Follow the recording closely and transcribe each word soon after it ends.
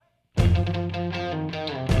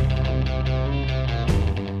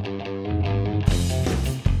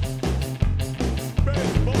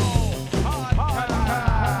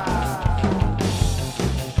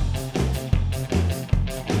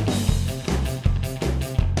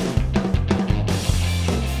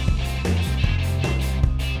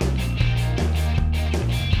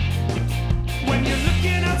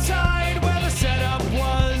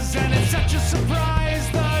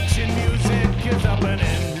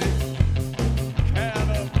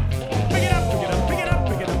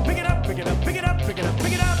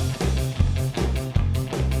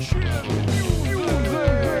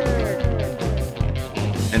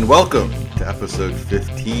Welcome to episode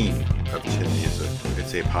 15 of Chin Music.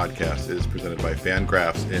 It's a podcast. It is presented by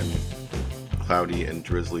Fangraphs in cloudy and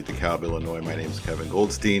drizzly DeKalb, Illinois. My name is Kevin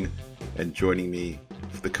Goldstein, and joining me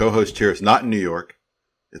for the co-host chair is not in New York.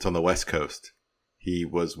 It's on the West Coast. He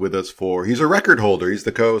was with us he's a record holder. He's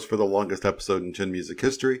the co-host for the longest episode in Chin Music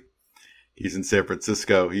history. He's in San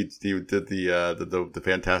Francisco. He did the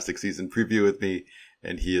fantastic season preview with me,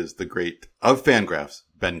 and he is the great of Fangraphs,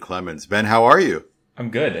 Ben Clemens. Ben, how are you? I'm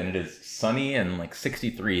good, and it is sunny and like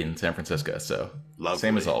 63 in San Francisco, so lovely.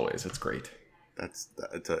 Same as always. It's great. That's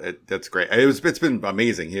great. It's been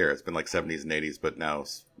amazing here. It's been like 70s and 80s, but now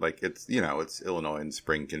it's Illinois, and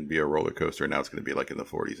spring can be a roller coaster. Now it's going to be like in the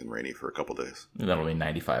 40s and rainy for a couple days. That'll be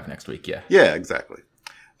 95 next week. Yeah. Yeah, exactly.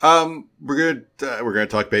 We're gonna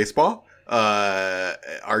talk baseball.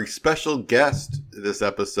 Our special guest this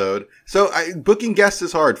episode. So booking guests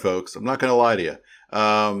is hard, folks. I'm not going to lie to you.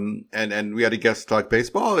 And we had a guest talk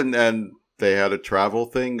baseball, and they had a travel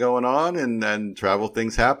thing going on, and travel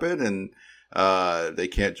things happen, and they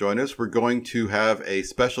can't join us. We're going to have a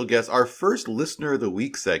special guest, our first Listener of the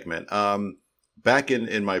Week segment. Back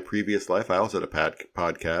in my previous life, I also had a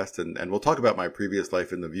podcast, and we'll talk about my previous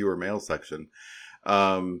life in the viewer mail section.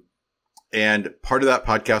 And part of that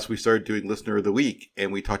podcast, we started doing Listener of the Week,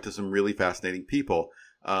 and we talked to some really fascinating people,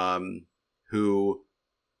 the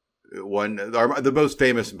most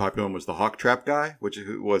famous and popular one was the Hawk Trap guy, which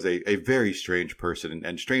was a very strange person,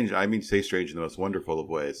 and strange, I mean, say strange in the most wonderful of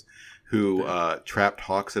ways, who trapped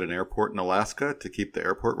hawks at an airport in Alaska to keep the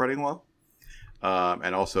airport running well.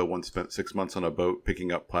 And also once spent 6 months on a boat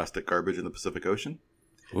picking up plastic garbage in the Pacific Ocean.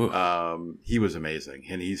 He was amazing,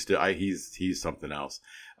 and he's something else.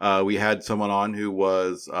 We had someone on who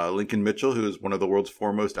was Lincoln Mitchell, who is one of the world's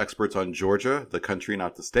foremost experts on Georgia, the country,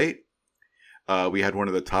 not the state. We had one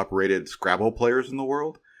of the top-rated Scrabble players in the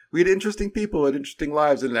world. We had interesting people and interesting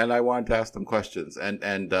lives, and I wanted to ask them questions.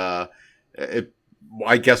 I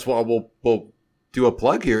guess we'll do a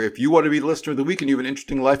plug here. If you want to be the Listener of the Week and you have an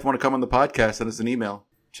interesting life and want to come on the podcast, send us an email,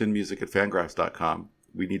 chinmusic@fangraphs.com.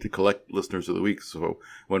 We need to collect Listeners of the Week, so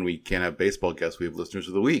when we can't have baseball guests, we have Listeners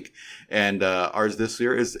of the Week. And ours this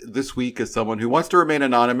week is someone who wants to remain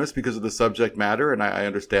anonymous because of the subject matter, and I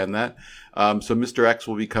understand that. So Mr. X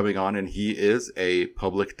will be coming on, and he is a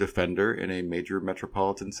public defender in a major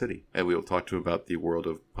metropolitan city. And we will talk to him about the world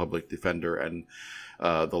of public defender and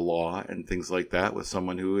the law and things like that with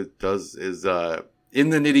someone who is in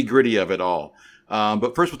the nitty-gritty of it all.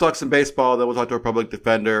 But first we'll talk some baseball, then we'll talk to our public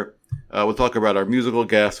defender. We'll talk about our musical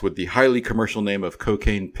guest with the highly commercial name of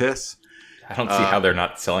Cocaine Piss. I don't see how they're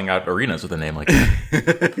not selling out arenas with a name like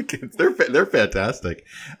that. They're fantastic.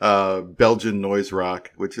 Belgian noise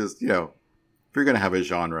rock, which is, if you're going to have a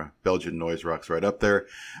genre, Belgian noise rock's right up there.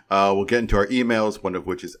 We'll get into our emails, one of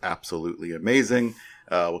which is absolutely amazing.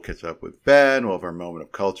 We'll catch up with Ben. We'll have our moment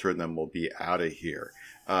of culture, and then we'll be out of here.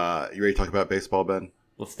 You ready to talk about baseball, Ben?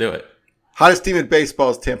 Let's do it. Hottest team in baseball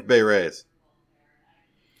is Tampa Bay Rays.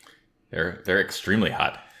 They're extremely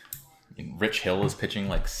hot. I mean, Rich Hill is pitching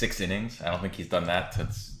like 6 innings. I don't think he's done that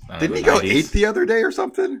since. Didn't he go 8 the other day or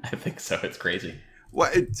something? I think so. It's crazy.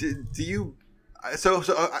 What do you?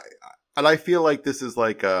 And I feel like this is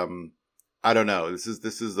like I don't know. This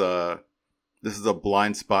is a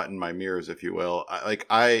blind spot in my mirrors, if you will.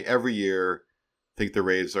 I every year think the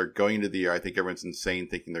Rays are going into the year. I think everyone's insane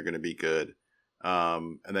thinking they're going to be good.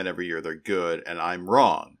 And then every year they're good, and I'm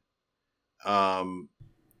wrong.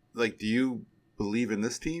 Do you believe in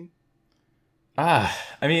this team? I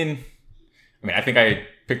mean, I think I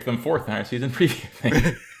picked them 4th in our season preview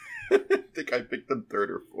thing. I think I picked them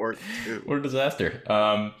 3rd or 4th too. What a disaster.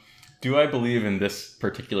 Do I believe in this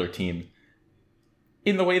particular team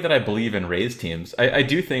in the way that I believe in Rays teams? I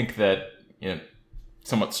do think that,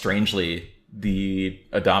 somewhat strangely, the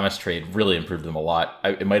Adames trade really improved them a lot.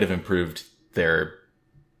 It might have improved their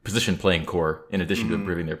position playing core in addition to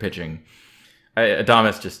improving their pitching.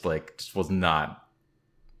 Adames just was not.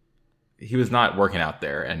 He was not working out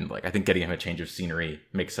there, and I think getting him a change of scenery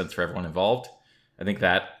makes sense for everyone involved. I think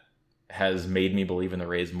that has made me believe in the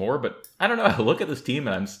Rays more. But I don't know. I look at this team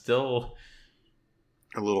and I'm still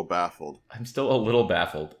a little baffled.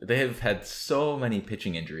 They have had so many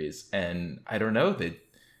pitching injuries, and I don't know. They,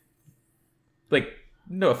 like,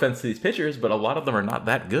 no offense to these pitchers, but a lot of them are not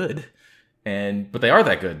that good. But they are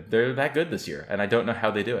that good. They're that good this year, and I don't know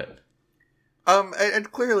how they do it.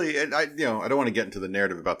 And clearly, and I don't want to get into the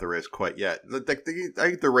narrative about the Rays quite yet. I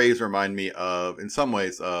think the Rays remind me of, in some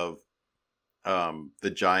ways, of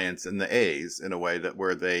the Giants and the A's in a way that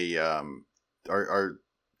where they are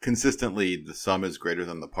consistently the sum is greater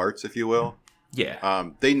than the parts, if you will. Yeah.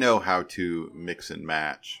 They know how to mix and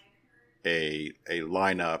match a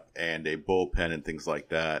lineup and a bullpen and things like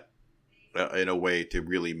that in a way to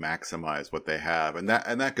really maximize what they have, and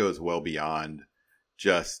that goes well beyond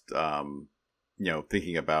just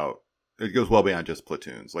thinking about, it goes well beyond just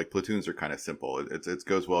platoons. Like, platoons are kind of simple. It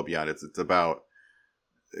goes well beyond. It's about,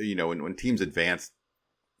 when teams advance,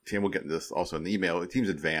 and we'll get into this also in the email, teams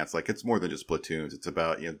advance, like, it's more than just platoons. It's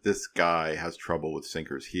about, this guy has trouble with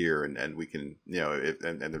sinkers here, and we can,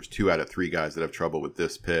 and there's 2 out of 3 guys that have trouble with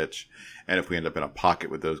this pitch. And if we end up in a pocket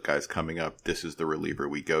with those guys coming up, this is the reliever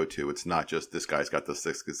we go to. It's not just this guy's got the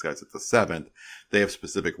 6th, this guy's at the 7th. They have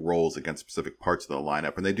specific roles against specific parts of the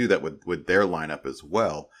lineup. And they do that with their lineup as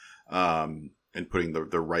well, and putting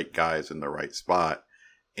the right guys in the right spot.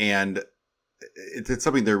 And it's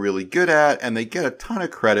something they're really good at, and they get a ton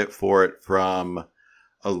of credit for it from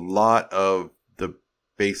a lot of the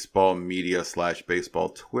baseball media / baseball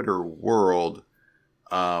Twitter world.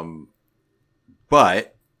 But,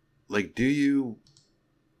 like, do you?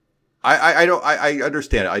 I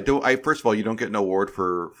understand it. First of all, you don't get an award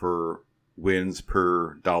for wins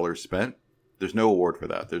per dollar spent. There's no award for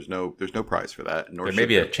that. There's no prize for that. Nor there may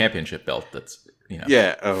be a championship belt that's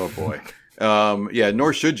Yeah. Oh boy. Yeah.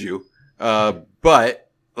 Nor should you.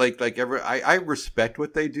 But I respect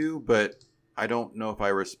what they do, but I don't know if I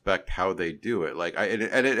respect how they do it. Like,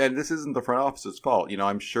 and this isn't the front office's fault.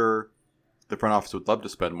 I'm sure the front office would love to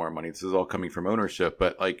spend more money. This is all coming from ownership,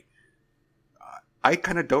 but, like, I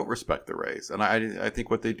kind of don't respect the Rays, and I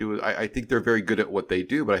think what they do, I think they're very good at what they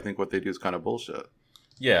do, but I think what they do is kind of bullshit.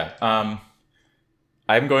 Yeah.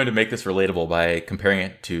 I'm going to make this relatable by comparing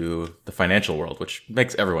it to the financial world, which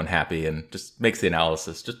makes everyone happy and just makes the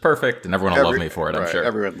analysis just perfect, and everyone will love me for it, I'm sure.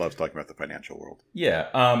 Everyone loves talking about the financial world. Yeah.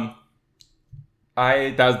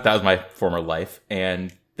 That was my former life,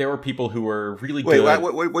 and there were people who were really good.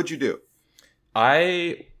 Wait, what'd you do?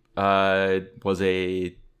 I was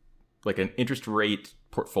an interest rate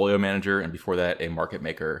portfolio manager, and before that, a market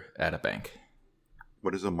maker at a bank.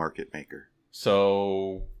 What is a market maker?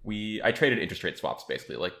 So I traded interest rate swaps,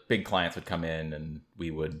 basically. Like, big clients would come in and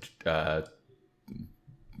we would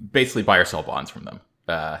basically buy or sell bonds from them.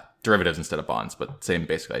 Derivatives instead of bonds, but same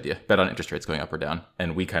basic idea. Bet on interest rates going up or down.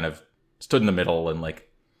 And we kind of stood in the middle and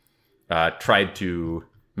tried to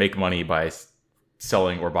make money by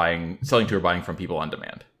selling to or buying from people on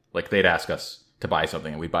demand. Like, they'd ask us to buy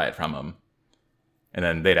something and we'd buy it from them. And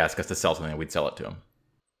then they'd ask us to sell something and we'd sell it to them.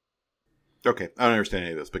 Okay, I don't understand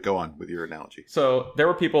any of this, but go on with your analogy. So there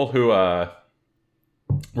were people who were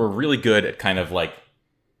really good at kind of like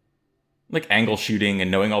angle shooting and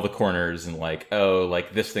knowing all the corners and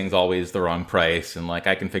this thing's always the wrong price and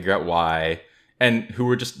I can figure out why, and who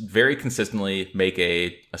would just very consistently make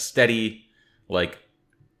a steady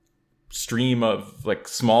stream of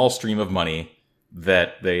small stream of money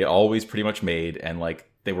that they always pretty much made, and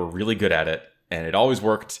they were really good at it and it always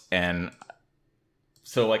worked. And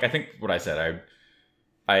so, I think what I said,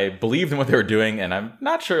 I believed in what they were doing, and I'm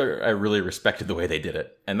not sure I really respected the way they did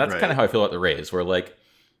it. And that's kind of how I feel about the Rays, where,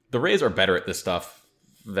 the Rays are better at this stuff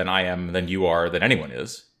than I am, than you are, than anyone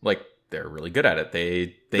is. They're really good at it.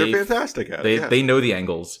 They're fantastic at it. They know the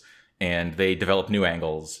angles, and they develop new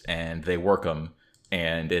angles, and they work them,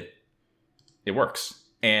 and it works.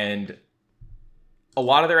 And a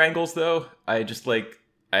lot of their angles, though, I just,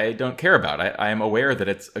 I don't care about. I am aware that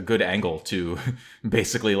it's a good angle to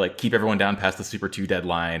basically keep everyone down past the Super 2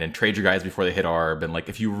 deadline and trade your guys before they hit ARB. And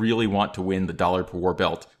if you really want to win the dollar per war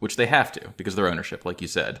belt, which they have to because of their ownership, like you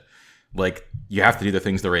said, you have to do the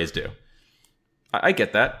things the Rays do. I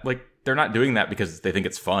get that. They're not doing that because they think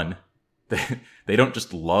it's fun. They don't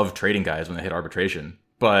just love trading guys when they hit arbitration.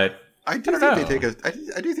 But I do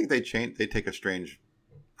think they take a strange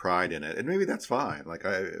pride in it, and maybe that's fine.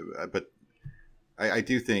 I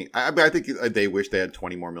do think I think they wish they had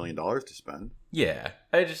 $20 more million to spend. Yeah,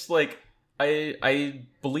 I just I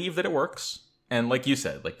believe that it works, and like you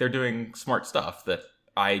said, they're doing smart stuff that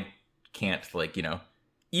I can't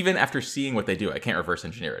even after seeing what they do, I can't reverse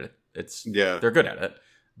engineer it. They're good at it,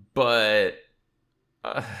 but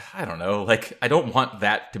I don't know. Like, I don't want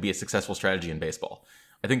that to be a successful strategy in baseball.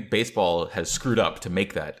 I think baseball has screwed up to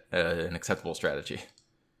make that an acceptable strategy.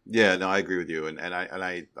 Yeah, no, I agree with you, and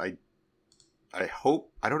I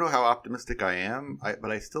hope, I don't know how optimistic I am,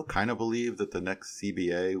 but I still kind of believe that the next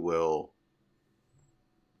CBA will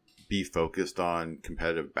be focused on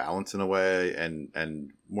competitive balance in a way,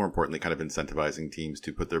 and more importantly, kind of incentivizing teams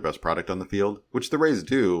to put their best product on the field, which the Rays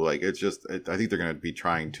do. Like, I think they're going to be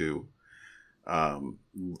trying to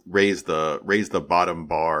raise the bottom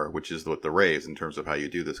bar, which is what the Rays in terms of how you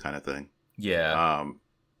do this kind of thing. Yeah.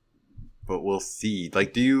 But we'll see.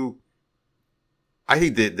 Like, I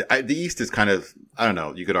think the East is kind of, I don't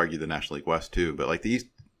know, you could argue the National League West too, but like the East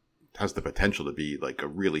has the potential to be like a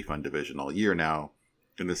really fun division all year now,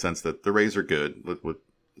 in the sense that the Rays are good. Let's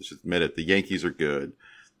just admit it. The Yankees are good.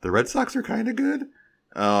 The Red Sox are kind of good.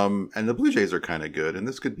 And the Blue Jays are kind of good. And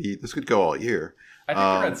this could go all year. I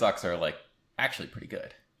think the Red Sox are like actually pretty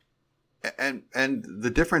good. And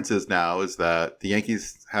the difference is now is that the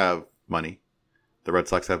Yankees have money. The Red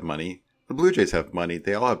Sox have money. The Blue Jays have money.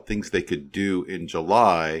 They all have things they could do in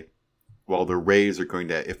July, while the Rays are going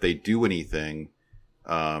to, if they do anything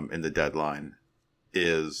in the deadline,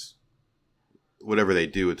 is whatever they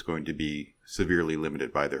do, it's going to be severely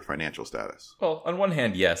limited by their financial status. Well, on one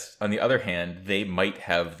hand, yes. On the other hand, they might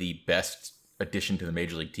have the best addition to the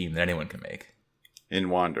Major League team that anyone can make. In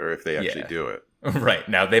Wander, if they actually do it. Right.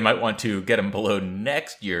 Now, they might want to get them below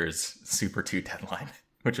next year's Super 2 deadline,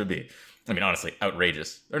 which would be, I mean, honestly,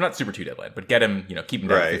 outrageous. Or not Super 2 deadline, but get him, keep him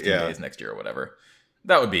down 15 days next year or whatever.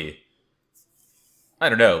 That would be, I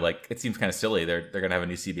don't know, like, it seems kind of silly. They're going to have a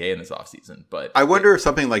new CBA in this offseason, but I wonder if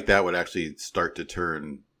something like that would actually start to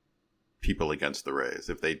turn people against the Rays,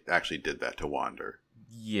 if they actually did that to Wander.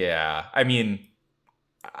 Yeah. I mean,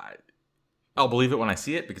 I'll believe it when I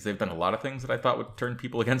see it, because they've done a lot of things that I thought would turn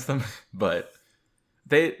people against them, but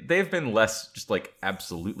they've been less just like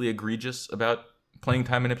absolutely egregious about playing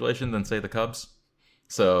time manipulation than, say, the Cubs.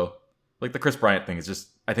 So, like, the Chris Bryant thing is just,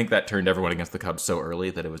 I think that turned everyone against the Cubs so early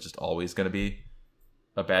that it was just always going to be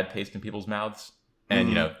a bad taste in people's mouths.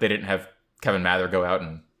 And, they didn't have Kevin Mather go out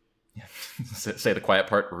and say the quiet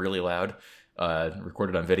part really loud,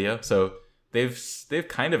 recorded on video. So they've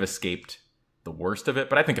kind of escaped the worst of it.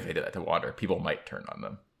 But I think if they did that to Wander, people might turn on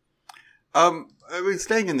them. I mean,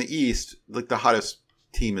 staying in the East, like, the hottest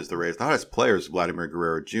team is the Rays. The hottest player is Vladimir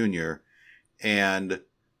Guerrero Jr., and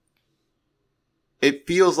it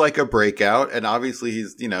feels like a breakout. And obviously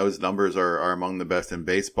he's, his numbers are among the best in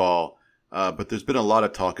baseball. But there's been a lot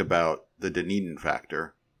of talk about the Dunedin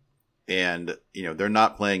factor. And, they're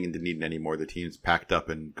not playing in Dunedin anymore. The team's packed up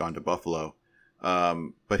and gone to Buffalo.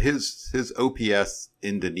 But his OPS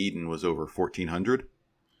in Dunedin was over 1,400.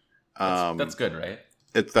 That's good, right?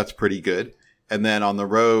 That's pretty good. And then on the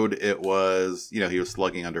road, it was, he was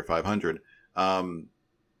slugging under 500.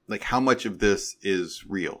 Like, how much of this is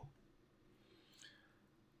real?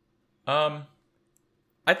 I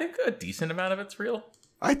think a decent amount of it's real.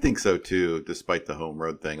 I think so too, despite the home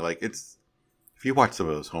road thing. Like, if you watch some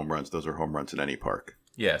of those home runs, those are home runs in any park.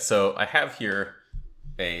 Yeah, so I have here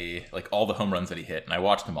all the home runs that he hit, and I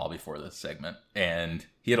watched them all before this segment, and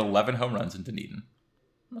he had 11 home runs in Dunedin.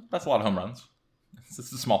 That's a lot of home runs. It's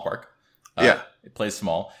a small park. Yeah. It plays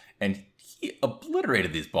small, and he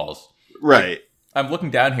obliterated these balls. Right. Like, I'm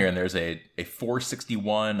looking down here, and there's a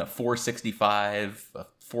 461, a 465, a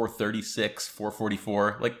 436,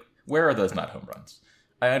 444. Like, where are those not home runs?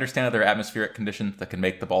 I understand that there are atmospheric conditions that can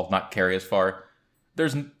make the ball not carry as far.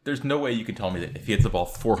 There's no way you can tell me that if he hits the ball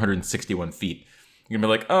 461 feet, you're going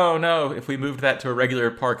to be like, oh no, if we moved that to a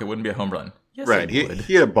regular park, it wouldn't be a home run. Yes, right. It would.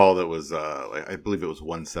 He had a ball that was, I believe it was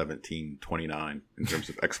 117.29 in terms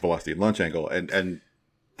of X velocity and launch angle. And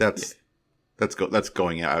that's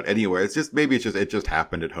going out anywhere. It's just, maybe it just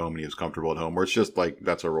happened at home and he was comfortable at home, or it's just like,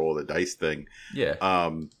 that's a roll of the dice thing.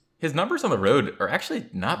 Yeah. His numbers on the road are actually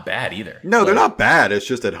not bad either. No, they're not bad. It's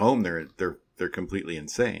just at home they're completely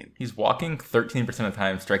insane. He's walking 13% of the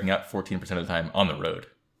time, striking out 14% of the time on the road.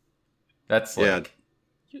 That's like,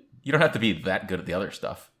 you don't have to be that good at the other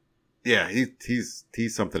stuff. Yeah, he's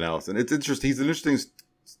something else, and it's interesting. He's an interesting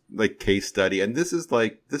like case study, and this is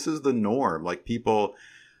the norm. Like, people,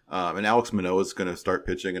 and Alex Manoah is going to start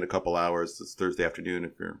pitching in a couple hours. It's Thursday afternoon.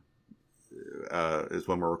 If you're is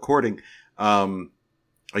when we're recording.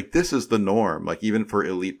 Like, this is the norm, like, even for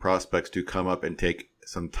elite prospects to come up and take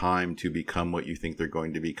some time to become what you think they're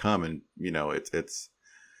going to become. And,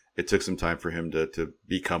 it took some time for him to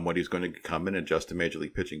become what he's going to become and adjust to major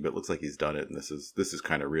league pitching, but it looks like he's done it. And this is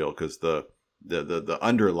kind of real, because the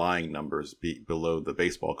underlying numbers below the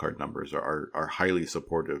baseball card numbers are highly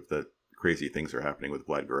supportive that crazy things are happening with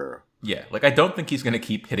Vlad Guerrero. Yeah, like I don't think he's going to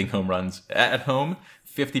keep hitting home runs at home.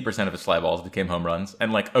 50% of his fly balls became home runs,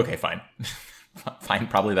 and like, okay, fine, fine,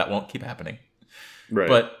 probably that won't keep happening. Right.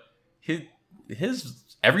 But his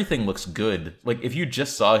everything looks good. Like if you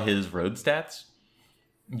just saw his road stats,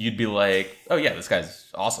 you'd be like, oh yeah, this guy's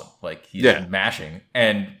awesome. Like he's mashing,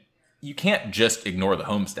 and you can't just ignore the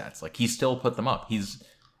home stats. Like he still put them up. He's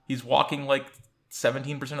walking like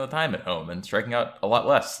 17% of the time at home and striking out a lot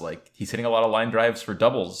less. Like he's hitting a lot of line drives for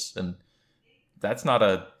doubles, and that's not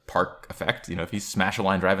a park effect. You know, if you smash a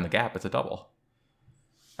line drive in the gap, it's a double.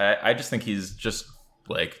 I just think he's just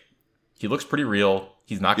like, he looks pretty real.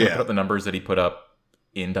 He's not going to put up the numbers that he put up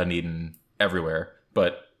in Dunedin everywhere,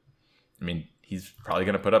 but I mean, he's probably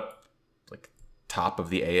going to put up like top of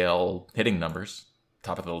the AL hitting numbers,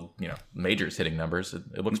 top of the majors hitting numbers.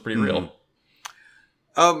 It looks pretty real.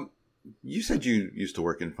 You said you used to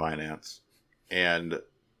work in finance, and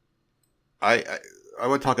I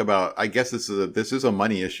want to talk about. I guess this is a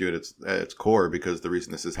money issue at its core, because the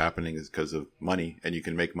reason this is happening is because of money, and you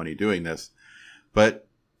can make money doing this. But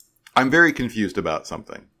I'm very confused about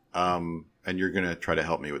something, and you're going to try to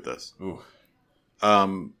help me with this. Ooh.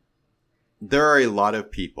 There are a lot of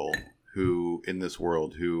people who in this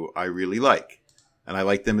world who I really like, and I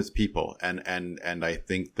like them as people, and I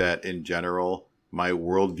think that in general my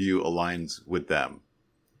worldview aligns with them,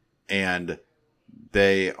 and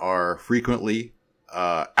they are frequently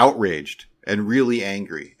outraged and really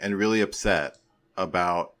angry and really upset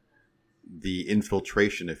about the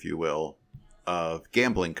infiltration, if you will, of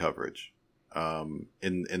gambling coverage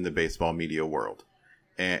in the baseball media world,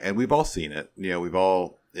 and we've all seen it. We've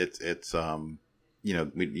all you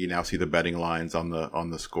now see the betting lines on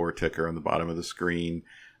the score ticker on the bottom of the screen.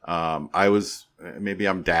 Maybe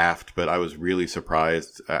I'm daft, but I was really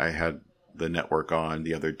surprised. I had the network on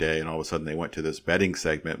the other day, and all of a sudden they went to this betting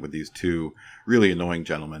segment with these two really annoying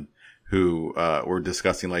gentlemen who were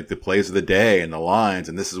discussing like the plays of the day and the lines,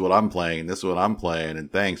 and this is what I'm playing, and this is what I'm playing,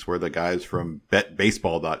 and thanks, we're the guys from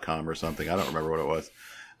betbaseball.com or something. I don't remember what it was.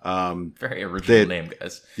 Very original name,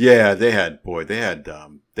 guys. Yeah, they had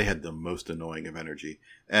the most annoying of energy,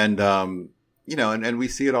 and and we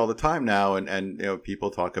see it all the time now, and people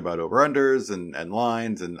talk about over-unders and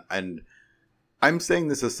lines, and I'm saying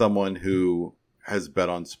this as someone who has bet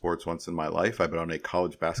on sports once in my life. I bet on a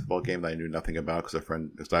college basketball game that I knew nothing about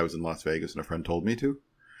because I was in Las Vegas and a friend told me to.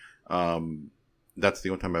 That's the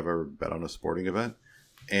only time I've ever bet on a sporting event,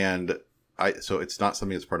 and so it's not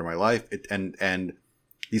something that's part of my life. And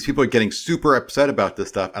these people are getting super upset about this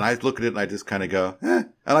stuff, and I look at it and I just kind of go, and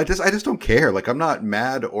I just don't care. Like I'm not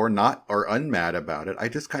mad or unmad about it. I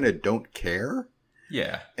just kind of don't care.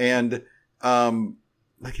 Yeah. And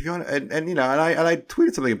like if you want, and I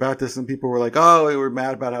tweeted something about this, and people were like, "Oh, we were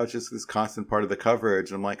mad about how it's just this constant part of the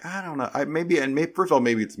coverage." And I'm like, I don't know. Maybe first of all,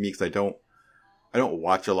 maybe it's me because I don't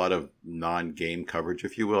watch a lot of non-game coverage,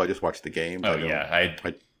 if you will. I just watch the games. I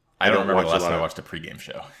don't remember the last time I watched a pregame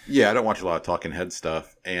show. Yeah, I don't watch a lot of talking head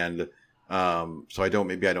stuff, and so I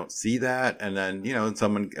don't see that. And then and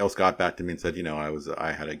someone else got back to me and said,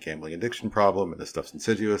 I had a gambling addiction problem, and this stuff's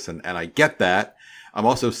insidious, and I get that. I'm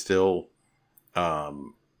also still,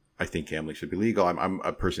 I think gambling should be legal. I'm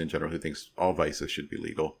a person in general who thinks all vices should be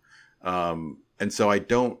legal, and so I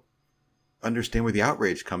don't understand where the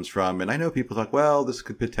outrage comes from. And I know people talk, well, this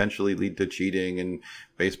could potentially lead to cheating, and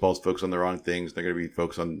baseball's focused on the wrong things. They're going to be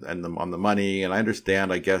focused on the money. And I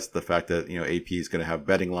understand, I guess, the fact that, AP is going to have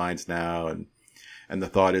betting lines now. And the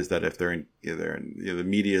thought is that if the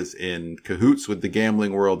media's in cahoots with the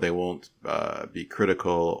gambling world, they won't, be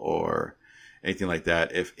critical or anything like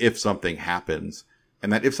that. If something happens,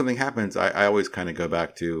 and that if something happens, I always kind of go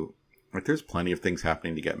back to, like, there's plenty of things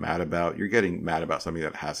happening to get mad about. You're getting mad about something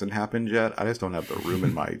that hasn't happened yet. I just don't have the room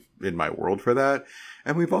in my world for that.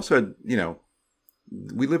 And we've also had,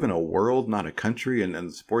 we live in a world, not a country, and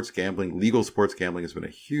legal sports gambling has been a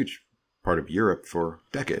huge part of Europe for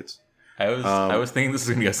decades. I was thinking this is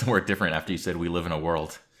going to go somewhere different after you said we live in a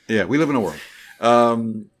world. Yeah, we live in a world.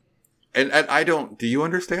 And I don't. Do you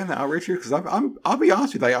understand the outrage here? Because I'll be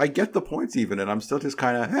honest with you. I get the points even, and I'm still just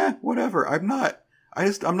kind of whatever. I'm not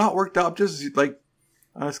worked up. Just like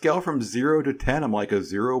on a scale from 0 to 10, I'm like a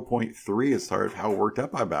 0.3 as far as how worked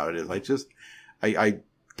up about it is. I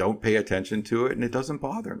don't pay attention to it, and it doesn't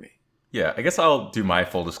bother me. Yeah, I guess I'll do my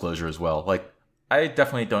full disclosure as well. Like, I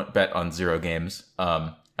definitely don't bet on zero games.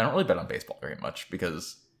 I don't really bet on baseball very much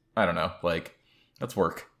because I don't know, like, that's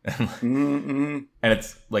work. And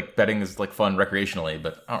it's like betting is like fun recreationally,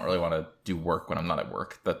 but I don't really want to do work when I'm not at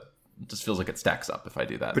work. It just feels like it stacks up if I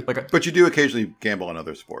do that. But you do occasionally gamble on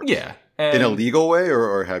other sports. Yeah. In a legal way,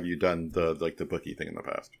 or have you done the bookie thing in the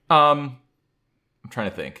past? I'm trying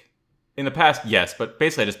to think. In the past, yes, but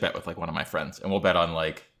basically I just bet with like one of my friends, and we'll bet on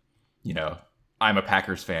like, I'm a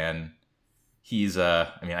Packers fan. He's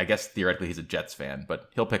I guess theoretically he's a Jets fan, but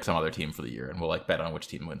he'll pick some other team for the year, and we'll like bet on which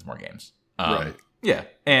team wins more games. Right. Yeah,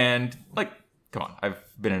 and like, come on, I've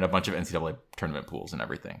been in a bunch of NCAA tournament pools and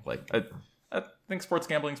everything. Like, I think sports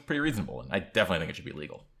gambling is pretty reasonable, and I definitely think it should be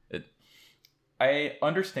legal. I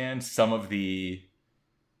understand some of the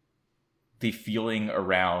feeling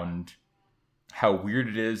around how weird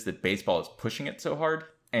it is that baseball is pushing it so hard,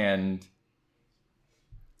 and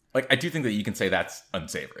like, I do think that you can say that's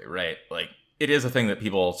unsavory, right? Like, it is a thing that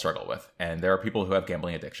people struggle with, and there are people who have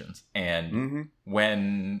gambling addictions, and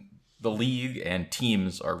when the league and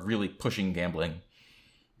teams are really pushing gambling,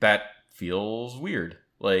 that feels weird.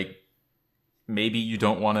 Like, maybe you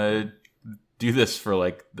don't want to do this for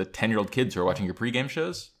like the 10-year-old kids who are watching your pregame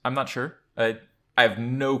shows. I'm not sure. I have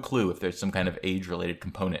no clue if there's some kind of age-related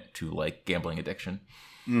component to like gambling addiction.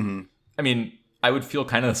 I mean, I would feel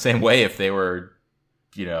kind of the same way if they were,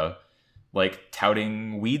 like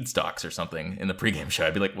touting weed stocks or something in the pregame show.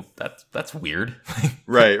 I'd be like, well, that's weird.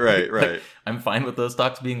 Right. Like, I'm fine with those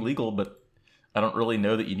stocks being legal, but I don't really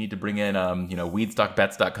know that you need to bring in,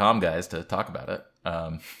 weedstockbets.com guys to talk about it.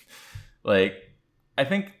 Like, I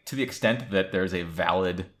think to the extent that there's a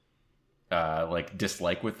valid,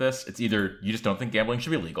 dislike with this, it's either you just don't think gambling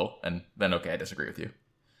should be legal, and then, okay, I disagree with you.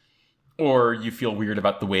 Or you feel weird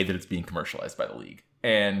about the way that it's being commercialized by the league.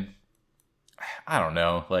 And I don't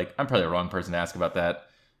know, like, I'm probably the wrong person to ask about that,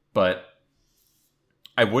 but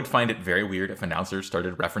I would find it very weird if announcers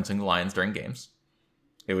started referencing the lines during games.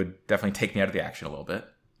 It would definitely take me out of the action a little bit.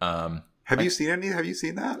 Have you seen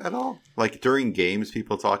that at all? Like during games,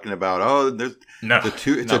 people talking about, there's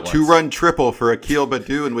it's a 2-run triple for Akil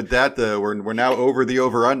Badu, and with that, we're now over the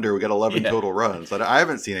over/under. We got 11 total runs. I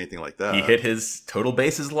haven't seen anything like that. He hit his total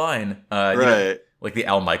bases line, right? Like the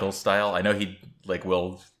Al Michaels style. I know he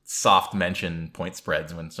will soft mention point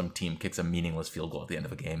spreads when some team kicks a meaningless field goal at the end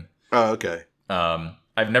of a game. Oh, okay.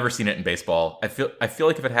 I've never seen it in baseball. I feel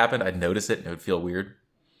like if it happened, I'd notice it and it would feel weird.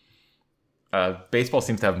 Baseball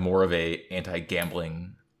seems to have more of a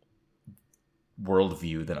anti-gambling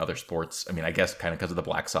worldview than other sports. I mean, I guess kind of because of the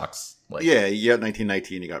Black Sox. You got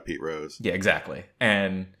 1919, you got Pete Rose. Yeah, exactly.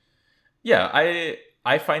 And yeah,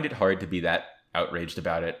 I find it hard to be that outraged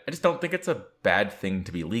about it. I just don't think it's a bad thing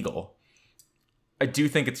to be legal. I do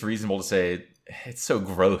think it's reasonable to say it's so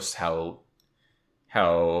gross how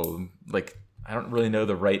like, I don't really know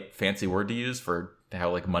the right fancy word to use for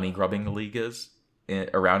how like money grubbing the league is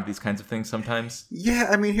around these kinds of things sometimes. Yeah,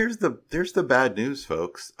 I mean, there's the bad news,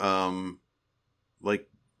 folks. And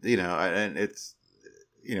it's,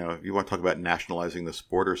 if you want to talk about nationalizing the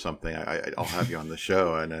sport or something, I'll have you on the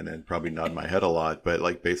show and probably nod my head a lot. But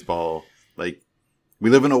like baseball, like, we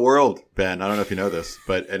live in a world, Ben. I don't know if you know this,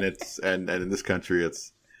 but and in this country,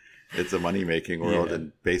 it's a money making world,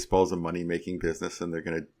 and baseball's a money making business, and they're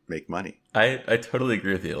going to make money. I totally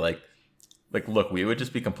agree with you. Like, look, we would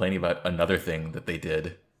just be complaining about another thing that they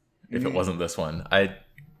did if it wasn't this one. I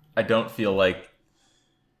don't feel like,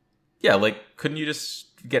 couldn't you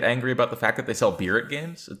just get angry about the fact that they sell beer at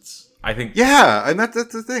games? I think, and that's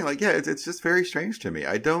the thing. Like, it's just very strange to me.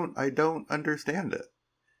 I don't understand it.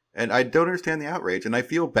 And I don't understand the outrage, and I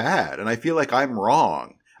feel bad, and I feel like I'm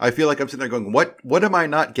wrong. I feel like I'm sitting there going, what am I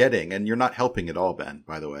not getting? And you're not helping at all, Ben,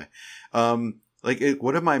 by the way.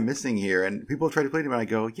 What am I missing here? And people try to play to me, and I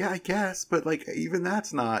go, yeah, I guess, but like, even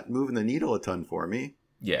that's not moving the needle a ton for me.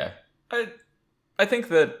 Yeah. I think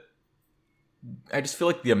that I just feel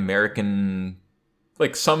like the American,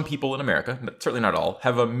 like some people in America, but certainly not all,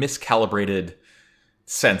 have a miscalibrated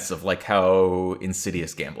sense of like how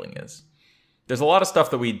insidious gambling is. There's a lot of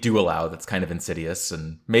stuff that we do allow that's kind of insidious,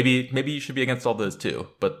 and maybe you should be against all those too.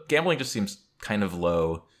 But gambling just seems kind of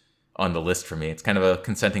low on the list for me. It's kind of a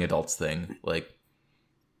consenting adults thing. Like,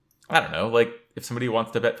 I don't know. Like, if somebody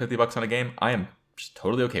wants to bet $50 on a game, I am just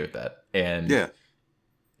totally okay with that. And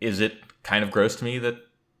is it kind of gross to me that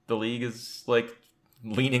the league is like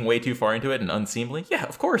leaning way too far into it and unseemly? Yeah,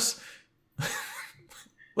 of course.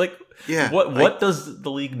 What does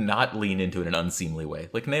the league not lean into in an unseemly way?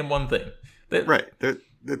 Like, name one thing. Right.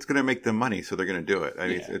 That's going to make them money, so they're going to do it. I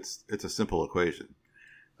mean, it's a simple equation.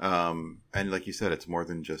 And like you said, it's more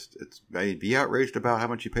than just, be outraged about how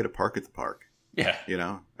much you pay to park at the park. Yeah.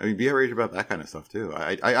 Be outraged about that kind of stuff too.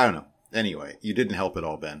 I don't know. Anyway, you didn't help at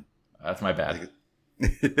all, Ben. That's my bad.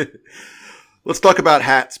 Let's talk about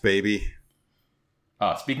hats, baby.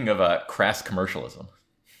 Speaking of crass commercialism,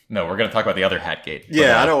 No, we're going to talk about the other hat gate.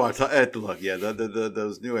 Yeah, I don't want to look. Yeah,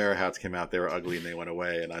 those new era hats came out. They were ugly and they went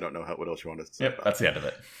away. And I don't know what else you want to say. Yep, that's the end of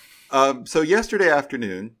it. So yesterday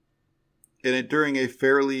afternoon, during a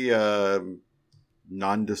fairly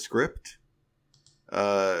nondescript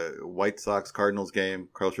White Sox Cardinals game,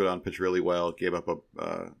 Carlos Rodon pitched really well. Gave up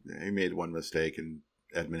he made one mistake and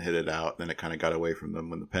Edman hit it out. Then it kind of got away from them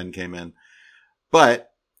when the pen came in.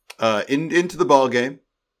 But into the ball game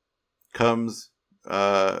comes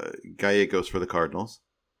Gallegos for the Cardinals.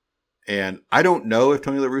 And I don't know if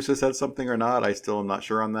Tony La Russa said something or not. I still am not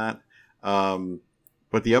sure on that.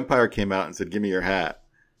 But the umpire came out and said, "Give me your hat."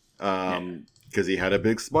 Because he had a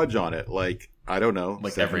big smudge on it. Like, I don't know,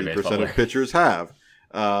 like 70% of pitchers have.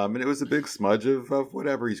 And it was a big smudge of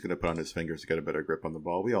whatever he's going to put on his fingers to get a better grip on the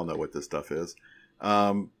ball. We all know what this stuff is.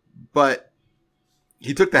 But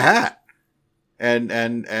he took the hat. And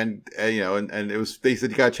it was, they said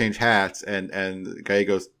you got to change hats, and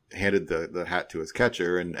Gallegos handed the hat to his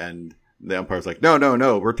catcher, and the umpire's like,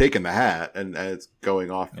 no, we're taking the hat, and it's going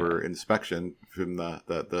off for inspection from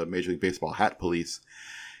the Major League Baseball hat police.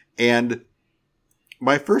 And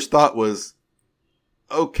my first thought was,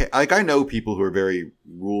 okay, like, I know people who are very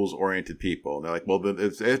rules oriented people, and they're like, well,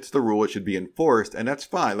 it's the rule, it should be enforced, and that's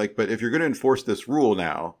fine. Like, but if you're going to enforce this rule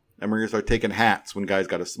now, and we're going to start taking hats when guys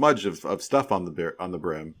got a smudge of stuff on the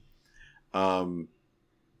brim. You're going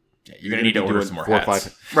to need to order some more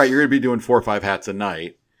hats. Right, you're going to be doing 4 or 5 hats a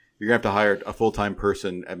night. You're going to have to hire a full-time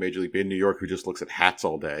person at Major League in New York who just looks at hats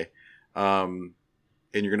all day. And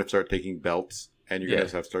you're going to start taking belts, and you're going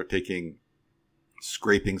to have to start taking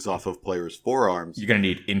scrapings off of players' forearms. You're going to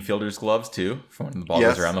need infielders' gloves, too, for when the ball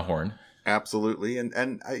goes around the horn. Absolutely.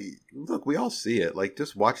 And look, we all see it. Like,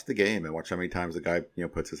 just watch the game and watch how many times the guy,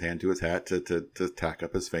 puts his hand to his hat to tack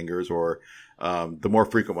up his fingers, or the more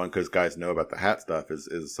frequent one, because guys know about the hat stuff, is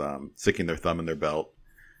sticking their thumb in their belt,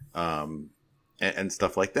 and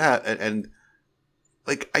stuff like that. And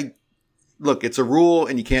like, look, it's a rule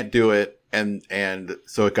and you can't do it. And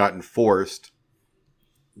so it got enforced,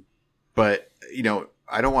 but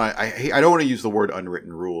I don't want to use the word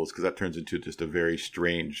unwritten rules, because that turns into just a very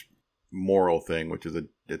strange moral thing, which is the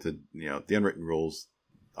unwritten rules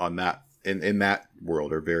on that in that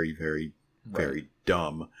world are very, very, very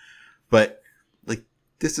dumb. But like,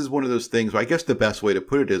 this is one of those things where I guess the best way to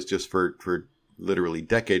put it is just for literally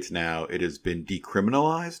decades now, it has been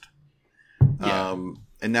decriminalized. And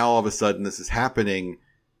now all of a sudden this is happening.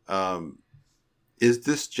 Is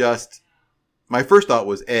this just, my first thought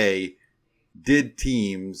was, did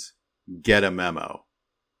teams get a memo?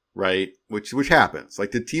 Right? Which happens.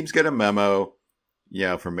 Like, did teams get a memo,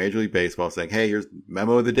 from Major League Baseball saying, hey, here's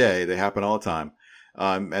memo of the day. They happen all the time.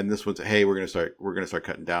 And this one's, hey, we're going to start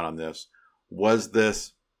cutting down on this. Was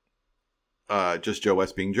this, just Joe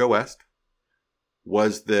West being Joe West?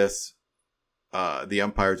 Was this, the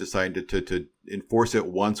umpires deciding to enforce it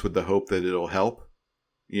once with the hope that it'll help?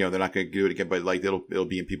 They're not going to do it again, but like, it'll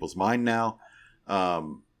be in people's mind now. I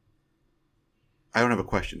don't have a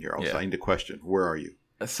question here. I need a question. Where are you?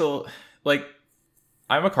 So, like,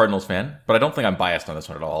 I'm a Cardinals fan, but I don't think I'm biased on this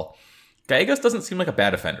one at all. Gallegos doesn't seem like a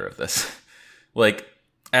bad offender of this. Like,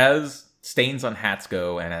 as stains on hats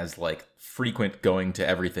go, and as, like, frequent going to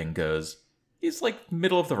everything goes, he's, like,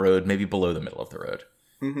 middle of the road, maybe below the middle of the road.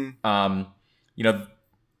 Mm-hmm.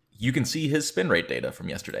 You can see his spin rate data from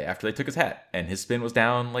yesterday after they took his hat, and his spin was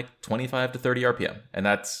down, like, 25 to 30 RPM. And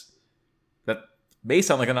that may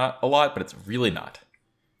sound like a lot, but it's really not.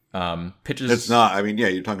 Pitches. It's not. I mean,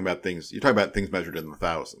 you're talking about things measured in the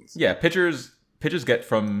thousands. Yeah, pitchers get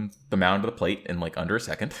from the mound to the plate in like under a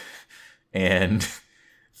second, and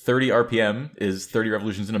 30 RPM is 30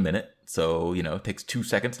 revolutions in a minute. So it takes 2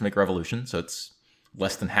 seconds to make a revolution. So it's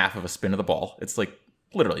less than half of a spin of the ball. It's like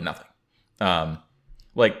literally nothing.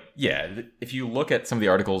 If you look at some of the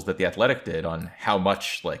articles that The Athletic did on how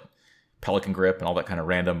much like Pelican grip and all that kind of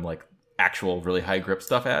random like actual really high grip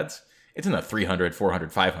stuff adds, it's in the 300,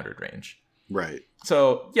 400, 500 range. Right.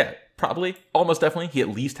 So, probably, almost definitely, he at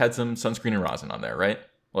least had some sunscreen and rosin on there, right?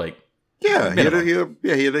 Like, he had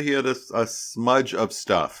a smudge of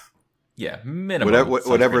stuff. Yeah, minimum.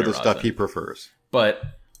 Whatever the stuff he prefers. But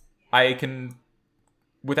I can,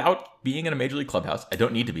 without being in a Major League clubhouse, I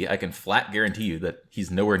don't need to be, I can flat guarantee you that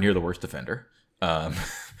he's nowhere near the worst offender. I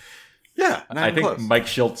think close. Mike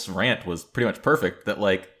Schilt's rant was pretty much perfect, that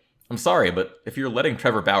like, I'm sorry, but if you're letting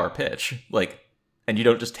Trevor Bauer pitch, like, and you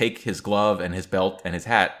don't just take his glove and his belt and his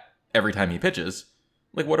hat every time he pitches,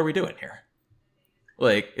 like, what are we doing here?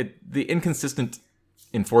 Like, the inconsistent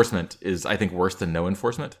enforcement is, I think, worse than no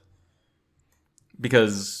enforcement.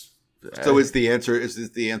 Because... So is the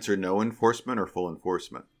answer no enforcement or full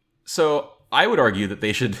enforcement? So I would argue that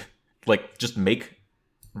they should like just make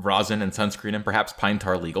rosin and sunscreen and perhaps pine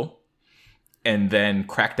tar legal, and then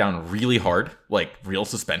crack down really hard, like real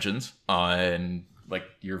suspensions on like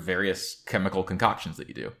your various chemical concoctions that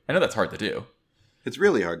you do. I know that's hard to do. It's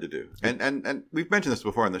really hard to do. And we've mentioned this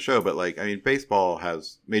before on the show, but like, I mean,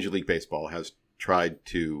 Major League Baseball has tried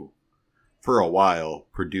to, for a while,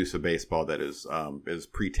 produce a baseball that is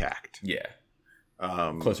pre-tacked. Yeah.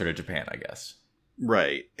 Closer to Japan, I guess.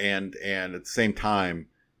 Right. And at the same time,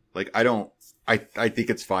 like, I think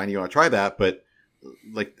it's fine. You want to try that, but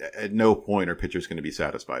like at no point are pitchers going to be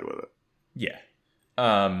satisfied with it. Yeah.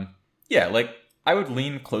 Yeah. Like I would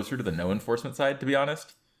lean closer to the no enforcement side, to be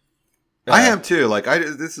honest. I am too. Like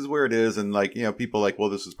this is where it is. And like, you know, people like, well,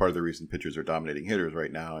 this is part of the reason pitchers are dominating hitters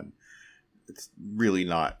right now. And it's really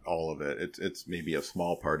not all of it. It's maybe a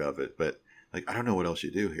small part of it, but like, I don't know what else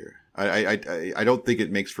you do here. I don't think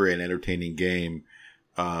it makes for an entertaining game,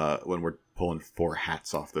 when we're pulling 4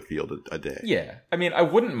 hats off the field a day. Yeah. I mean, I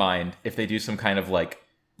wouldn't mind if they do some kind of like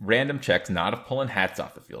random checks, not of pulling hats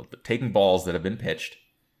off the field, but taking balls that have been pitched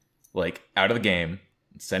like out of the game,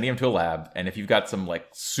 sending them to a lab. And if you've got some like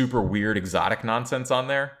super weird exotic nonsense on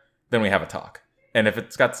there, then we have a talk. And if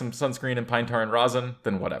it's got some sunscreen and pine tar and rosin,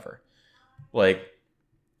 then whatever. Like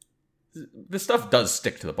this stuff does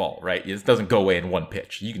stick to the ball, right? It doesn't go away in one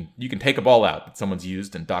pitch. You can take a ball out that someone's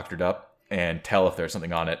used and doctored up and tell if there's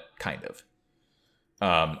something on it, kind of.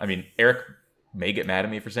 I mean, Eric may get mad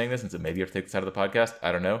at me for saying this, and so maybe you have to take this out of the podcast.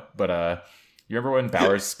 I don't know. But you remember when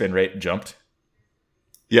Bauer's spin rate jumped?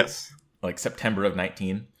 Yes. Like September of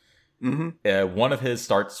 19. Mm-hmm. One of his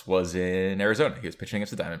starts was in Arizona. He was pitching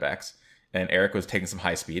against the Diamondbacks. And Eric was taking some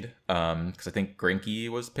high speed. Because I think Greinke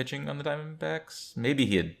was pitching on the Diamondbacks. Maybe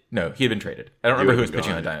he had been traded. I don't remember who was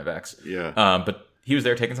pitching on the Diamondbacks. Yeah. But he was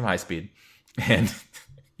there taking some high speed. And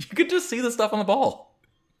you could just see the stuff on the ball.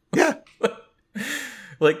 Yeah.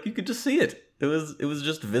 Like you could just see it. It was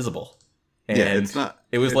just visible. And yeah, it's not.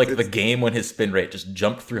 It was like the game when his spin rate just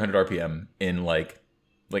jumped 300 RPM in like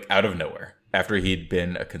out of nowhere after he'd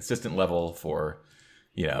been a consistent level for,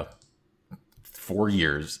 4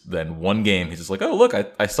 years. Then one game, he's just like, oh look,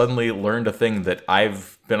 I suddenly learned a thing that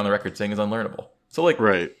I've been on the record saying is unlearnable. So like,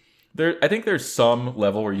 right. I think there's some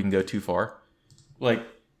level where you can go too far. Like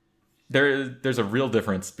there's a real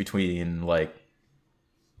difference between like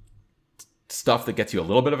stuff that gets you a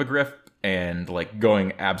little bit of a grip and like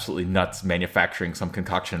going absolutely nuts manufacturing some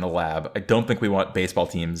concoction in a lab. I don't think we want baseball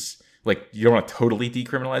teams, like you don't want to totally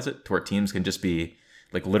decriminalize it to where teams can just be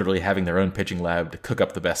like literally having their own pitching lab to cook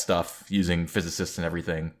up the best stuff using physicists and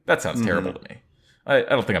everything. That sounds terrible to me. I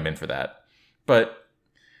don't think I'm in for that. But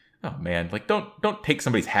oh man, like don't take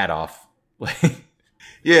somebody's hat off.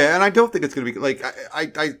 Yeah, and I don't think it's going to be like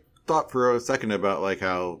I thought for a second about like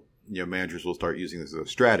how managers will start using this as a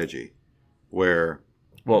strategy. Where,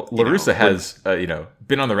 well, La Russa has,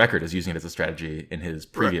 been on the record as using it as a strategy in his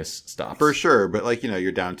previous stops. For sure. But, like,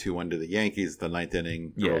 you're down 2-1 to the Yankees, the 9th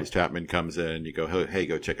inning, Carlos Chapman comes in, and you go, hey,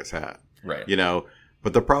 go check his hat. Right.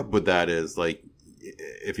 But the problem with that is, like,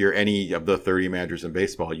 if you're any of the 30 managers in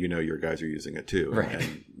baseball, your guys are using it too. Right.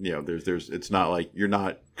 And, it's not like you're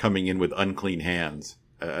not coming in with unclean hands,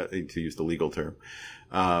 to use the legal term.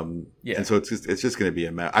 And so it's just going to be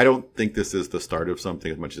a mess. I don't think this is the start of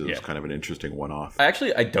something as much as it's kind of an interesting one-off. I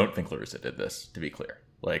don't think La Russa did this, to be clear.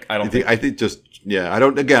 Like, I don't I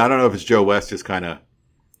don't know if it's Joe West just kind of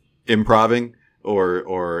improving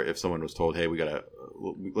or if someone was told, hey,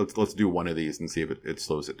 let's do one of these and see if it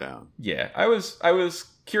slows it down. Yeah. I was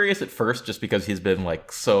curious at first just because he's been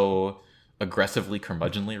like so aggressively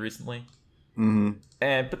curmudgeonly recently. Mm-hmm.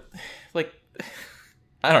 But like,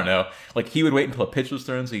 I don't know. Like, he would wait until a pitch was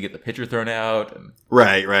thrown so you get the pitcher thrown out. And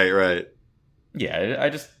Right. yeah,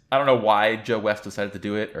 I don't know why Joe West decided to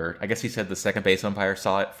do it. Or I guess he said the second base umpire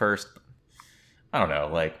saw it first. I don't know.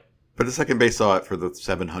 Like, but the second base saw it for the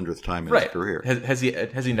 700th time in his career. Has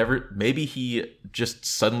he never? Maybe he just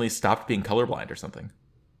suddenly stopped being colorblind or something.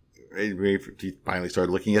 He finally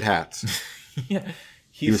started looking at hats. Yeah.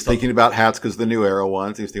 He was thinking about hats because the new era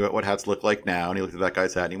ones. He was thinking about what hats look like now, and he looked at that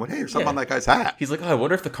guy's hat and he went, "Hey, there's something on that guy's hat." He's like, "Oh, I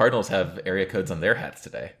wonder if the Cardinals have area codes on their hats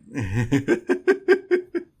today."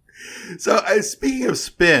 So, speaking of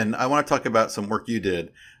spin, I want to talk about some work you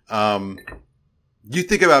did. You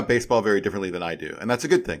think about baseball very differently than I do, and that's a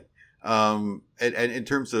good thing. And in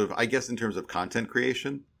terms of, content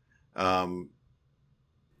creation, I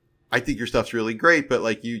think your stuff's really great. But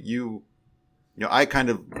like I kind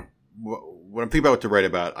of. When I'm thinking about what to write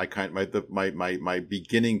about, my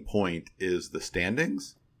beginning point is the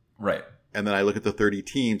standings, right? And then I look at the 30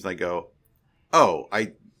 teams and I go, "Oh,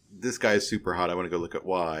 this guy is super hot. I want to go look at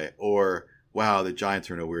why." Or wow, the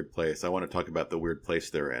Giants are in a weird place. I want to talk about the weird place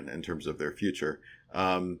they're in terms of their future.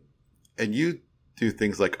 And you do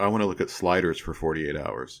things like, I want to look at sliders for 48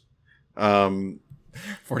 hours.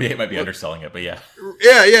 48 might be underselling it, but yeah.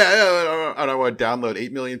 Yeah. And I want to download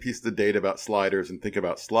 8 million pieces of data about sliders and think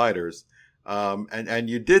about sliders. And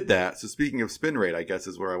you did that. So speaking of spin rate, I guess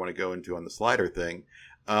is where I want to go into on the slider thing.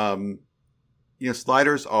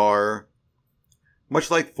 Sliders are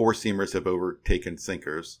much like four seamers have overtaken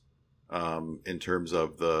sinkers, in terms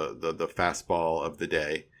of the fastball of the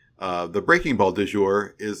day. The breaking ball du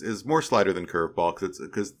jour is more slider than curveball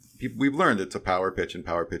because we've learned it's a power pitch and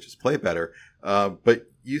power pitches play better. But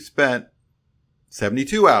you spent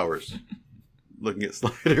 72 hours looking at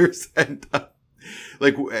sliders and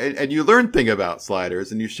you learned thing about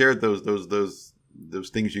sliders and you shared those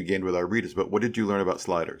things you gained with our readers. But what did you learn about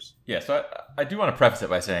sliders? Yeah, so I do want to preface it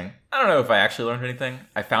by saying I don't know if I actually learned anything.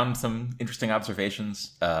 I found some interesting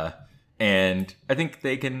observations, and I think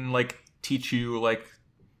they can teach you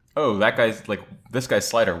oh, this guy's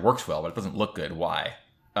slider works well, but it doesn't look good. Why?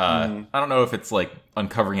 I don't know if it's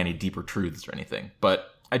uncovering any deeper truths or anything, but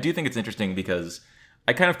I do think it's interesting because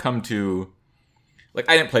I kind of come to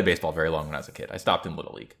I didn't play baseball very long when I was a kid. I stopped in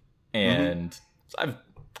Little League, and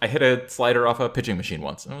I hit a slider off a pitching machine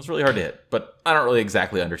once, and it was really hard to hit. But I don't really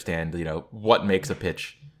exactly understand, what makes a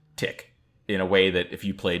pitch tick in a way that if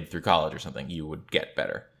you played through college or something, you would get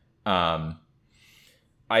better. I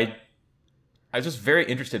was just very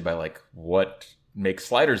interested by what makes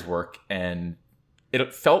sliders work, and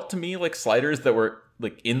it felt to me like sliders that were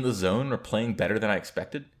in the zone were playing better than I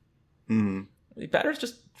expected. The batters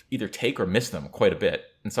just either take or miss them quite a bit,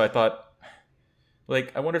 and so I thought,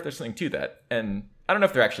 I wonder if there's something to that. And I don't know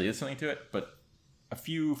if there actually is something to it, but a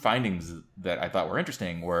few findings that I thought were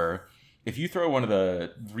interesting were if you throw one of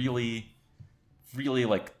the really, really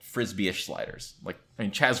frisbee-ish sliders,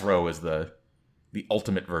 Chaz Rowe is the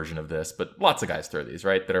ultimate version of this, but lots of guys throw these,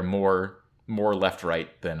 right? That are more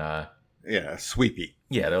left-right than sweepy.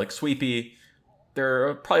 Yeah, they're sweepy.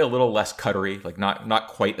 They're probably a little less cuttery, not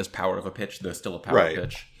quite as power of a pitch, though still a power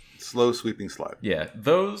pitch. Slow sweeping slider. Yeah,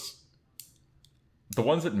 the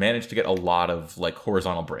ones that manage to get a lot of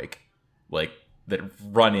horizontal break, that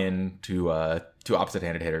run into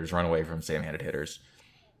opposite-handed hitters, run away from same-handed hitters,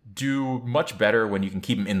 do much better when you can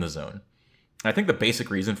keep them in the zone. And I think the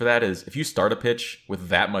basic reason for that is if you start a pitch with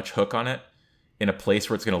that much hook on it in a place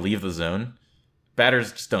where it's going to leave the zone,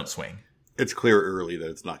 batters just don't swing. It's clear early that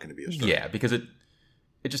it's not going to be a strike. Yeah, because it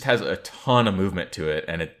just has a ton of movement to it,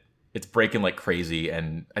 and it's breaking like crazy,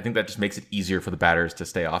 and I think that just makes it easier for the batters to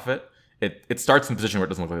stay off it. It starts in a position where it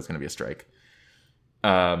doesn't look like it's going to be a strike.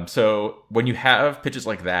 So when you have pitches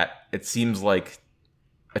like that, it seems like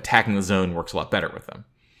attacking the zone works a lot better with them.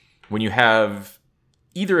 When you have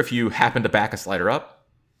either if you happen to back a slider up,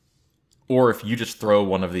 or if you just throw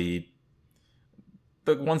one of the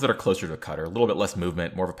ones that are closer to a cutter, a little bit less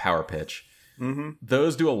movement, more of a power pitch,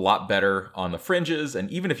 those do a lot better on the fringes.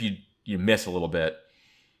 And even if you miss a little bit,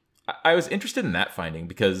 I was interested in that finding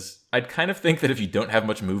because I'd kind of think that if you don't have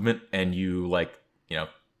much movement and you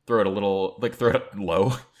throw it up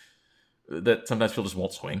low, that sometimes people just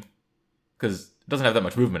won't swing because it doesn't have that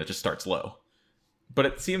much movement. It just starts low. But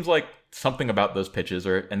it seems like something about those pitches,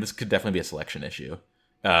 and this could definitely be a selection issue,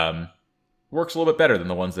 works a little bit better than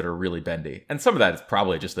the ones that are really bendy. And some of that is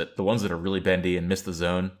probably just that the ones that are really bendy and miss the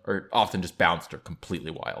zone are often just bounced or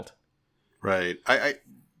completely wild. Right. I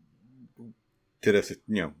did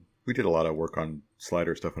we did a lot of work on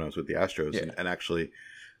slider stuff when I was with the Astros, and actually,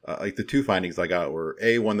 the two findings I got were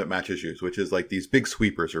one that matches yours, which is these big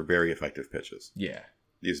sweepers are very effective pitches. Yeah,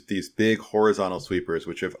 these big horizontal sweepers,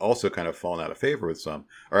 which have also kind of fallen out of favor with some,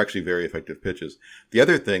 are actually very effective pitches. The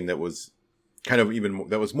other thing that was kind of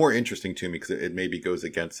that was more interesting to me because it maybe goes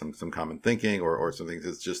against some common thinking or some things,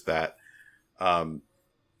 is just that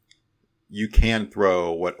you can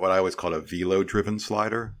throw what I always call a velo-driven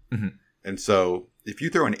slider, and so if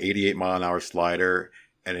you throw an 88-mile-an-hour slider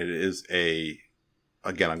and it is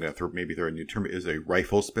I'm going to throw a new term, is a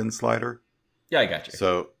rifle spin slider. Yeah, I got you.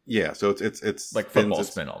 So it's like football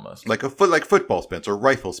spin almost, like football spins or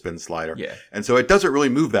rifle spin slider. Yeah, and so it doesn't really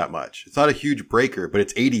move that much. It's not a huge breaker, but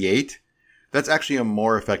it's 88. That's actually a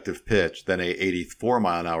more effective pitch than a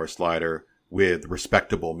 84-mile-an-hour slider with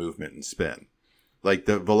respectable movement and spin.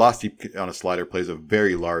 The velocity on a slider plays a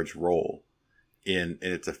very large role in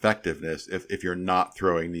its effectiveness if you're not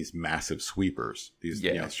throwing these massive sweepers, these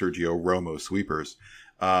Sergio Romo sweepers,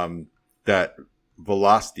 that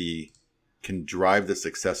velocity can drive the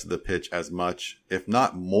success of the pitch as much, if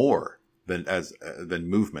not more, than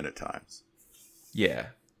movement at times. Yeah.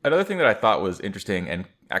 Another thing that I thought was interesting and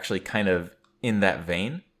actually kind of in that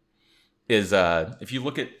vein is if you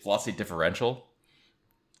look at velocity differential,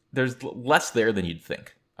 there's less there than you'd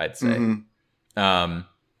think, I'd say.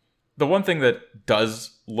 The one thing that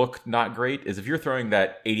does look not great is if you're throwing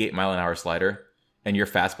that 88 mile an hour slider and your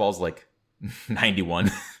fastball's like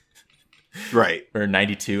 91 right, or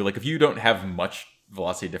 92, like if you don't have much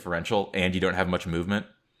velocity differential and you don't have much movement,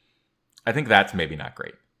 I think that's maybe not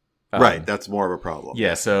great. Right, that's more of a problem.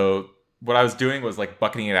 Yeah, so what I was doing was like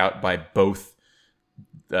bucketing it out by both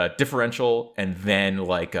differential and then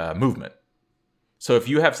like movement. So if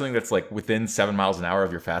you have something that's like within 7 miles an hour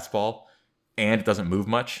of your fastball and it doesn't move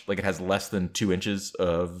much, like it has less than 2 inches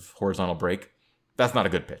of horizontal break, that's not a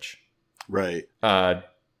good pitch. Right.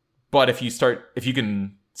 But if you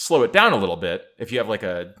can slow it down a little bit, if you have like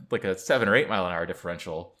a 7 or 8 mile an hour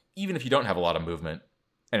differential, even if you don't have a lot of movement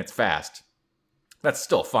and it's fast, that's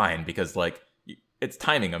still fine because like it's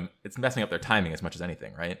timing them. It's messing up their timing as much as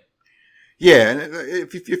anything, right? Yeah, and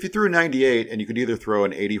if you threw a 98 and you could either throw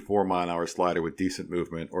an 84 mile an hour slider with decent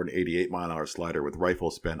movement or an 88 mile an hour slider with rifle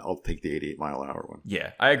spin, I'll take the 88 mile an hour one.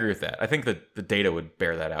 Yeah, I agree with that. I think that the data would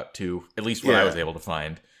bear that out too, at least what I was able to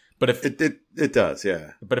find. But if it does,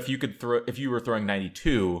 yeah. But if you were throwing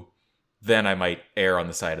 92, then I might err on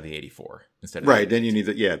the side of the 84 instead of right. Then you need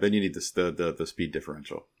the speed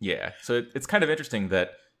differential. Yeah, so it's kind of interesting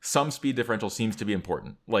that some speed differential seems to be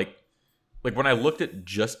important. Like when I looked at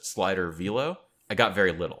just slider velo, I got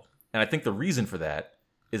very little. And I think the reason for that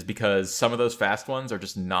is because some of those fast ones are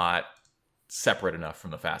just not separate enough from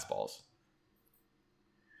the fastballs.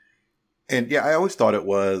 And yeah, I always thought it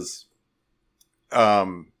was,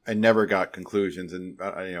 I never got conclusions and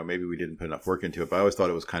maybe we didn't put enough work into it, but I always thought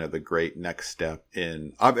it was kind of the great next step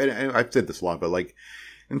and I've said this a lot, but like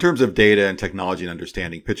in terms of data and technology and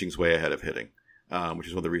understanding, pitching's way ahead of hitting. Which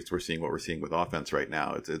is one of the reasons we're seeing what we're seeing with offense right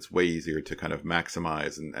now. It's way easier to kind of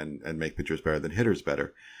maximize and make pitchers better than hitters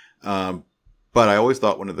better. But I always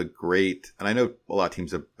thought one of the great, and I know a lot of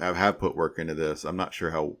teams have put work into this. I'm not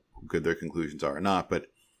sure how good their conclusions are or not, but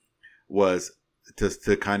was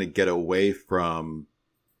to kind of get away from,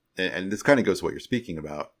 and this kind of goes to what you're speaking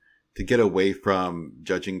about, to get away from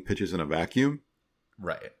judging pitches in a vacuum.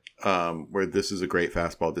 Right. Where this is a great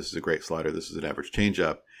fastball, this is a great slider, this is an average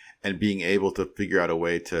changeup. And being able to figure out a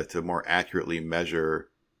way to more accurately measure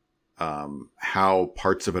how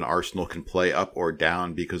parts of an arsenal can play up or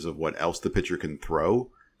down because of what else the pitcher can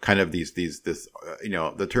throw. Kind of the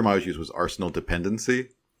term I always used was arsenal dependency.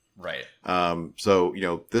 Right. So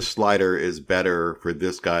this slider is better for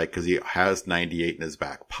this guy because he has 98 in his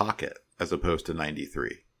back pocket as opposed to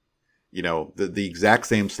 93. The exact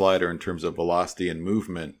same slider in terms of velocity and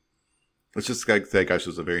movement. Let's just say, guys,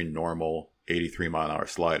 was a very normal 83 mile an hour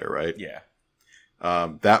slider, right? Yeah.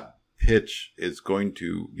 That pitch is going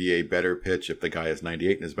to be a better pitch if the guy has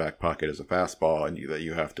 98 in his back pocket as a fastball and that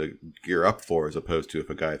you have to gear up for as opposed to if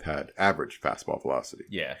a guy had average fastball velocity.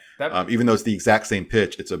 Yeah. Even though it's the exact same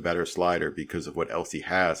pitch, it's a better slider because of what else he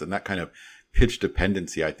has. And that kind of pitch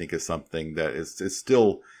dependency, I think, is something that is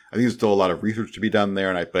still, I think there's still a lot of research to be done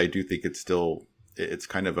there. But I do think it's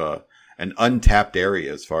kind of an untapped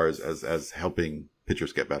area as far as helping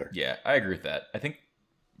pitchers get better. Yeah, I agree with that. I think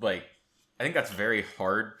that's very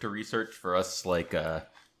hard to research for us. I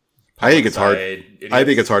think it's hard. Idiots. I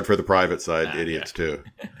think it's hard for the private side idiots too.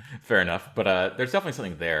 Fair enough, but there's definitely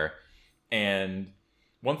something there. And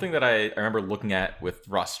one thing that I remember looking at with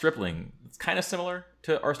Ross Stripling, it's kind of similar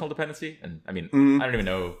to arsenal dependency. And I mean, I don't even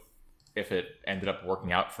know if it ended up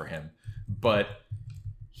working out for him, but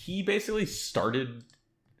he basically started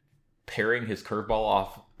pairing his curveball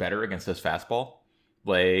off better against his fastball.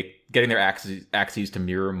 Like getting their axes to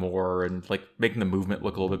mirror more and like making the movement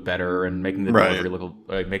look a little bit better and making the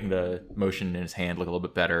delivery making the motion in his hand look a little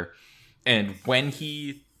bit better. And when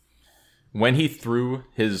he threw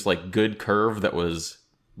his like good curve that was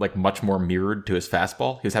like much more mirrored to his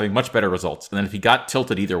fastball, he was having much better results. And then if he got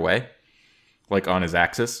tilted either way, like on his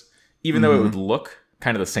axis, even though it would look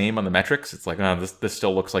kind of the same on the metrics, it's like, oh, this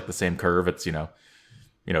still looks like the same curve. It's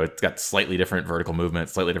it's got slightly different vertical movement,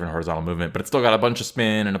 slightly different horizontal movement, but it's still got a bunch of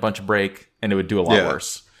spin and a bunch of break, and it would do a lot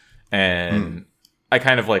worse. And I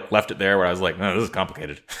kind of like left it there where I was like, no, this is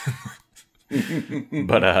complicated.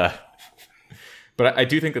 But I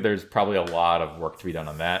do think that there's probably a lot of work to be done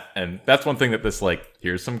on that. And that's one thing that this like,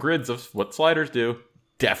 here's some grids of what sliders do,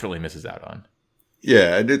 definitely misses out on.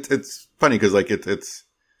 Yeah, and it's funny because like it's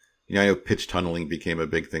I know pitch tunneling became a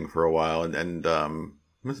big thing for a while, and I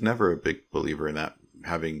was never a big believer in that,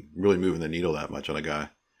 having really moving the needle that much on a guy.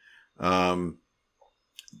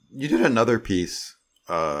 You did another piece,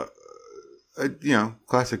 classic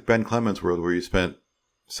Ben Clemens world where you spent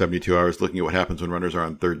 72 hours looking at what happens when runners are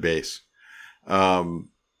on third base.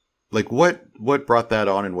 Like what brought that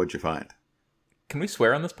on, and what'd you find? Can we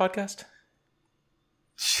swear on this podcast?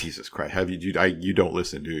 Jesus Christ! You don't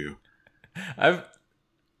listen, do you?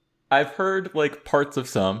 I've heard like parts of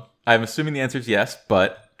some. I'm assuming the answer is yes,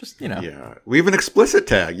 but just Yeah, we have an explicit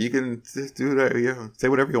tag. You can just do that. Say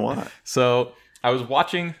whatever you want. So I was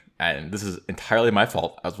watching, and this is entirely my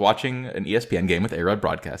fault. I was watching an ESPN game with A-Rod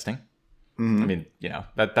Broadcasting. Mm-hmm. I mean,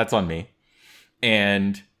 that's on me.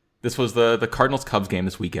 And this was the Cardinals-Cubs game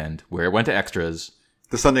this weekend, where it went to extras.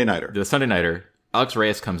 The Sunday Nighter. Alex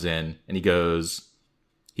Reyes comes in, and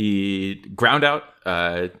he ground out.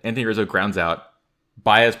 Anthony Rizzo grounds out.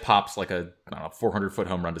 Baez pops like a 400-foot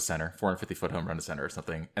home run to center, 450-foot home run to center or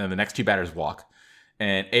something. And then the next two batters walk.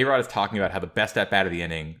 And A-Rod is talking about how the best at-bat of the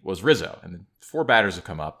inning was Rizzo. And then 4 batters have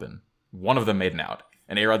come up, and one of them made an out.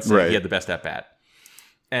 And A-Rod said he had the best at-bat.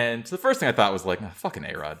 And so the first thing I thought was like, oh, fucking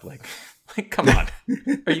A-Rod. Like come on.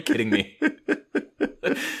 Are you kidding me?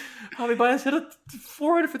 Javi Baez hit a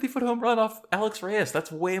 450-foot home run off Alex Reyes.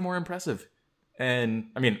 That's way more impressive.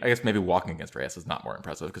 And I mean, I guess maybe walking against Reyes is not more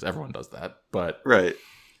impressive because everyone does that. But I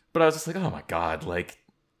was just like, oh my God. Like,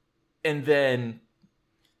 and then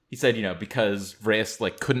he said, because Reyes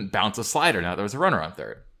couldn't bounce a slider now there was a runner on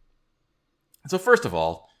third. So first of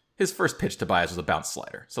all, his first pitch to Baez was a bounce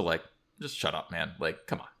slider. So just shut up, man.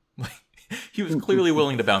 Come on. He was clearly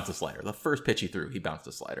willing to bounce a slider. The first pitch he threw, he bounced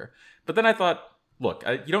a slider. But then I thought, look,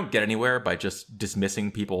 you don't get anywhere by just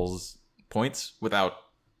dismissing people's points without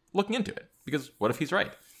looking into it. Because what if he's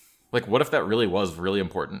right? What if that really was really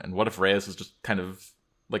important? And what if Reyes is just kind of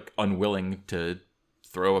unwilling to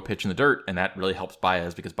throw a pitch in the dirt, and that really helps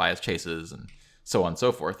Baez because Baez chases and so on and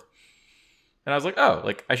so forth. And I was like, oh,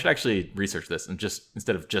 I should actually research this and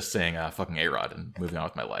instead of just saying fucking A-Rod and moving on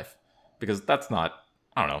with my life. Because that's not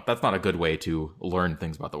a good way to learn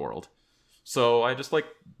things about the world. So I just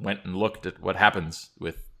went and looked at what happens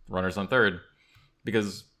with runners on third,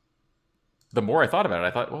 because the more I thought about it,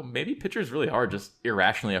 I thought, well, maybe pitchers really are just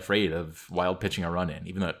irrationally afraid of wild pitching a run in,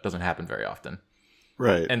 even though it doesn't happen very often.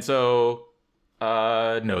 Right. And so,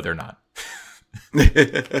 no, they're not.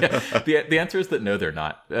 The answer is that no, they're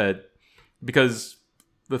not. Because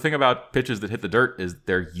the thing about pitches that hit the dirt is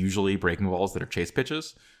they're usually breaking balls that are chase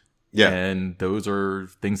pitches. Yeah. And those are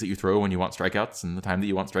things that you throw when you want strikeouts, and the time that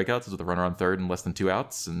you want strikeouts is with a runner on third and less than 2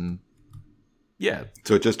 outs, and yeah.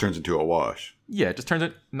 So it just turns into a wash. Yeah, it just turns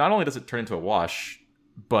it. Not only does it turn into a wash,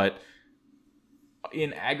 but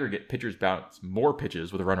in aggregate, pitchers bounce more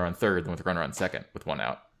pitches with a runner on third than with a runner on second with 1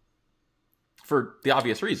 out. For the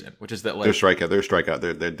obvious reason, which is that they're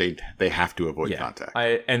strikeout. They have to avoid contact.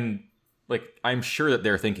 I'm sure that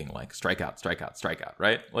they're thinking strikeout,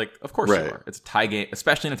 right? Of course you are. It's a tie game,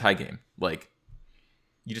 especially in a tie game.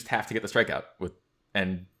 You just have to get the strikeout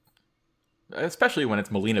and especially when it's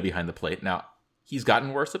Molina behind the plate. Now, he's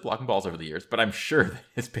gotten worse at blocking balls over the years, but I'm sure that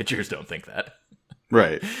his pitchers don't think that.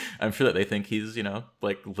 Right. I'm sure that they think he's,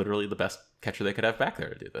 literally the best catcher they could have back there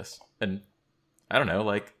to do this. And I don't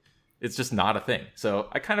know, it's just not a thing. So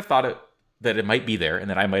I kind of thought that it might be there and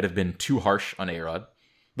that I might have been too harsh on A-Rod.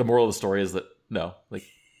 The moral of the story is that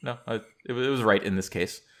it was right in this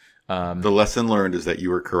case. The lesson learned is that you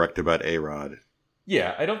were correct about A-Rod.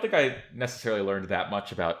 Yeah, I don't think I necessarily learned that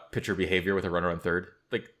much about pitcher behavior with a runner on third.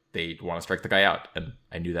 They want to strike the guy out, and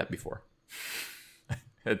I knew that before.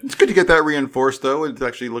 It's good to get that reinforced, though, and to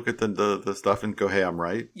actually look at the stuff and go, hey, I'm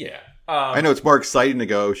right. Yeah. I know it's more exciting to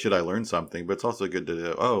go, should I learn something? But it's also good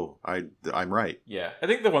to, I'm right. Yeah. I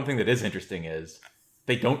think the one thing that is interesting is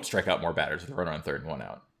they don't strike out more batters with a runner on third and 1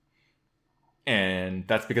 out. And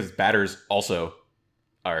that's because batters also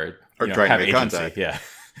have trying to make agency. Contact. Yeah.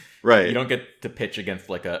 Right. You don't get to pitch against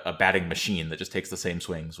a batting machine that just takes the same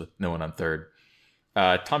swings with no one on third.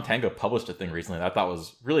 Tom Tango published a thing recently that I thought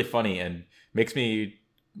was really funny and makes me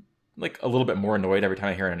a little bit more annoyed every time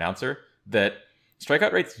I hear an announcer, that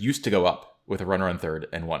strikeout rates used to go up with a runner on third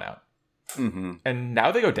and 1 out. Mm-hmm. And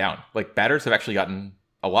now they go down. Batters have actually gotten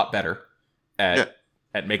a lot better at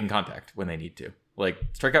making contact when they need to.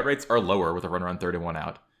 Strikeout rates are lower with a runner on third and 1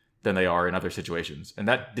 out than they are in other situations. And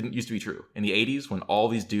that didn't used to be true. In the 80s, when all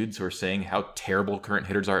these dudes who are saying how terrible current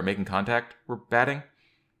hitters are at making contact were batting,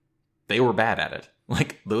 they were bad at it.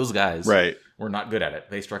 Those guys were not good at it.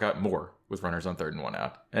 They struck out more with runners on third and 1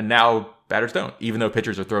 out. And now batters don't. Even though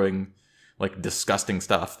pitchers are throwing disgusting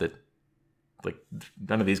stuff that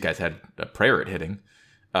none of these guys had a prayer at hitting.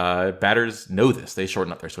 Batters know this. They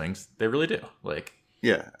shorten up their swings. They really do.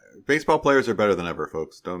 Yeah. Baseball players are better than ever,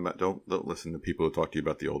 folks. Don't listen to people who talk to you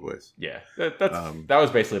about the old ways. Yeah. That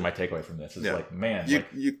was basically my takeaway from this. Is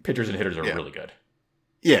pitchers and hitters are really good.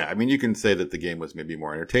 Yeah, I mean, you can say that the game was maybe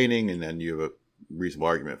more entertaining, and then you have a reasonable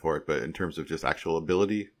argument for it. But in terms of just actual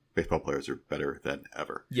ability, baseball players are better than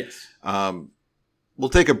ever. Yes. We'll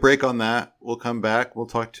take a break on that. We'll come back. We'll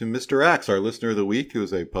talk to Mr. X, our listener of the week, who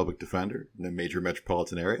is a public defender in a major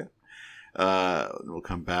metropolitan area. We'll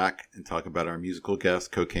come back and talk about our musical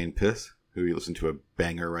guest, Cocaine Piss, who you listen to a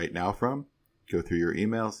banger right now from. Go through your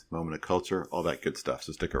emails, moment of culture, all that good stuff.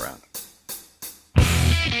 So stick around.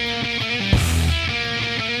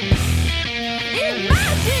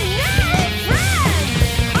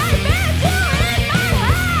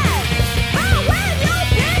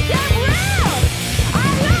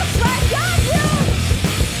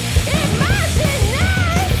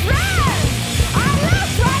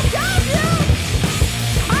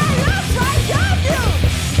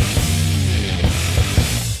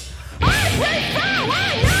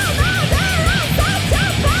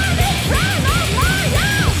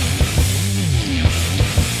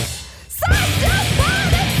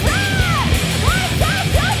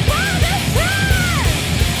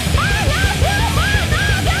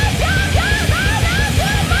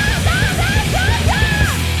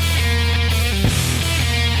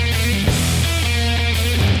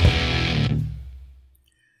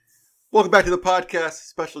 Welcome back to the podcast.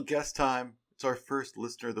 Special guest time. It's our first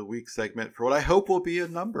Listener of the Week segment for what I hope will be a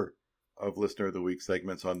number of Listener of the Week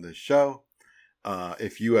segments on this show.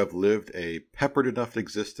 If you have lived a peppered enough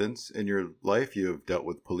existence in your life, you have dealt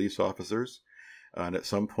with police officers, and at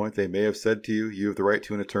some point they may have said to you, you have the right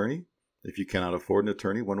to an attorney. If you cannot afford an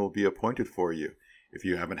attorney, one will be appointed for you. If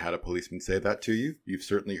you haven't had a policeman say that to you, you've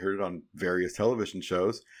certainly heard it on various television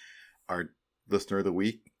shows. Our Listener of the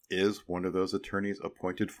Week is one of those attorneys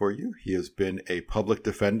appointed for you. He has been a public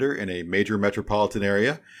defender in a major metropolitan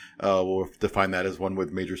area. We'll define that as one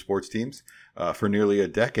with major sports teams for nearly a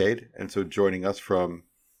decade. And so joining us from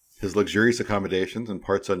his luxurious accommodations in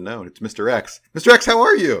parts unknown, it's Mr. X. Mr. X, how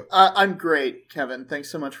are you? I'm great, Kevin.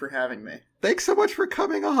 Thanks so much for having me. Thanks so much for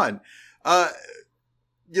coming on.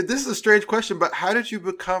 This is a strange question, but how did you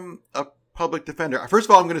become a public defender? First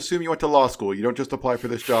of all, I'm going to assume you went to law school. You don't just apply for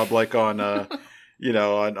this job like on... on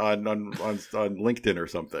LinkedIn or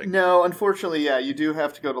something. No, unfortunately, yeah, you do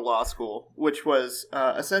have to go to law school, which was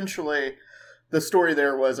essentially the story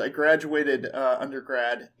there was I graduated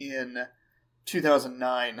undergrad in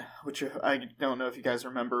 2009, which I don't know if you guys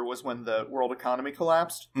remember was when the world economy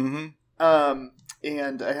collapsed. Mm-hmm.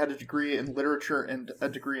 And I had a degree in literature and a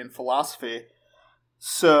degree in philosophy.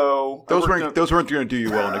 So those weren't going to do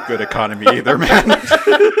you well in a good economy either, man.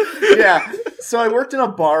 Yeah. So I worked in a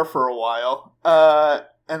bar for a while,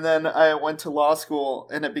 and then I went to law school,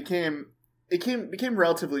 and it became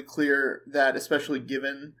relatively clear that, especially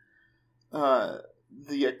given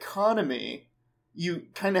the economy, you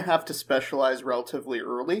kind of have to specialize relatively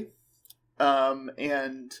early.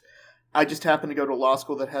 And I just happened to go to a law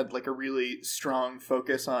school that had like a really strong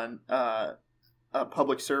focus on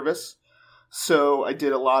public service. So I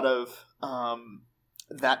did a lot of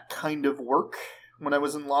that kind of work. When I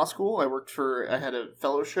was in law school, I had a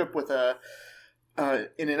fellowship with an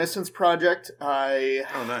innocence project.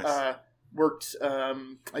 Nice. Worked,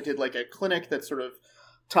 I did like a clinic that sort of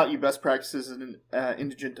taught you best practices in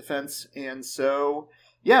indigent defense. And so,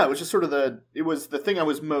 yeah, it was just sort of it was the thing I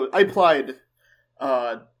applied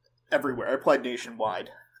everywhere. I applied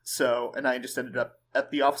nationwide. So, and I just ended up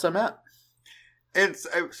at the office I'm at. And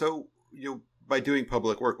so, by doing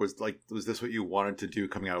public work, was this what you wanted to do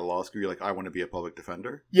coming out of law school? You're like, I want to be a public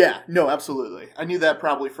defender? Yeah, no, absolutely. I knew that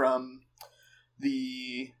probably from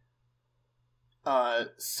the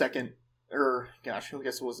second, or gosh, I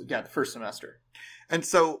guess it was, the first semester. And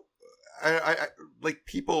so, I like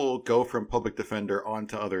people go from public defender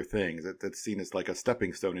onto other things. That's seen as like a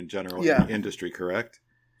stepping stone in general in the industry, correct?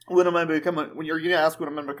 When you're going to ask when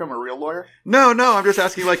I'm going to become a real lawyer? No, I'm just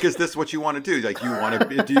asking, like, is this what you want to do? Like, you want to,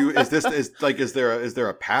 is there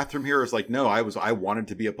a path from here? Or is like, no, I wanted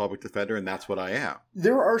to be a public defender and that's what I am.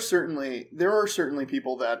 There are certainly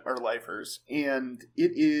people that are lifers, and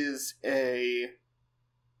it is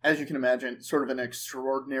as you can imagine, sort of an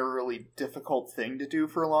extraordinarily difficult thing to do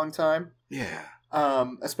for a long time. Yeah.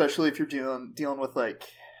 Especially if you're dealing with like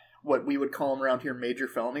what we would call around here major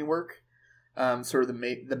felony work. Sort of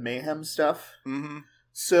the mayhem stuff. Mm-hmm.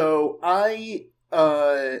 So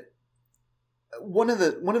one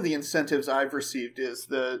of the incentives I've received is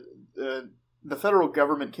the federal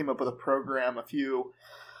government came up with a program a few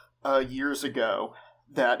years ago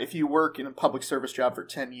that if you work in a public service job for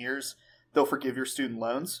 10 years, they'll forgive your student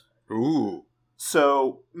loans. Ooh.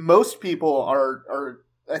 So most people are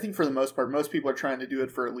I think for the most part, most people are trying to do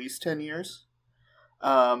it for at least 10 years.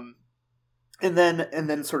 And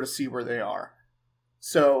then sort of see where they are.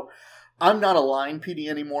 So I'm not a line PD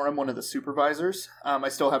anymore. I'm one of the supervisors. I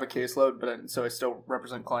still have a caseload, so I still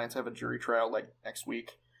represent clients. I have a jury trial like next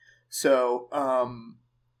week. So,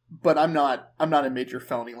 but I'm not in major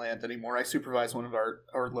felony land anymore. I supervise one of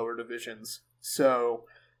our lower divisions. So,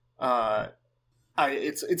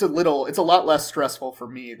 it's a lot less stressful for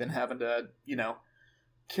me than having to,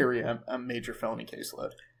 carry a major felony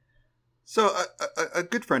caseload. So a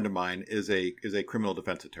good friend of mine is a criminal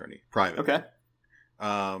defense attorney, private. Okay.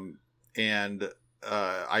 And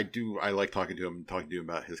I like talking to him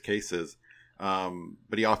about his cases.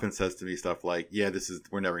 But he often says to me stuff like, yeah,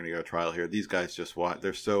 we're never going to go to trial here. These guys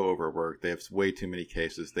they're so overworked. They have way too many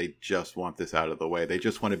cases. They just want this out of the way. They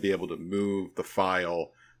just want to be able to move the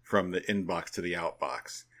file from the inbox to the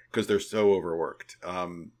outbox because they're so overworked.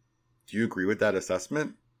 Do you agree with that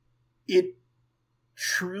assessment? It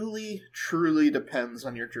truly, truly depends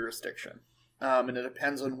on your jurisdiction. And it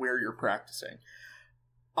depends on where you're practicing.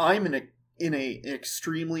 I'm in a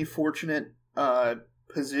extremely fortunate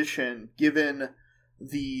position given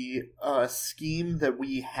the scheme that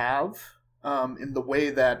we have in the way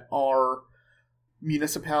that our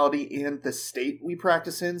municipality and the state we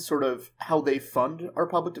practice in, sort of how they fund our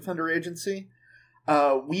public defender agency.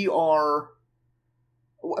 We're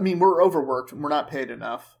overworked and we're not paid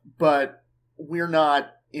enough, but we're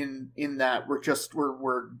not in that. We're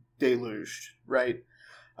deluged, right?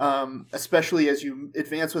 Especially as you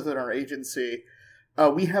advance within our agency,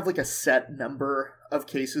 we have like a set number of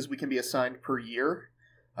cases we can be assigned per year.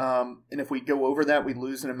 And if we go over that, we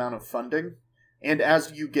lose an amount of funding. And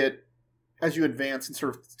as you advance and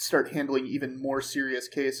sort of start handling even more serious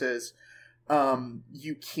cases,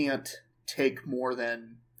 you can't take more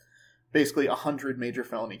than basically 100 major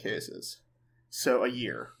felony cases. So a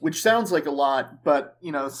year, which sounds like a lot, but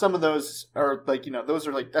some of those are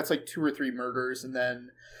like, that's like 2 or 3 murders and then,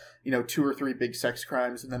 2 or 3 big sex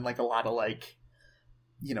crimes and then like a lot of like,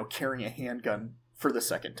 carrying a handgun for the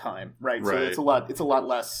second time. Right. So it's a lot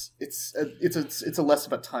less. It's a less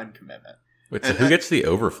of a time commitment. Wait, so who gets the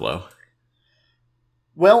overflow?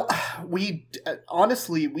 Well, we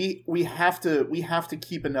honestly, we have to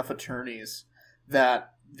keep enough attorneys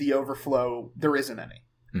that the overflow, there isn't any.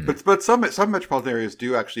 But some metropolitan areas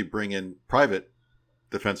do actually bring in private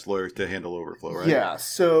defense lawyers to handle overflow, right? Yeah.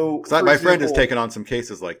 So my friend has taken on some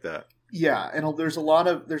cases like that. Yeah, and there's a lot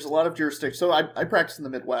of jurisdictions. So I practice in the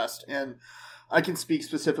Midwest, and I can speak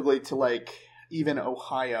specifically to like even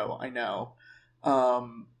Ohio. I know,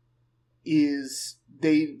 is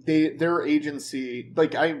their agency,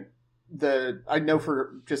 like I know,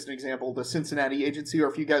 for just an example, the Cincinnati agency, or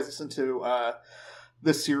if you guys listen to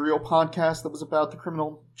the Serial podcast that was about the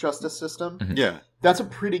criminal justice system. Mm-hmm. Yeah. That's a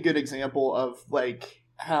pretty good example of like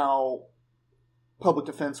how public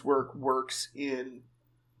defense work works in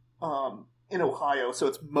Ohio. So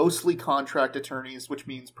it's mostly contract attorneys, which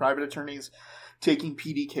means private attorneys taking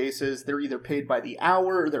PD cases. They're either paid by the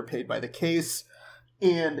hour or they're paid by the case.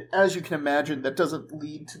 And as you can imagine, that doesn't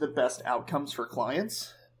lead to the best outcomes for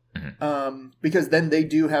clients. Because then they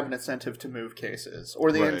do have an incentive to move cases,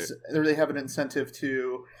 or they have an incentive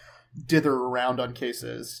to dither around on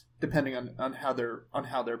cases, depending on how they're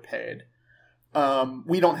paid.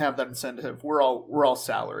 We don't have that incentive. We're all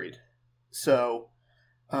salaried, so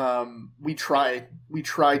we try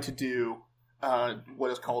to do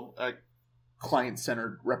what is called a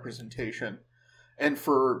client-centered representation, and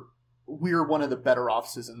we're one of the better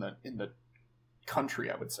offices in the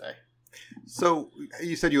country, I would say. So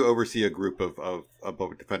you said you oversee a group of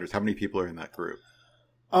public defenders. How many people are in that group?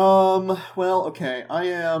 Well, okay. I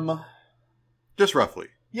am just roughly.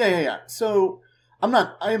 Yeah. So I'm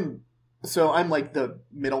like the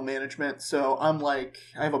middle management. So I'm like,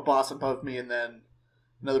 I have a boss above me and then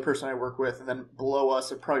another person I work with, and then below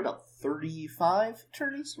us are probably about 35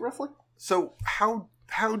 attorneys, roughly. So how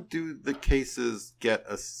do the cases get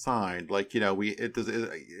assigned? Like,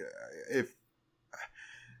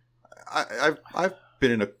 I've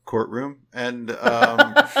been in a courtroom and,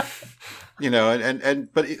 but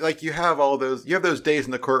like you have those days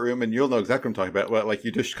in the courtroom and you'll know exactly what I'm talking about. Well, like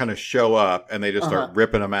you just kind of show up and they just start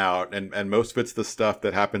ripping them out. And most of it's the stuff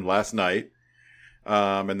that happened last night.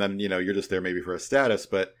 And then, you're just there maybe for a status,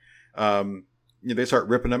 but, they start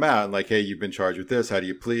ripping them out and like, hey, you've been charged with this. How do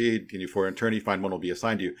you plead? Can you afford an attorney? Fine, one will be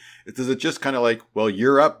assigned to you. Does it just kind of like, well,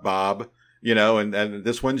 you're up, Bob? And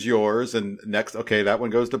this one's yours, and next, okay, that one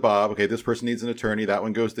goes to Bob. Okay, this person needs an attorney. That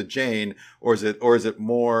one goes to Jane. Or is it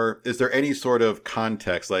more? Is there any sort of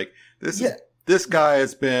context? Like this guy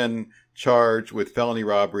has been charged with felony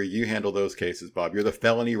robbery. You handle those cases, Bob. You're the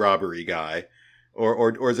felony robbery guy,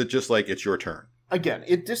 or is it just like it's your turn? again,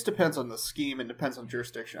 it just depends on the scheme and depends on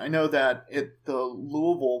jurisdiction. I know that at the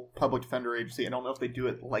Louisville Public Defender Agency, I don't know if they do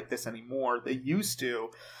it like this anymore. They used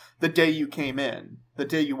to. The day you came in, the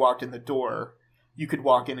day you walked in the door, you could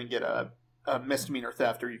walk in and get a misdemeanor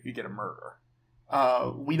theft, or you could get a murder.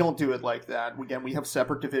 We don't do it like that. Again, we have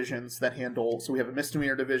separate divisions that handle. So we have a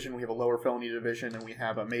misdemeanor division, we have a lower felony division, and we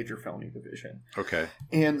have a major felony division. Okay.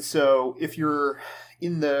 And so if you're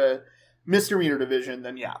in the misdemeanor division,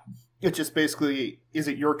 then yeah, it just basically, is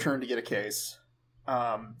it your turn to get a case?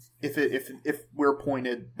 If we're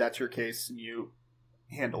appointed, that's your case, and you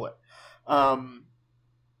handle it.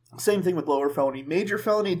 Same thing with lower felony. Major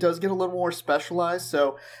felony does get a little more specialized.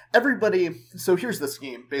 So here's the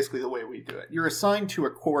scheme, basically the way we do it. You're assigned to a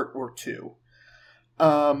court or two.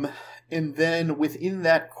 And then within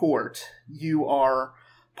that court, you are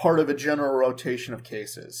part of a general rotation of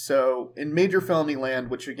cases. So in major felony land,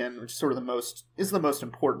 which is sort of the most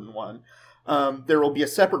important one, there will be a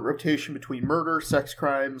separate rotation between murder, sex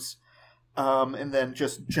crimes, and then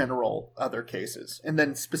just general other cases, and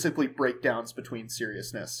then specifically breakdowns between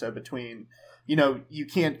seriousness. So between, you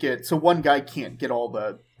can't get, so one guy can't get all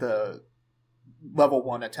the level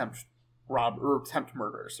 1 attempt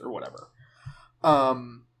murders or whatever.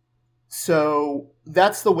 So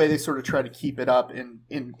that's the way they sort of try to keep it up and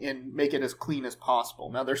make it as clean as possible.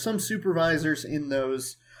 Now there's some supervisors in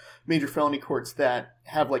those major felony courts that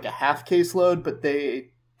have like a half caseload, but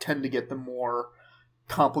they tend to get the more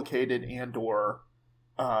complicated and or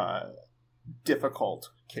difficult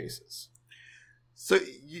cases. So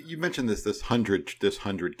you mentioned this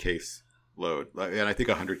 100 case load, and I think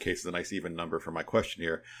 100 cases is a nice even number for my question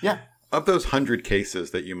here. Yeah. Of those 100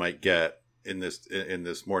 cases that you might get in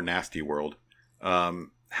this more nasty world,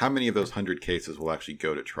 how many of those 100 cases will actually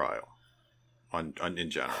go to trial on in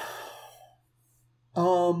general?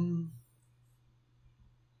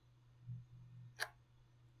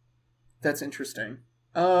 That's interesting.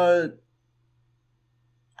 I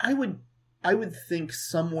would think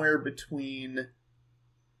somewhere between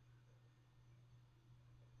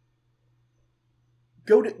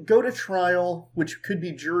go to trial, which could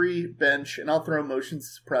be jury, bench, and I'll throw motions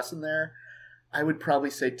to suppress in there. I would probably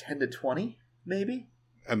say 10 to 20, maybe.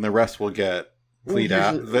 And the rest will get plead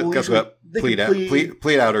out, plead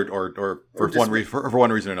out, or for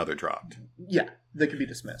one reason or another dropped. Yeah, they could be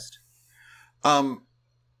dismissed.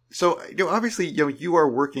 So obviously you are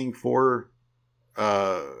working for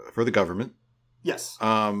the government. Yes.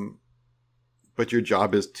 But your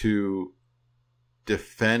job is to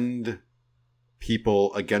defend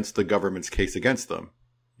people against the government's case against them.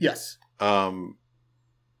 Yes. That's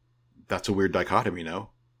a weird dichotomy, no?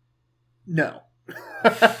 No.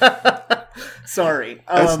 Sorry.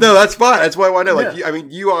 That's fine. That's why I want to know. Yeah.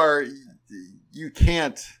 You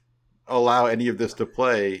can't allow any of this to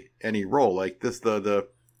play any role. Like this, the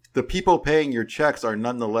people paying your checks are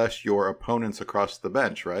nonetheless your opponents across the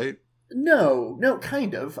bench, right? No,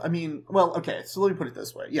 kind of. I mean, well, okay. So let me put it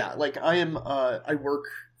this way. Yeah, like I work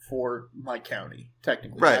for my county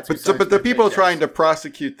technically, right? But the people trying to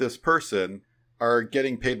prosecute this person are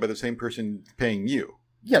getting paid by the same person paying you.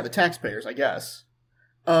 Yeah, the taxpayers, I guess.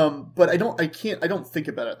 But I don't think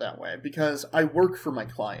about it that way because I work for my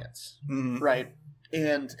clients, mm-hmm. right?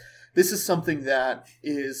 And this is something that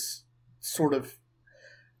is sort of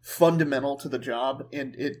fundamental to the job,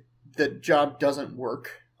 and the job doesn't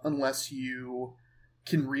work unless you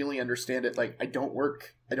can really understand it. Like, I don't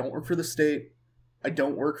work for the state. I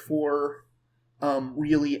don't work for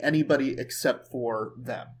really anybody except for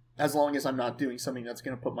them, as long as I'm not doing something that's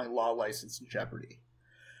going to put my law license in jeopardy.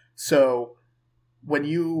 So when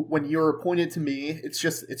you're appointed to me, it's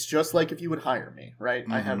just like if you would hire me, right?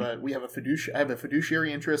 Mm-hmm. I have a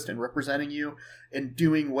fiduciary interest in representing you and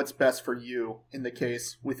doing what's best for you in the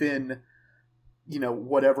case within,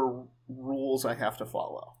 whatever rules I have to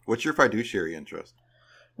follow. What's your fiduciary interest?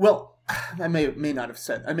 Well, I may not have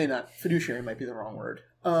said. Fiduciary might be the wrong word.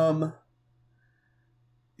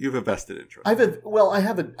 You have a vested interest. I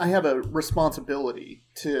have a responsibility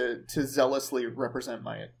to zealously represent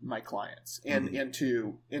my clients and mm-hmm.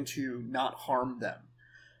 and to not harm them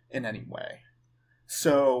in any way.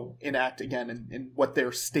 So enact again in what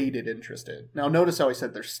their stated interest is. Now notice how I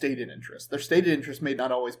said their stated interest. Their stated interest may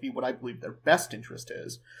not always be what I believe their best interest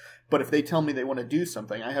is, but if they tell me they want to do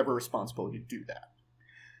something, I have a responsibility to do that.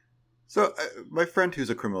 So my friend who's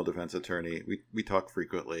a criminal defense attorney, we talk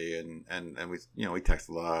frequently and we text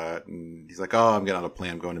a lot, and he's like, "Oh, I'm getting on a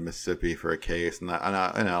plane. I'm going to Mississippi for a case," and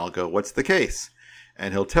I'll go, "What's the case?"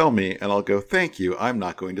 And he'll tell me, and I'll go, "Thank you. I'm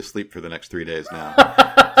not going to sleep for the next 3 days now."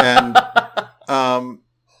 And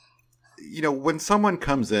when someone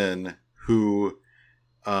comes in who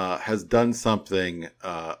has done something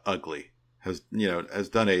ugly, has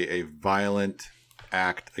done a violent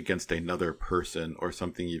act against another person or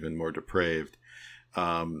something even more depraved,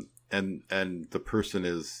 and the person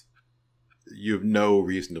is, you have no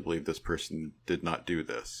reason to believe this person did not do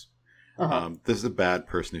this. This is a bad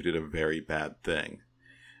person who did a very bad thing.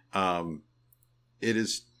 It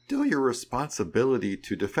is still your responsibility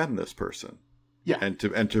to defend this person, and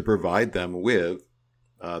to provide them with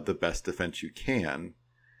the best defense you can.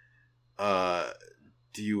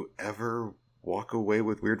 Do you ever walk away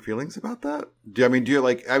with weird feelings about that? Do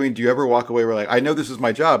you ever walk away where, like, I know this is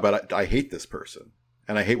my job, but I hate this person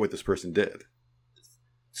and I hate what this person did?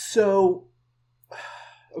 So,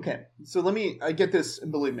 okay. So I get this,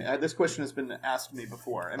 and believe me, this question has been asked me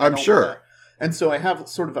before. And I'm sure. And so I have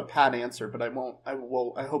sort of a pat answer, but I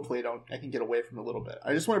hopefully I can get away from it a little bit.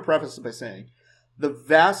 I just want to preface it by saying the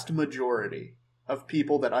vast majority of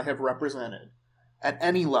people that I have represented at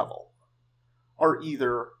any level are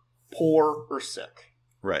either poor or sick.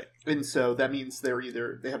 Right. And so that means they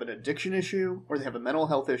have an addiction issue or they have a mental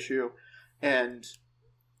health issue. And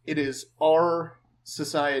it is our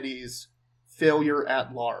society's failure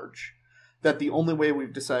at large that the only way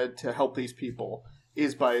we've decided to help these people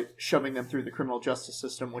is by shoving them through the criminal justice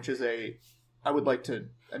system, which is it's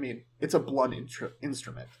a blunt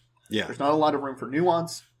instrument. Yeah. There's not a lot of room for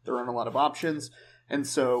nuance. There aren't a lot of options. And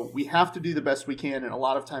so we have to do the best we can, and a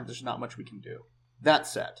lot of times there's not much we can do. That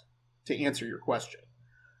said, to answer your question,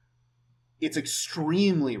 it's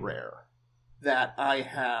extremely rare that I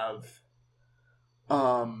have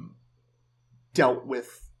dealt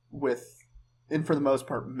with, and for the most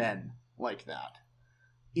part, men like that.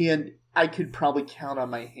 And I could probably count on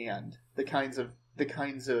my hand the kinds of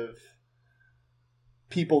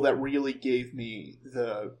people that really gave me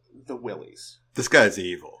the willies. This guy's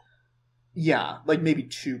evil. Yeah, like maybe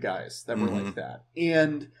two guys that were like that.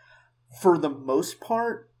 And for the most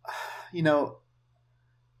part, one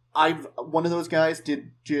of those guys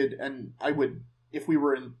did, and I would, if we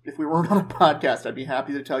weren't on a podcast, I'd be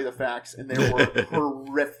happy to tell you the facts, and they were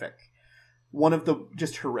horrific. One of them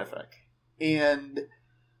just horrific. And,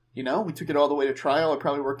 we took it all the way to trial. I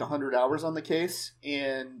probably worked 100 hours on the case,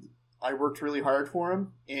 and I worked really hard for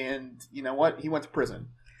him. And you know what? He went to prison.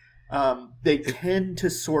 They tend to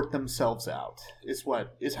sort themselves out,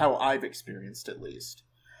 is how I've experienced, at least.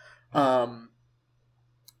 That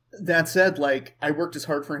said, like, I worked as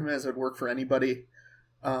hard for him as I'd work for anybody.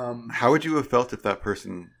 How would you have felt if that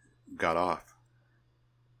person got off?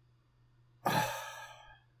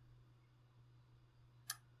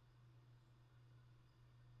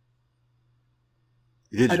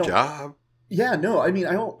 You did your job. Yeah, no, I mean,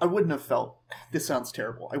 I wouldn't have felt, this sounds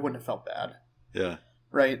terrible, I wouldn't have felt bad. Yeah.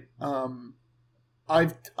 Right?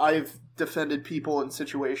 I've defended people in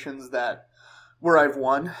situations where I've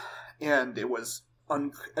won, and it was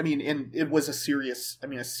it was a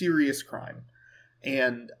serious crime,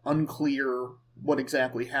 and unclear what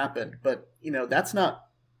exactly happened. But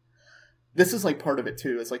this is like part of it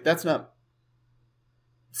too. It's like, that's not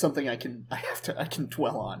something I can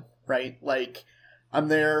dwell on, right? Like, I'm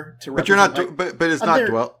there to. But you're not. But it's not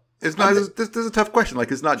dwell. It's not. This is a tough question. Like,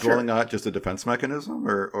 is not dwelling on it just a defense mechanism,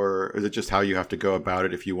 or is it just how you have to go about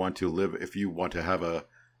it if you want to have a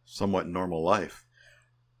somewhat normal life?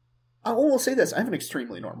 I will say this: I have an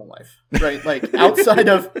extremely normal life, right? Like, outside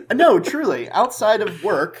of outside of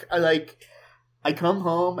work, I come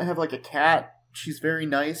home. I have like a cat. She's very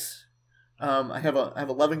nice. I have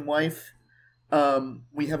a loving wife.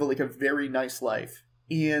 We have a very nice life,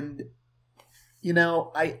 and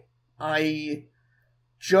I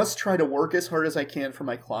just try to work as hard as I can for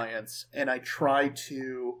my clients, and I try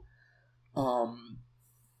to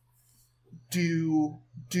do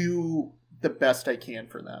the best I can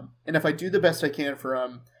for them. And if I do the best I can for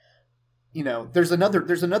them, there's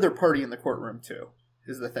another party in the courtroom too,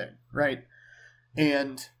 is the thing, right?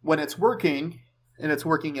 And when it's working, and it's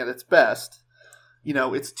working at its best,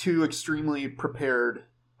 it's two extremely prepared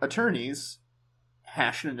attorneys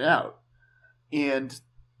hashing it out. And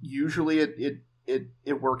usually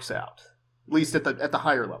it works out, at least at the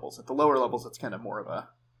higher levels. At the lower levels, it's kind of more of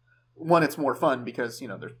it's more fun because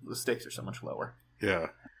the stakes are so much lower. Yeah.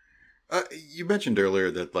 You mentioned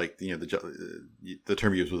earlier that the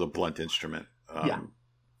term used was a blunt instrument.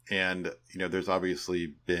 And there's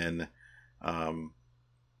obviously been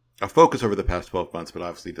a focus over the past 12 months, but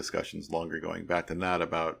obviously discussions longer going back than that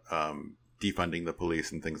about defunding the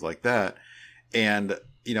police and things like that. And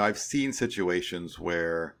I've seen situations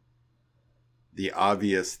where the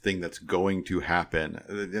obvious thing that's going to happen.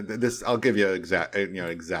 This, I'll give you an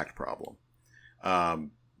exact problem.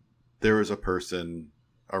 There was a person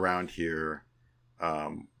around here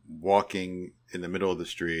walking in the middle of the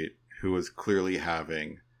street who was clearly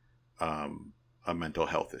having a mental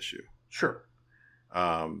health issue. Sure.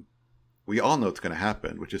 We all know it's going to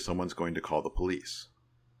happen, which is someone's going to call the police.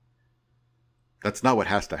 That's not what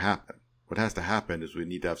has to happen. What has to happen is we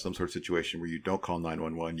need to have some sort of situation where you don't call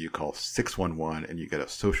 911, you call 611, and you get a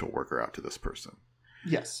social worker out to this person.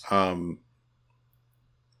 Yes.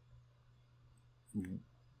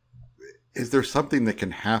 Is there something that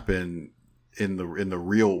can happen in the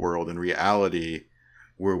real world, in reality,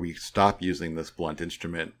 where we stop using this blunt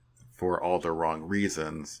instrument for all the wrong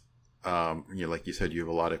reasons? Like you said, you have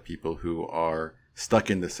a lot of people who are stuck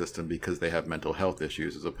in the system because they have mental health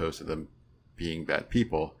issues as opposed to them being bad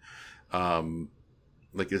people.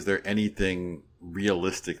 Is there anything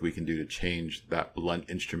realistic we can do to change that blunt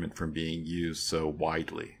instrument from being used so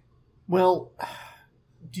widely? Well,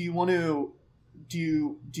 do you want to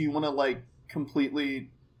completely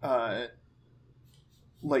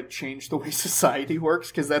change the way society works?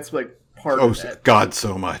 Because that's part of it. God,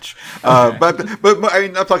 so much. Okay. But I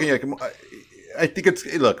mean, I'm talking I think it's,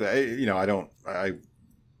 look, I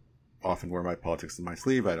often wear my politics in my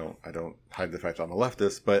sleeve. I don't hide the fact I'm a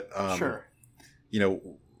leftist, but sure.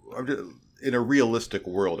 In a realistic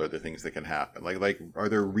world, are there things that can happen? Are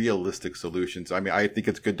there realistic solutions? I mean, I think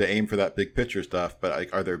it's good to aim for that big picture stuff,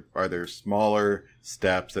 but are there smaller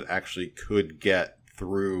steps that actually could get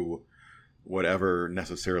through whatever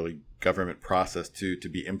necessarily government process to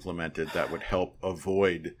be implemented that would help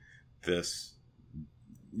avoid this,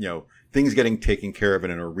 things getting taken care of in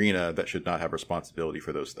an arena that should not have responsibility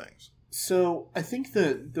for those things? So I think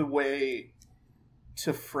the way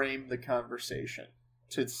to frame the conversation,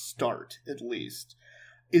 to start at least,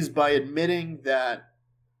 is by admitting that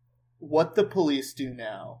what the police do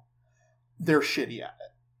now, they're shitty at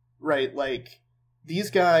it, right? These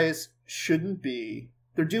guys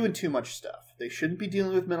they're doing too much stuff. They shouldn't be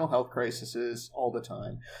dealing with mental health crises all the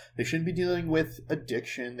time. They shouldn't be dealing with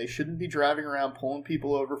addiction. They shouldn't be driving around pulling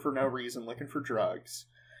people over for no reason, looking for drugs.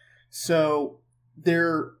 So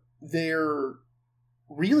they're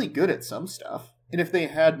really good at some stuff. And if they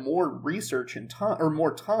had more research and time, or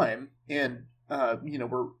more time, and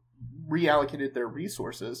were reallocated their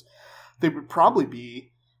resources, they would probably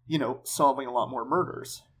be, solving a lot more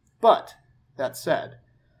murders. But that said,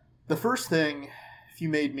 the first thing, if you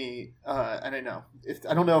made me, and I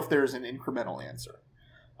don't know if there's an incremental answer,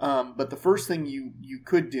 but the first thing you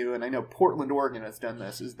could do, and I know Portland, Oregon has done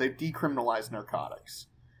this, is they've decriminalized narcotics.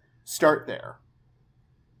 Start there.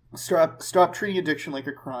 Stop treating addiction like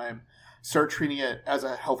a crime. Start treating it as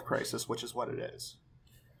a health crisis, which is what it is.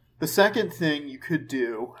 The second thing you could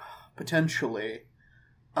do, potentially,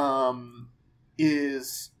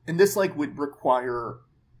 is, and this would require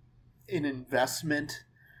an investment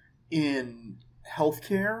in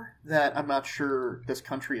healthcare that I'm not sure this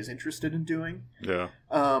country is interested in doing. Yeah.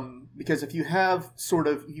 Because if you have sort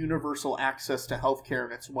of universal access to healthcare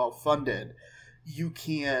and it's well funded, you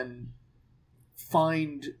can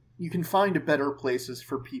find better places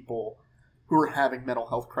for people who are having mental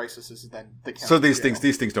health crises than the county. So these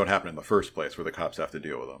things don't happen in the first place where the cops have to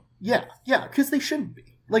deal with them. Yeah, because they shouldn't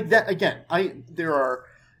be. That, again,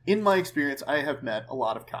 in my experience, I have met a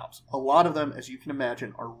lot of cops. A lot of them, as you can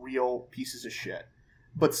imagine, are real pieces of shit.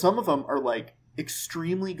 But some of them are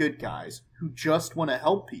extremely good guys who just want to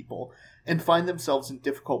help people and find themselves in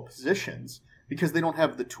difficult positions because they don't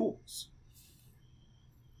have the tools.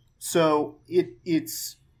 So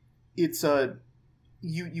it's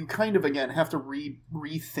you kind of, again, have to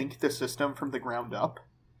rethink the system from the ground up.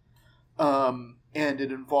 And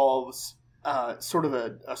it involves sort of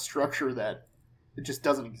a structure that it just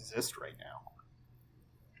doesn't exist right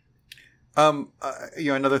now.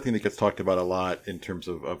 Another thing that gets talked about a lot in terms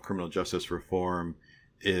of criminal justice reform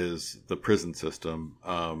is the prison system.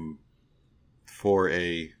 For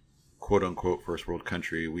a quote-unquote first world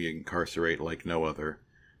country, we incarcerate like no other.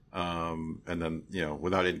 And then,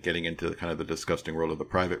 without getting into kind of the disgusting world of the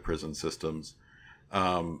private prison systems,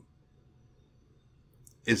 are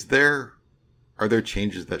there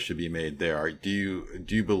changes that should be made there? Do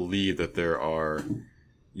you believe that there are,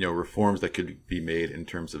 reforms that could be made in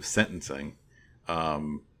terms of sentencing,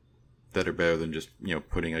 that are better than just,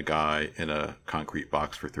 putting a guy in a concrete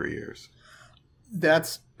box for 3 years?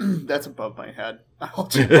 That's above my head. I'll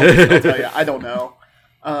tell you, I don't know.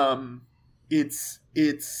 It's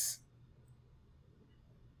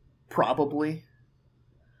probably,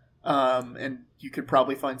 and you could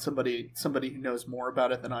probably find somebody who knows more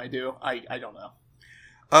about it than I do. I don't know.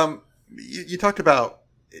 You talked about,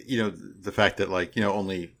 the fact that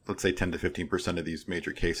only, let's say 10 to 15% of these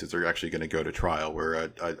major cases are actually going to go to trial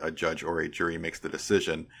where a judge or a jury makes the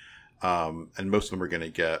decision. and most of them are going to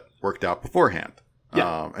get worked out beforehand.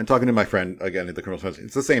 Yeah. And talking to my friend again at the criminal defense,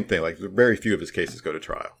 it's the same thing. Like very few of his cases go to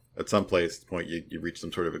trial. At some point, you reach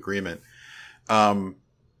some sort of agreement. I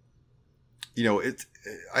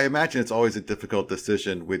imagine it's always a difficult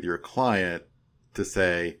decision with your client to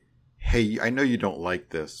say, "Hey, I know you don't like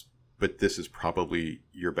this, but this is probably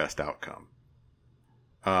your best outcome."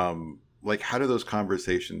 Like, how do those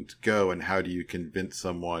conversations go, and how do you convince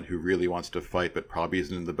someone who really wants to fight but probably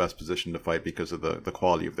isn't in the best position to fight because of the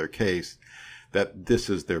quality of their case that this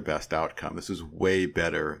is their best outcome? This is way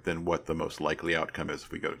better than what the most likely outcome is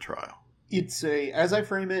if we go to trial. As I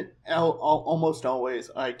frame it, almost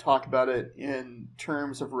always, I talk about it in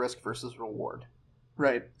terms of risk versus reward,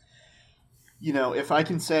 right? If I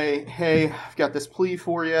can say, hey, I've got this plea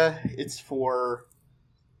for you, it's for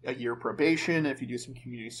a year probation. If you do some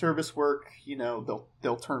community service work,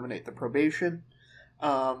 they'll terminate the probation.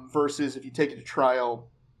 Versus if you take it to trial,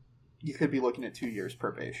 you could be looking at 2 years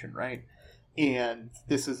probation, right? And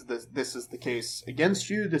this is the case against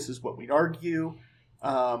you. This is what we'd argue.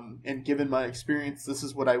 And given my experience, this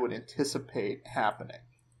is what I would anticipate happening.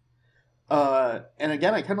 And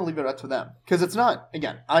again, I kind of leave it up to them. Because it's not,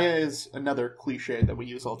 again, is another cliche that we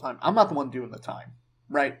use all the time. I'm not the one doing the time,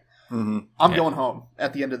 right? Mm-hmm. I'm going home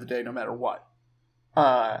at the end of the day, no matter what.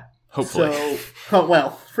 Hopefully.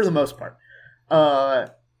 Well, for the most part.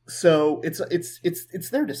 So it's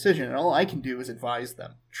their decision, and all I can do is advise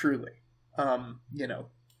them, truly.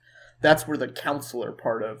 That's where the counselor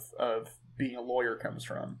part of being a lawyer comes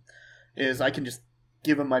from, is I can just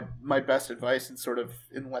give them my best advice and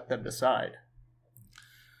let them decide.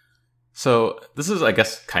 So this is, I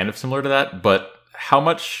guess, kind of similar to that, but how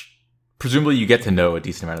much, presumably you get to know a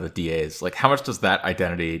decent amount of the DAs, like how much does that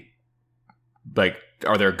identity, like,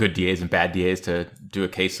 are there good DAs and bad DAs to do a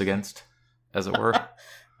case against, as it were?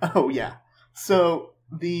 Oh, yeah. So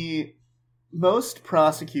the most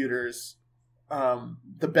prosecutors,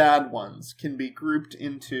 the bad ones, can be grouped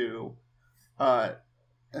into,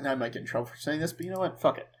 and I might get in trouble for saying this, but you know what?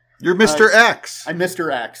 Fuck it. You're Mr. X. I'm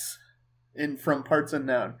Mr. X, from Parts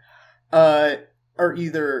Unknown. Are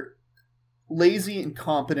either lazy,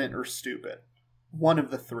 incompetent, or stupid. One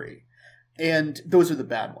of the three. And those are the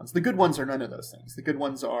bad ones. The good ones are none of those things. The good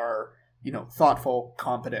ones are, thoughtful,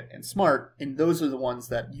 competent, and smart. And those are the ones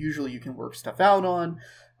that usually you can work stuff out on.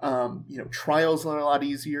 Trials are a lot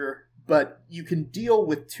easier. But you can deal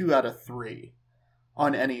with 2 out of 3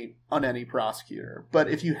 on any prosecutor. But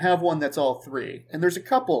if you have one that's all 3, and there's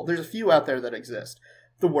a few out there that exist,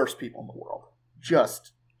 the worst people in the world.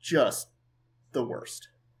 Just the worst.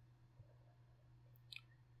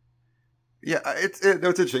 Yeah, it's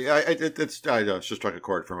interesting. I just struck a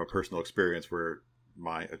chord from a personal experience where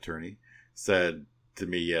my attorney said to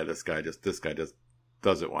me, "Yeah, this guy just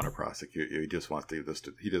doesn't want to prosecute you. He just wants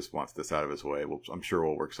this out of his way. I'm sure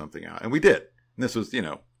we'll work something out." And we did. And this was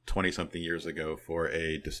 20-something years ago for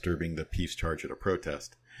a disturbing the peace charge at a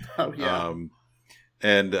protest. Oh yeah.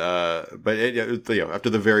 After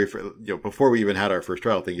the before we even had our first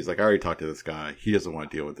trial thing, he's like, "I already talked to this guy. He doesn't want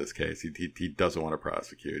to deal with this case. He doesn't want to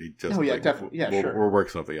prosecute. He just definitely. Yeah, we'll, sure. We'll work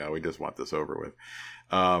something out. We just want this over with."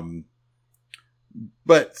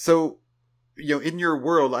 But so, in your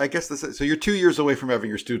world, I guess so you're 2 years away from having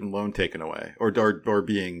your student loan taken away, or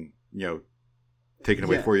being taken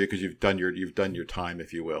away for you because you've done your time,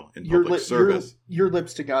 if you will, in public service. Your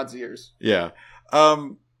lips to God's ears. Yeah.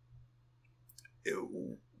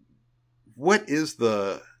 What is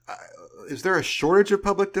is there a shortage of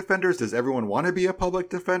public defenders? Does everyone want to be a public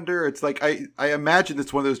defender? It's like, I imagine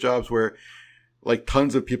it's one of those jobs where like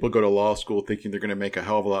tons of people go to law school thinking they're going to make a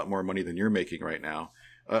hell of a lot more money than you're making right now.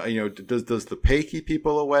 Does the pay keep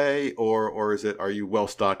people away, or are you well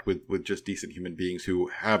stocked with just decent human beings who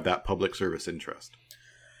have that public service interest?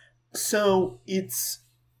 So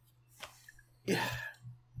the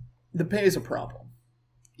pay is a problem.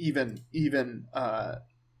 Even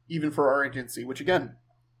for our agency, which again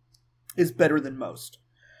is better than most.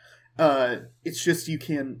 It's just you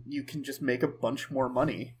can just make a bunch more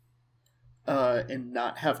money, and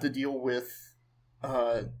not have to deal with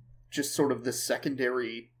just sort of the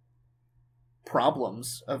secondary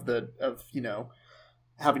problems of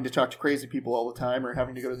having to talk to crazy people all the time, or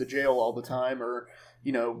having to go to the jail all the time, or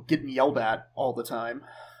getting yelled at all the time.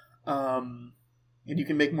 And you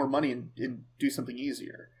can make more money and do something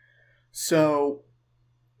easier. So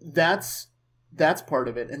that's part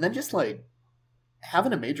of it. And then just like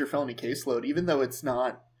having a major felony caseload, even though it's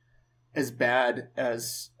not as bad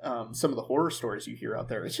as some of the horror stories you hear out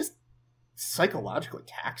there, it's just psychologically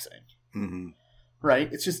taxing. Mm-hmm. Right?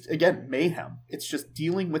 It's just, again, mayhem. It's just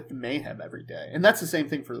dealing with the mayhem every day. And that's the same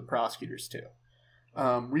thing for the prosecutors too.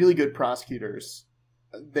 really good prosecutors,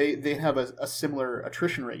 they have a similar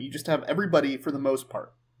attrition rate. You just have everybody, for the most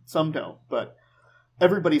part. Some don't, but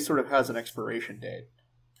everybody sort of has an expiration date.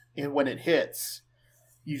 And when it hits,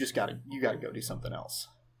 you gotta go do something else.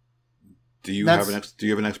 Do you have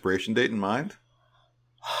an expiration date in mind?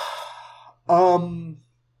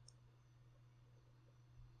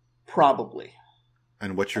 Probably.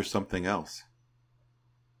 And what's your something else?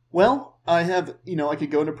 Well, I have, I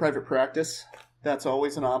could go into private practice. That's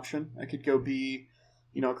always an option. I could go be,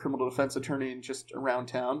 a criminal defense attorney just around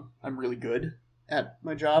town. I'm really good at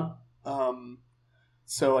my job.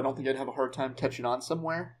 So I don't think I'd have a hard time catching on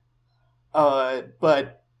somewhere.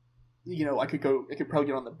 But, I could probably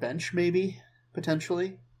get on the bench maybe,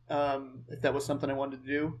 potentially, if that was something I wanted to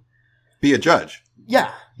do. Be a judge.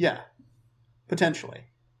 Yeah, potentially.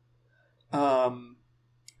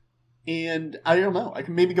 And I don't know. I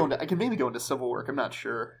can maybe go into civil work. I'm not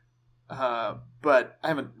sure, but I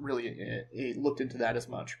haven't really looked into that as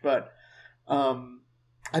much. But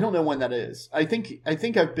I don't know when that is. I think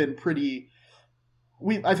I've been pretty.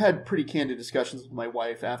 I've had pretty candid discussions with my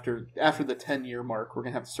wife after the 10-year mark. We're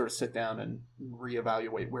gonna have to sort of sit down and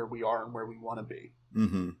reevaluate where we are and where we want to be.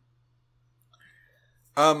 Mm-hmm.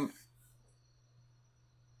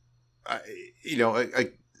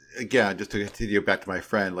 Again, just to continue back to my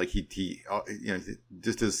friend, like he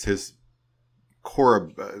just his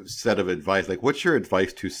core set of advice. Like, what's your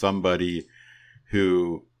advice to somebody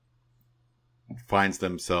who finds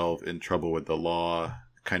themselves in trouble with the law,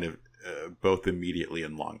 kind of both immediately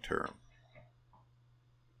and long term?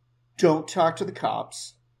 Don't talk to the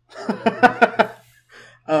cops.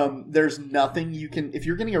 There's nothing you can. If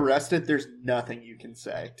you're getting arrested, there's nothing you can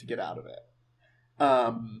say to get out of it.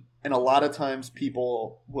 And a lot of times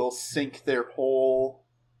people will sink their whole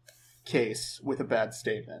case with a bad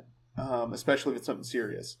statement, especially if it's something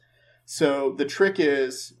serious. So the trick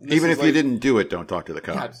is... Even if you didn't do it, don't talk to the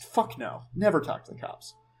cops. God, fuck no. Never talk to the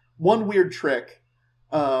cops. One weird trick,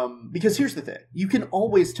 because here's the thing. You can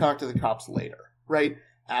always talk to the cops later, right?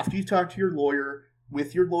 After you talk to your lawyer,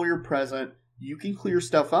 with your lawyer present, you can clear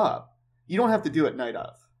stuff up. You don't have to do it night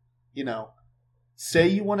of, Say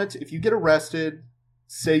you want to... If you get arrested...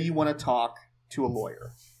 Say you want to talk to a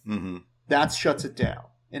lawyer. Mm-hmm. That shuts it down.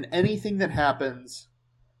 And anything that happens,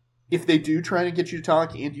 if they do try to get you to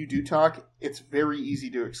talk and you do talk, it's very easy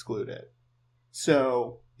to exclude it.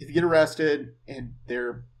 So if you get arrested and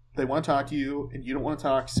they want to talk to you and you don't want to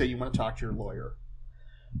talk, say you want to talk to your lawyer.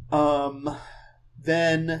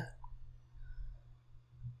 Then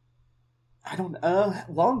I don't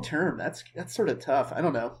long term, that's sort of tough. I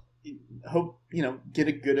don't know. Hope, get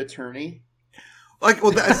a good attorney. Like,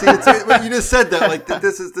 well, see, you just said that. Like,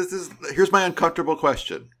 this is. Here's my uncomfortable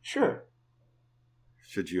question. Sure.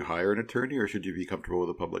 Should you hire an attorney, or should you be comfortable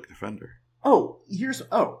with a public defender? I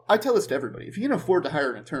tell this to everybody. If you can afford to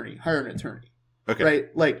hire an attorney, hire an attorney. Okay. Right?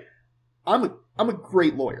 Like, I'm a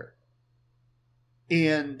great lawyer,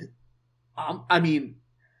 and I'm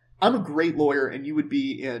a great lawyer, and you would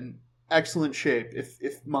be in excellent shape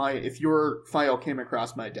if your file came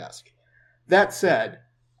across my desk. That said.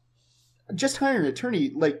 Just hiring an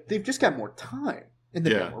attorney, like, they've just got more time and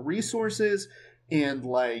they've got more resources, and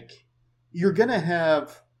like, you're gonna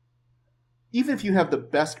have, even if you have the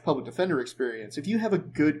best public defender experience, if you have a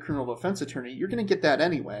good criminal defense attorney, you're gonna get that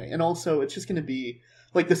anyway. And also, it's just gonna be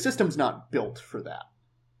like, the system's not built for that,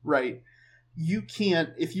 right? You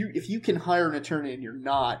can't, if you can hire an attorney and you're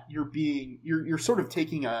not, you're sort of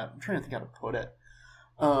taking I'm trying to think how to put it.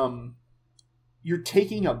 You're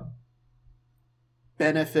taking a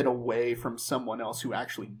benefit away from someone else who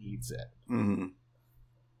actually needs it. Mm-hmm.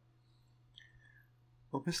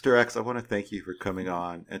 Well, Mr. X, I want to thank you for coming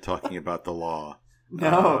on and talking about the law.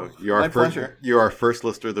 No, my pleasure. You're our first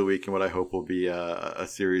Listener of the Week, and what I hope will be a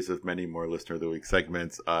series of many more Listener of the Week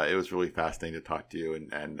segments. It was really fascinating to talk to you,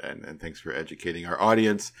 and thanks for educating our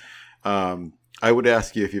audience. I would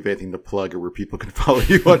ask you if you have anything to plug or where people can follow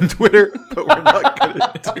you on Twitter, but we're not going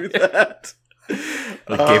to do that.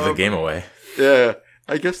 We gave the game away. Yeah.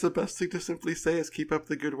 I guess the best thing to simply say is keep up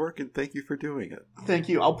the good work, and thank you for doing it. Thank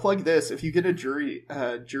you. I'll plug this. If you get a jury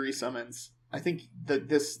summons, I think that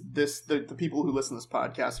the people who listen to this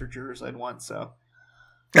podcast are jurors I'd want. So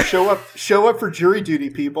show up for jury duty,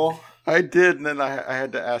 people. I did, and then I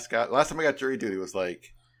had to ask out. Last time I got jury duty was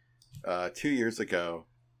like 2 years ago,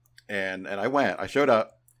 and I went. I showed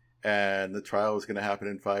up, and the trial was going to happen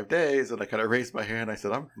in 5 days, and I kind of raised my hand. I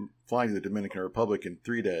said, "I'm flying to the Dominican Republic in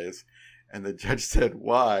 3 days." And the judge said,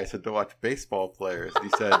 why? I said, to watch baseball players.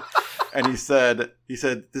 And he said,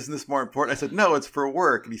 isn't this more important? I said, no, it's for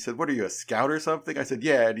work. And he said, what are you, a scout or something? I said,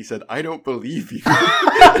 yeah. And he said, I don't believe you. And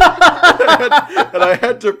I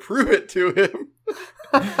had to prove it to him.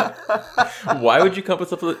 Why would you come up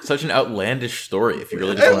with such an outlandish story if you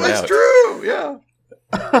really just want it out? It was true, yeah.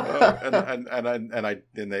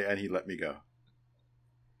 And he let me go.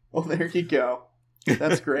 Well, there you go.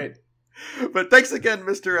 That's great. But thanks again,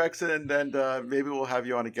 Mr. X, and maybe we'll have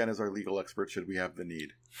you on again as our legal expert should we have the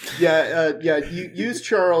need. Yeah. You use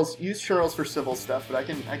Charles for civil stuff, but I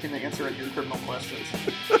can answer any of the criminal questions.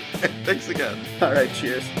 Thanks again. All right,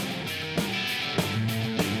 cheers.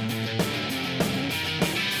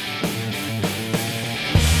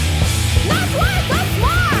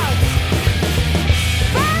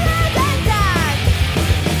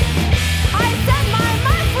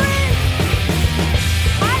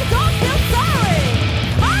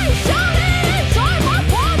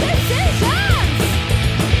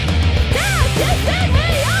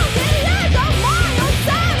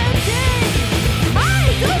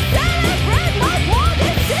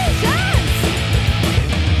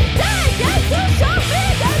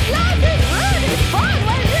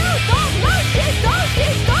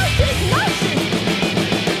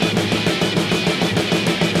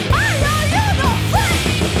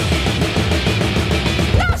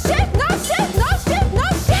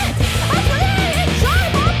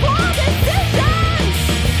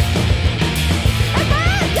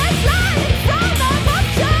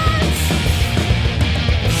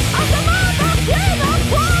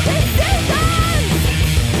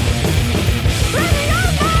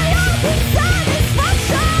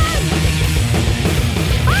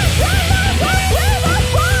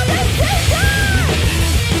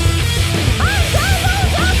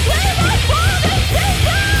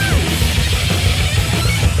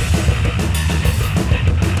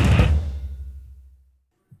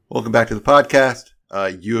 Welcome back to the podcast.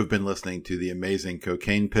 You have been listening to the amazing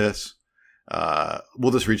Cocaine Piss.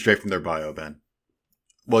 We'll just read straight from their bio, Ben.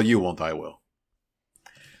 Well, you won't, I will.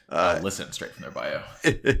 Listen straight from their bio.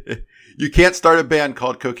 You can't start a band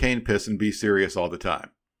called Cocaine Piss and be serious all the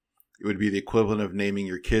time. It would be the equivalent of naming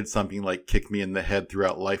your kid something like Kick Me in the Head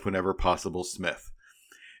Throughout Life Whenever Possible Smith.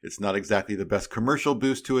 It's not exactly the best commercial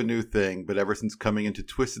boost to a new thing, but ever since coming into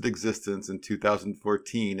twisted existence in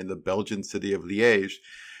 2014 in the Belgian city of Liège,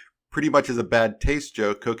 pretty much as a bad taste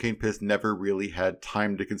joke, Cocaine Piss never really had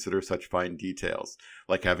time to consider such fine details,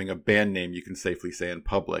 like having a band name you can safely say in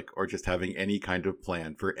public, or just having any kind of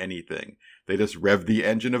plan for anything. They just revved the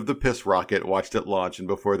engine of the piss rocket, watched it launch, and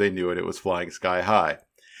before they knew it, it was flying sky high.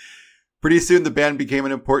 Pretty soon, the band became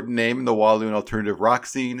an important name in the Walloon alternative rock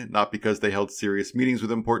scene, not because they held serious meetings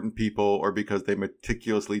with important people, or because they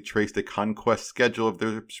meticulously traced a conquest schedule of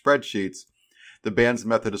their spreadsheets. The band's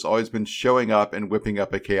method has always been showing up and whipping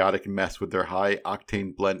up a chaotic mess with their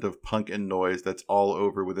high-octane blend of punk and noise that's all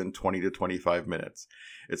over within 20 to 25 minutes.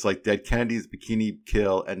 It's like Dead Kennedys, Bikini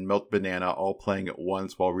Kill, and Melt Banana all playing at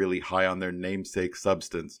once while really high on their namesake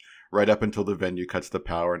substance, right up until the venue cuts the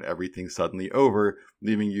power and everything's suddenly over,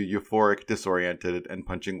 leaving you euphoric, disoriented, and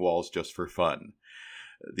punching walls just for fun.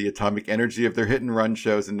 The atomic energy of their hit-and-run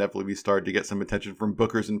shows inevitably started to get some attention from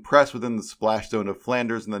bookers and press within the splash zone of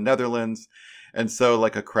Flanders and the Netherlands. And so,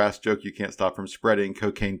 like a crass joke you can't stop from spreading,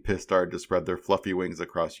 Cocaine Piss started to spread their fluffy wings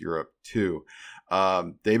across Europe, too.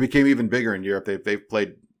 They became even bigger in Europe. They've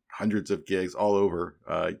played hundreds of gigs all over,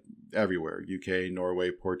 everywhere. UK,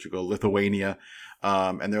 Norway, Portugal, Lithuania.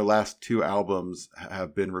 And their last two albums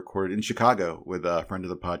have been recorded in Chicago with a friend of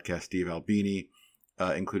the podcast, Steve Albini,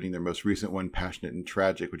 including their most recent one, Passionate and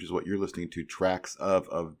Tragic, which is what you're listening to tracks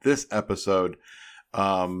of this episode.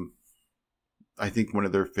 I think one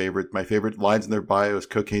of my favorite lines in their bio is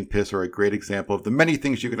Cocaine Piss are a great example of the many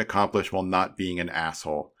things you can accomplish while not being an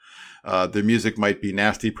asshole. Their music might be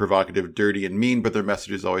nasty, provocative, dirty, and mean, but their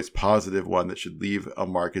message is always positive, one that should leave a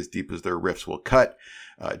mark as deep as their riffs will cut.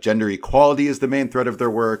 Gender equality is the main thread of their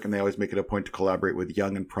work, and they always make it a point to collaborate with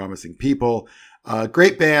young and promising people.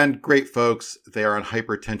 Great band, great folks. They are on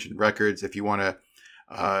Hypertension Records. If you want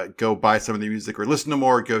to go buy some of their music or listen to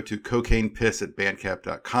more, go to cocainepiss at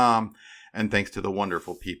bandcamp.com. And thanks to the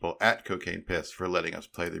wonderful people at Cocaine Piss for letting us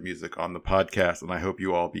play their music on the podcast. And I hope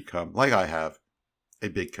you all become, like I have, a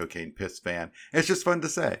big Cocaine Piss fan. It's just fun to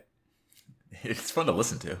say. It's fun to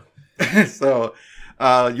listen to. So,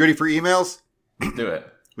 you ready for emails? Let's do it.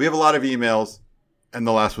 We have a lot of emails, and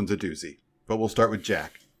the last one's a doozy. But we'll start with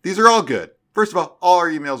Jack. These are all good. First of all our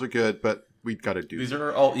emails are good, but we've got a doozy. These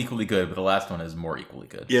are all equally good, but the last one is more equally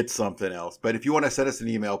good. It's something else. But if you want to send us an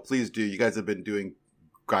email, please do. You guys have been doing...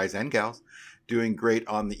 guys and gals, doing great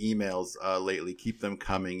on the emails lately. Keep them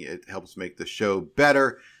coming. It helps make the show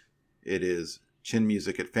better. It is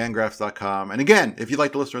chinmusic@fangraphs.com. And again, if you'd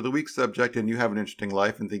like the Listener of the Week subject and you have an interesting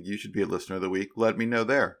life and think you should be a Listener of the Week, let me know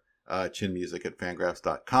there.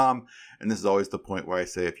 Chinmusic@fangraphs.com. And this is always the point where I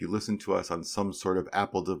say, if you listen to us on some sort of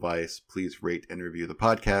Apple device, please rate and review the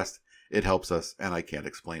podcast. It helps us, and I can't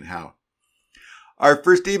explain how. Our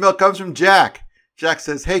first email comes from Jack. Jack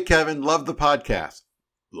says, "Hey, Kevin, love the podcast."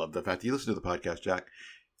 Love the fact that you listen to the podcast, Jack.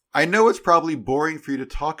 "I know it's probably boring for you to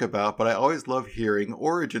talk about, but I always love hearing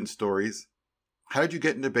origin stories. How did you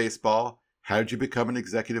get into baseball? How did you become an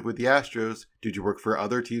executive with the Astros? Did you work for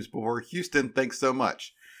other teams before Houston? Thanks so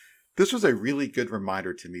much." This was a really good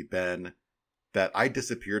reminder to me, Ben, that I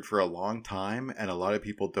disappeared for a long time, and a lot of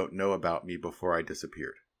people don't know about me before I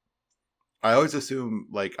disappeared. I always assume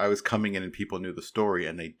like I was coming in and people knew the story,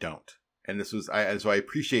 and they don't. And this was, so I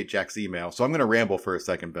appreciate Jack's email. So I'm going to ramble for a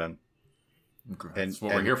second, Ben. That's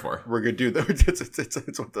what we're here for. We're going to do that.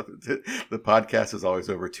 It's what the podcast is always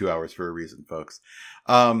over 2 hours for a reason, folks.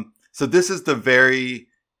 So this is the very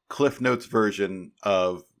Cliff Notes version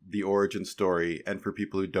of the origin story. And for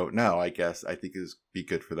people who don't know, I guess I think is be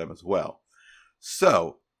good for them as well.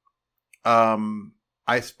 So,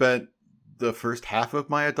 I spent the first half of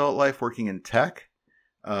my adult life working in tech.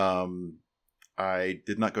 I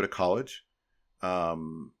did not go to college.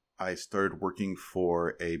 I started working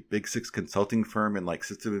for a Big Six consulting firm in like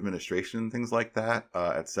system administration and things like that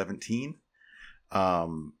at 17.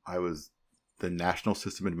 I was the national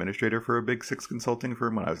system administrator for a Big Six consulting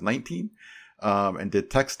firm when I was 19 and did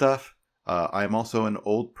tech stuff. I'm also an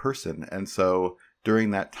old person. And so during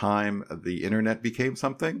that time, the internet became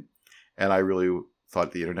something. And I really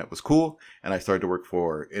thought the internet was cool, and I started to work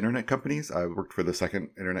for internet companies. I worked for the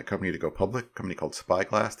second internet company to go public, a company called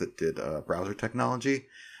Spyglass that did browser technology.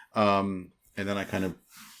 And then I kind of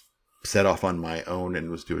set off on my own and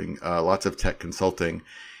was doing lots of tech consulting,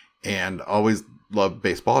 and always loved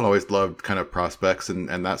baseball and always loved kind of prospects and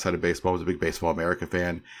that side of baseball. I was a big Baseball America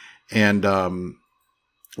fan, and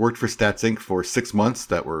worked for Stats Inc. for 6 months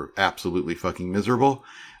that were absolutely fucking miserable.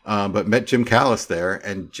 But met Jim Callis there,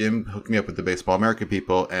 and Jim hooked me up with the Baseball America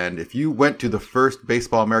people. And if you went to the first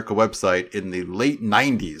Baseball America website in the late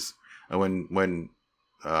 90s, when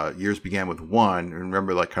years began with one, and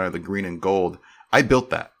remember like kind of the green and gold, I built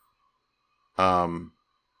that. And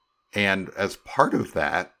as part of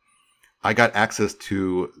that, I got access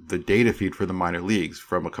to the data feed for the minor leagues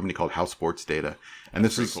from a company called House Sports Data. And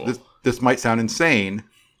this might sound insane,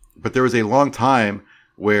 but there was a long time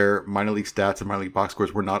where minor league stats and minor league box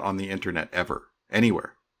scores were not on the internet ever,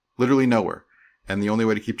 anywhere, literally nowhere. And the only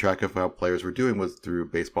way to keep track of how players were doing was through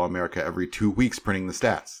Baseball America every 2 weeks printing the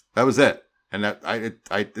stats. That was it. And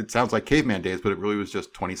it sounds like caveman days, but it really was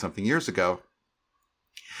just 20 something years ago.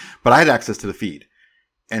 But I had access to the feed.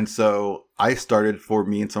 And so I started, for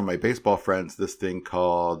me and some of my baseball friends, this thing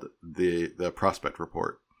called the Prospect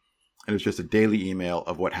Report. And it was just a daily email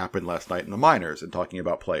of what happened last night in the minors and talking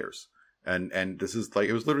about players. And this is like,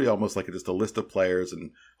 it was literally almost like just a list of players,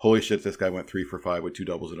 and holy shit, this guy went 3 for 5 with 2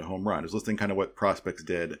 doubles and a home run. It was listing kind of what prospects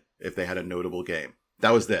did if they had a notable game.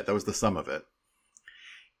 That was it. That was the sum of it.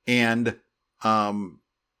 And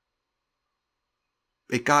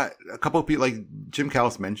it got a couple of people, like Jim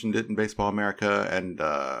Callis mentioned it in Baseball America, and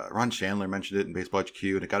Ron Chandler mentioned it in Baseball HQ,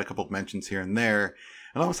 and it got a couple of mentions here and there.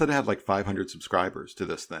 And all of a sudden it had like 500 subscribers to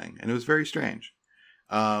this thing. And it was very strange.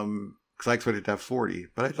 Because I expected to have 40,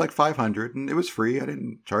 but I had like 500, and it was free. I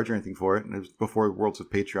didn't charge or anything for it, and it was before Worlds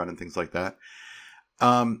with Patreon and things like that.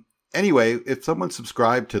 Anyway, if someone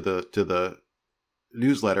subscribed to the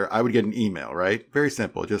newsletter, I would get an email, right? Very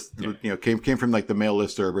simple. Just, came from like the mail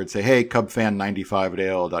list server and say, "Hey, Cubfan95 at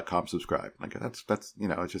AOL.com, subscribe." Like that's, it's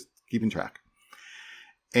just keeping track.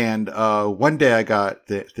 And one day I got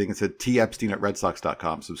the thing that said T Epstein at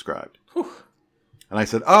RedSox.com, subscribed. Whew. And I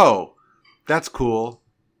said, "Oh, that's cool.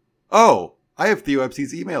 Oh, I have Theo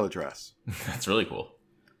Epstein's email address." That's really cool.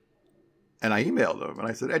 And I emailed him, and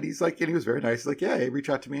I said, and he was very nice. He's like, "Yeah, hey, reach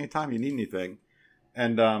out to me anytime you need anything."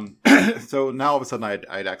 And so now all of a sudden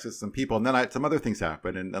I had access to some people, and then some other things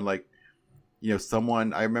happened, and like,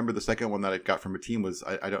 someone, I remember the second one that I got from a team was,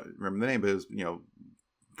 I don't remember the name, but it was,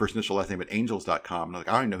 first initial last name at angels.com. And I'm like,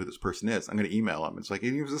 I don't even know who this person is. I'm going to email him. It's like,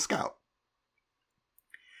 he was a scout.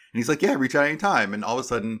 And he's like, "Yeah, reach out anytime." And all of a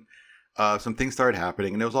sudden, some things started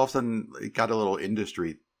happening, and it was all of a sudden, it got a little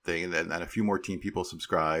industry thing, and then a few more team people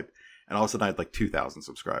subscribed, and all of a sudden I had like 2,000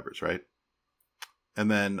 subscribers, right? And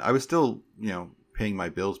then I was still, paying my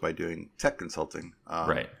bills by doing tech consulting.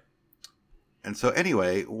 Right. And so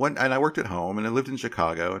anyway, and I worked at home, and I lived in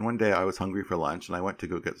Chicago. And one day I was hungry for lunch, and I went to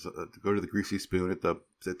go to the Greasy Spoon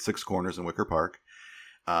at Six Corners in Wicker Park.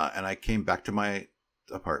 And I came back to my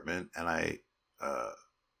apartment, and I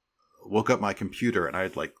woke up my computer, and I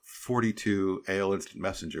had like 42 AOL Instant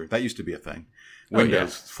Messenger. That used to be a thing.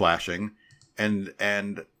 Windows flashing, and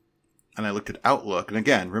I looked at Outlook, and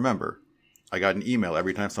again, remember, I got an email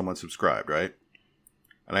every time someone subscribed, right?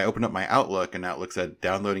 And I opened up my Outlook, and Outlook said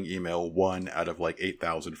downloading email 1 out of like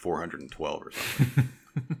 8,412 or something.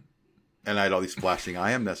 And I had all these flashing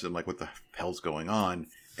IM messages. I'm like, what the hell's going on?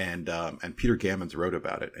 And Peter Gammons wrote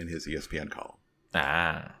about it in his ESPN column.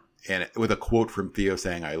 And with a quote from Theo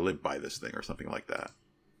saying, I live by this thing or something like that.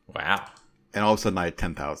 Wow. And all of a sudden I had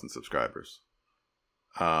 10,000 subscribers.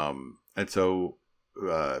 And so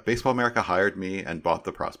Baseball America hired me and bought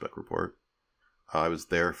the Prospect Report. I was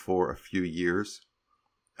there for a few years.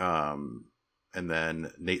 And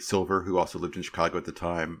then Nate Silver, who also lived in Chicago at the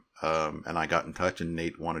time, and I got in touch, and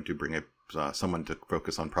Nate wanted to bring someone to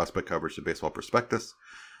focus on prospect coverage to Baseball Prospectus.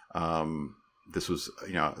 This was,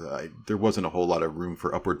 there wasn't a whole lot of room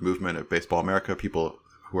for upward movement at Baseball America. People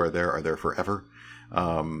who are there forever.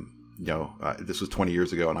 This was 20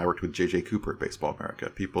 years ago, and I worked with J.J. Cooper at Baseball America.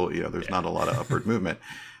 People, there's not a lot of upward movement.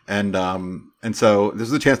 And so this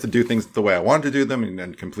is a chance to do things the way I wanted to do them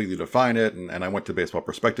and completely define it. And I went to Baseball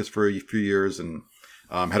Prospectus for a few years and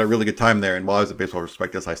had a really good time there. And while I was at Baseball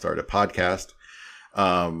Prospectus, I started a podcast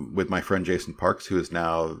with my friend Jason Parks, who is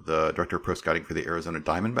now the director of pro scouting for the Arizona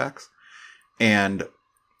Diamondbacks. And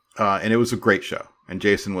it was a great show. And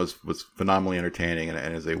Jason was phenomenally entertaining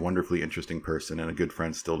and is a wonderfully interesting person and a good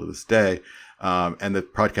friend still to this day. And the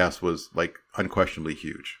podcast was like unquestionably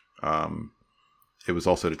huge. It was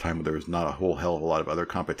also at a time when there was not a whole hell of a lot of other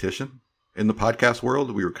competition in the podcast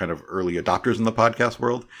world. We were kind of early adopters in the podcast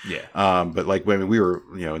world. Yeah. But like when we were,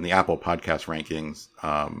 in the Apple podcast rankings,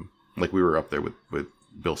 like we were up there with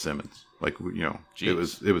Bill Simmons. Like,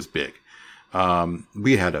 it was big.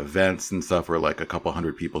 We had events and stuff where like a couple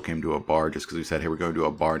hundred people came to a bar just because we said, hey, we're going to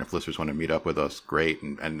a bar, and if listeners want to meet up with us, great.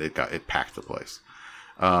 And it packed the place.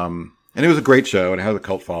 And it was a great show, and it had a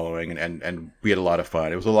cult following, and we had a lot of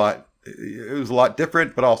fun. It was a lot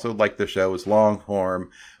different, but also like the show was long form.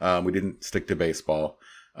 We didn't stick to baseball.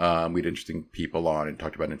 We had interesting people on and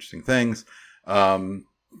talked about interesting things.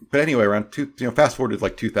 But anyway, fast forward to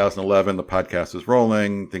like 2011, the podcast is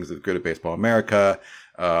rolling. Things are good at Baseball America.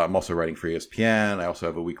 I'm also writing for ESPN. I also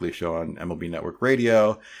have a weekly show on MLB Network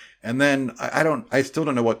Radio. And then I still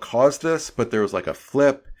don't know what caused this, but there was like a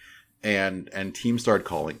flip, and teams started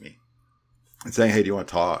calling me and saying, hey, do you want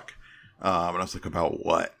to talk? And I was like, about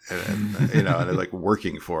what? And they're like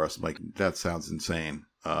working for us. I'm like, that sounds insane.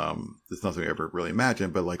 It's nothing I ever really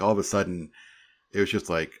imagined, but like all of a sudden it was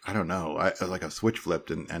just like, I don't know. I like a switch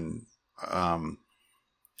flipped and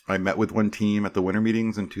I met with one team at the winter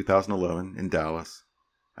meetings in 2011 in Dallas.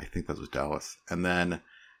 I think that was Dallas. And then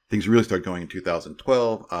things really started going in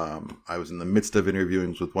 2012. I was in the midst of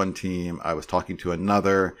interviewing with one team. I was talking to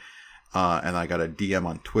another. And I got a DM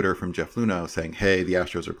on Twitter from Jeff Luhnow saying, hey, the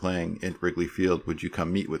Astros are playing in Wrigley Field. Would you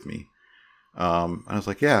come meet with me? And I was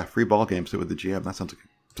like, yeah, free ball game, sit with the GM. That sounds like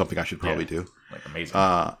something I should probably do. Like amazing.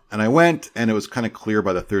 And I went, and it was kind of clear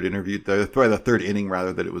by the third inning,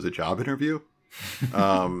 that it was a job interview.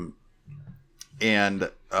 And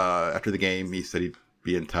after the game, he said he'd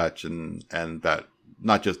be in touch, and that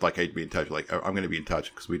not just like I'd be in touch, like I'm going to be in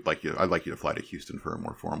touch because I'd like you to fly to Houston for a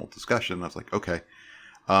more formal discussion. And I was like, okay.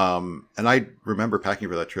 And I remember packing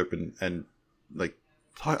for that trip and like,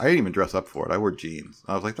 I didn't even dress up for it. I wore jeans.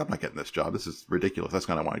 I was like, I'm not getting this job. This is ridiculous. That's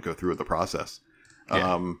kind of want to go through with the process.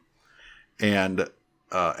 Yeah. And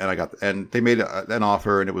I got, and they made an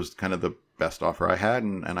offer, and it was kind of the best offer I had.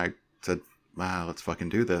 And I said, wow, let's fucking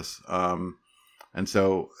do this. And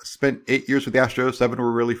so spent 8 years with the Astros. 7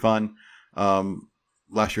 were really fun.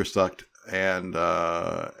 Last year sucked. And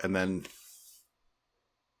then,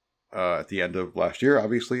 at the end of last year,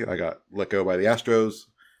 obviously, I got let go by the Astros.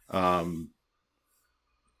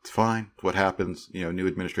 It's fine. It's what happens. New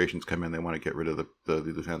administrations come in. They want to get rid of the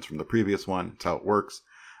lieutenants from the previous one. It's how it works.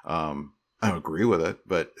 I don't agree with it,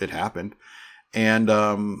 but it happened. And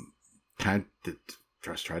kind of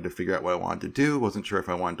just tried to figure out what I wanted to do. Wasn't sure if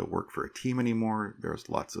I wanted to work for a team anymore. There's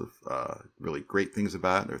lots of really great things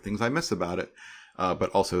about it. There are things I miss about it, but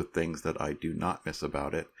also things that I do not miss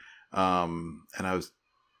about it. And I was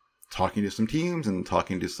talking to some teams and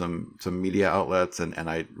talking to some media outlets, and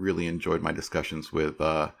I really enjoyed my discussions with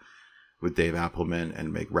Dave Appelman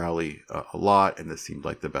and Meg Rowley a lot, and this seemed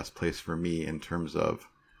like the best place for me in terms of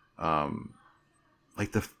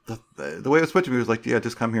like the way it was put to me was like, yeah,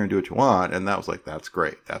 just come here and do what you want. And that was like, that's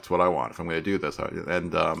great. That's what I want if I'm going to do this.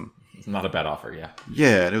 And it's not a bad offer. Yeah.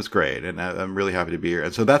 Yeah. And it was great. And I'm really happy to be here.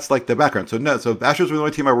 And so that's like the background. So Astros were the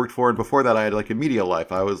only team I worked for. And before that, I had like a media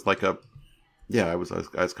life. I was like I was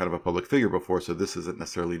kind of a public figure before. So this isn't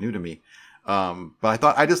necessarily new to me. But I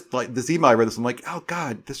thought I just like this email I read this. I'm like, oh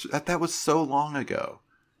God, that was so long ago.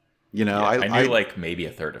 You know, yeah, I knew like maybe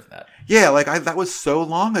a third of that. Yeah, like that was so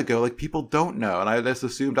long ago. Like people don't know, and I just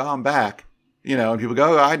assumed, oh, I'm back. You know, and people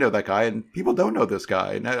go, oh, I know that guy, and people don't know this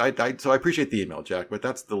guy. And so I appreciate the email, Jack, but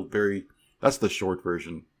that's the short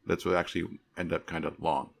version. That's what actually ended up kind of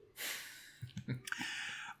long.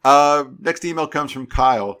 Next email comes from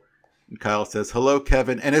Kyle. And Kyle says, hello,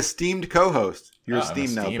 Kevin, an esteemed co-host. You're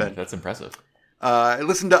esteemed now, Ben. That's impressive. I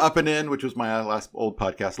listened to Up and In, which was my last old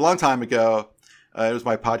podcast a long time ago. It was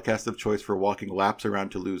my podcast of choice for walking laps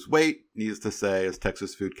around to lose weight. Needless to say, as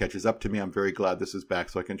Texas food catches up to me, I'm very glad this is back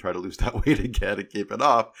so I can try to lose that weight again and keep it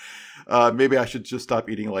off. Maybe I should just stop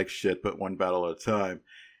eating like shit, but one battle at a time.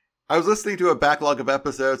 I was listening to a backlog of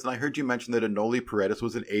episodes, and I heard you mention that Anoli Paredes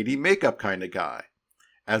was an 80 makeup kind of guy.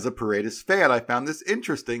 As a Paredes fan, I found this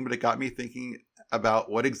interesting, but it got me thinking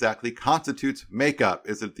about what exactly constitutes makeup.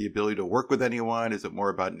 Is it the ability to work with anyone? Is it more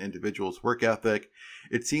about an individual's work ethic?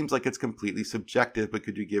 It seems like it's completely subjective, but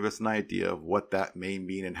could you give us an idea of what that may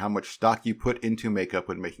mean and how much stock you put into makeup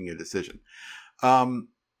when making a decision?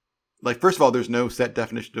 First of all, there's no set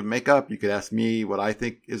definition of makeup. You could ask me what I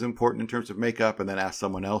think is important in terms of makeup and then ask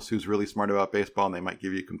someone else who's really smart about baseball and they might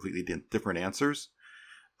give you completely different answers.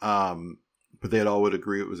 But they all would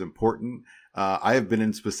agree it was important. I have been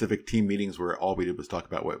in specific team meetings where all we did was talk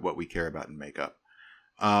about what we care about in makeup.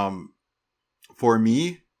 For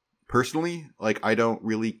me personally, like I don't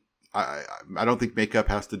think makeup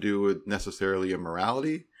has to do with necessarily a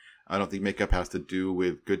morality. I don't think makeup has to do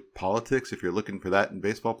with good politics. If you're looking for that in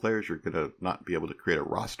baseball players, you're going to not be able to create a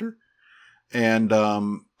roster. And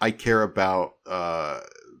I care about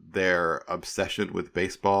their obsession with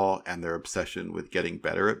baseball and their obsession with getting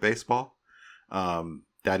better at baseball.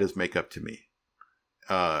 That is makeup to me.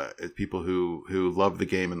 It's people who love the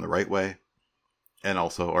game in the right way and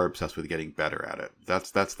also are obsessed with getting better at it.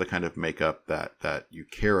 That's the kind of makeup that you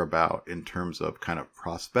care about in terms of kind of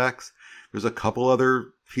prospects. There's a couple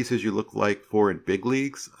other pieces you look like for in big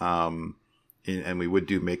leagues. And we would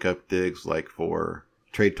do makeup digs like for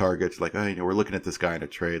trade targets, like, oh, we're looking at this guy in a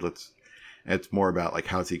trade. It's more about like,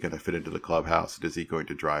 how's he going to fit into the clubhouse? Is he going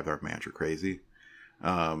to drive our manager crazy?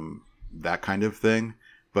 That kind of thing.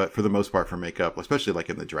 But for the most part, for makeup, especially like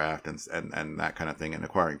in the draft and that kind of thing, and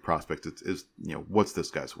acquiring prospects, is what's this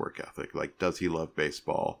guy's work ethic? Like, does he love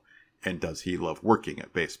baseball, and does he love working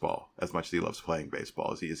at baseball as much as he loves playing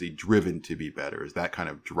baseball? Is he driven to be better? Is that kind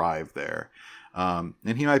of drive there? And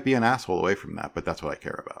he might be an asshole away from that, but that's what I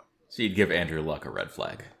care about. So you'd give Andrew Luck a red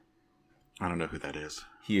flag. I don't know who that is.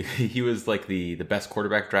 He was like the best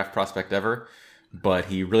quarterback draft prospect ever, but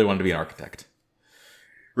he really wanted to be an architect.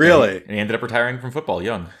 Really? And he ended up retiring from football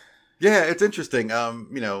young. Yeah, it's interesting. A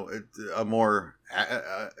more,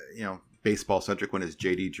 baseball centric one is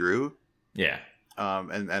JD Drew. Yeah.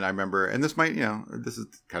 And I remember, and this might, this is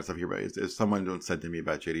kind of stuff here, but is someone said to me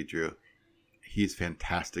about JD Drew, he's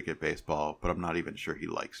fantastic at baseball, but I'm not even sure he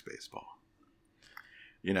likes baseball.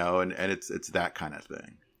 And it's that kind of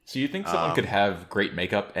thing. So you think someone could have great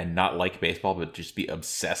makeup and not like baseball, but just be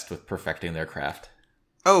obsessed with perfecting their craft?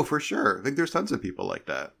 Oh, for sure. I think there's tons of people like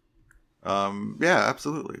that. Yeah,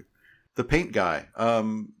 absolutely. The paint guy.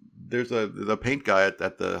 There's the paint guy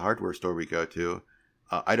at the hardware store we go to.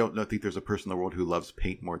 I don't think there's a person in the world who loves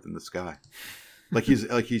paint more than this guy.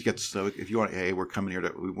 He gets so, if you want, hey, we're coming here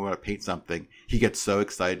we want to paint something. He gets so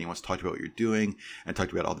excited. And he wants to talk to you about what you're doing and talk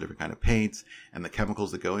to you about all the different kind of paints and the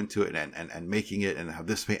chemicals that go into it and making it and how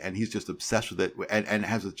this paint. And he's just obsessed with it and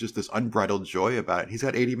has just this unbridled joy about it. He's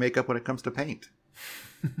got 80 makeup when it comes to paint.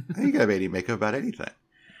 You can have 80 makeup about anything.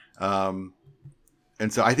 And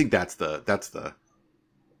so I think that's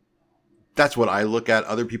what I look at.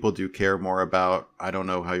 Other people do care more about, I don't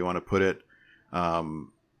know how you want to put it.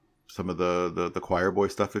 Some of the choir boy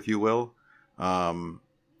stuff, if you will. I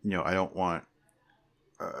don't want,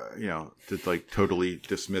 to like totally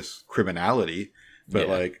dismiss criminality,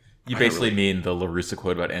 but you basically mean the LaRussa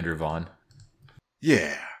quote about Andrew Vaughn.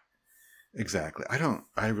 Yeah, exactly. I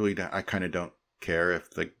kind of don't care if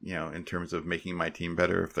in terms of making my team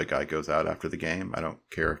better, if the guy goes out after the game. I don't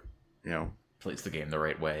care, plays the game the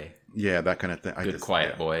right way. Yeah, that kind of thing. Good,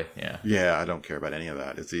 quiet boy. Yeah. Yeah, I don't care about any of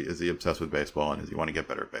that. Is he obsessed with baseball, and does he want to get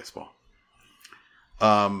better at baseball?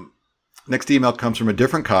 Next email comes from a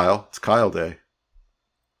different Kyle. It's Kyle Day.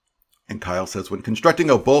 And Kyle says, when constructing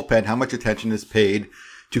a bullpen, how much attention is paid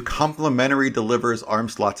to complementary delivers, arm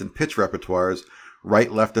slots, and pitch repertoires,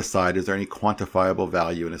 right, left, aside? Is there any quantifiable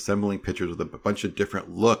value in assembling pitchers with a bunch of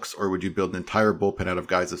different looks, or would you build an entire bullpen out of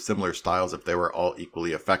guys of similar styles if they were all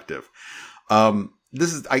equally effective? I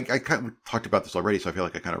kind of talked about this already, so I feel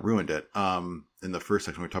like I kind of ruined it in the first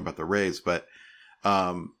section when we talked about the Rays. But,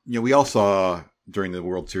 we all saw during the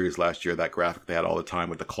World Series last year that graphic they had all the time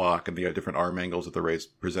with the clock and the different arm angles that the Rays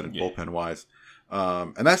presented bullpen-wise.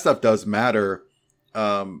 And that stuff does matter.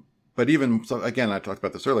 But even, so again, I talked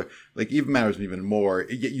about this earlier, like even matters even more.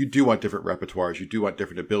 You do want different repertoires. You do want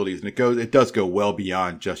different abilities. And it does go well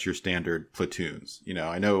beyond just your standard platoons.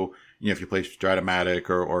 I know, if you play Stratomatic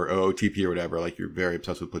or OOTP or whatever, like you're very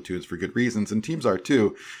obsessed with platoons for good reasons, and teams are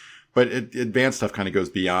too. But advanced stuff kind of goes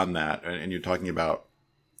beyond that. And you're talking about,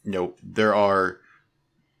 there are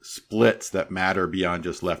splits that matter beyond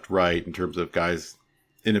just left, right in terms of guys'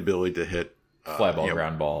 inability to hit fly ball,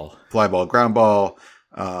 ground ball,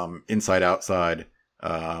 inside, outside,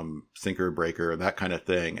 sinker, breaker, that kind of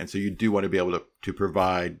thing. And so you do want to be able to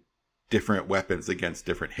provide different weapons against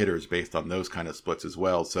different hitters based on those kind of splits as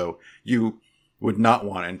well. So you would not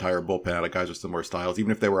want an entire bullpen out of guys with similar styles,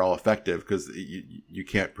 even if they were all effective, because you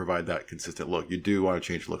can't provide that consistent look. You do want to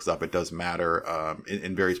change looks up. It does matter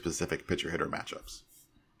in very specific pitcher-hitter matchups.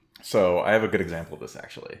 So I have a good example of this,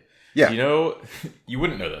 actually. Yeah. You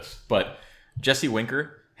wouldn't know this, but Jesse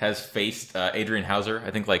Winker has faced Adrian Hauser, I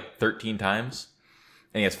think, like 13 times,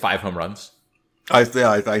 and he has 5 home runs. I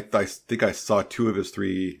think I saw 2 of his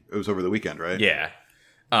 3. It was over the weekend, right? Yeah.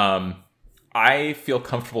 I feel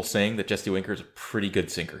comfortable saying that Jesse Winker is a pretty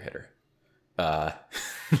good sinker hitter.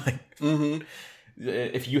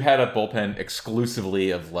 If you had a bullpen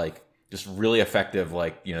exclusively of like just really effective,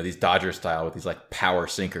 like, these Dodger style with these like power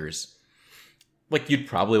sinkers, like you'd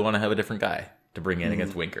probably want to have a different guy to bring in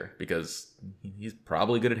against Winker because he's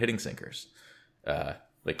probably good at hitting sinkers.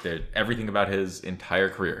 Everything about his entire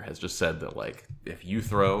career has just said that, like, if you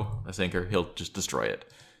throw a sinker, he'll just destroy it.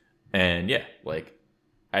 And yeah, like,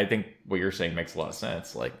 I think what you're saying makes a lot of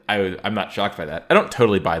sense. Like, I'm not shocked by that. I don't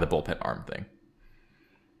totally buy the bullpen arm thing.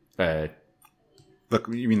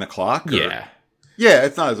 You mean the clock? Or? Yeah. Yeah,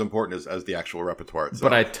 it's not as important as the actual repertoire itself.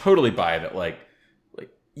 But I totally buy that, like,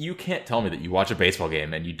 you can't tell me that you watch a baseball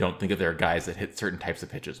game and you don't think that there are guys that hit certain types of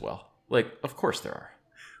pitches well. Like, of course there are.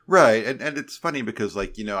 Right. And it's funny because,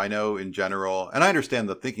 like, I know in general, and I understand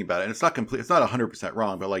the thinking about it, and it's not 100%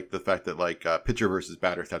 wrong, but like the fact that like pitcher versus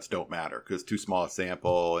batter stats don't matter because too small a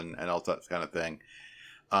sample and all that kind of thing.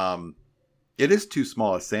 It is too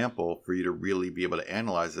small a sample for you to really be able to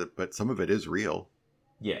analyze it, but some of it is real.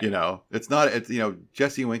 Yeah.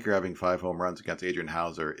 Jesse Winker having 5 home runs against Adrian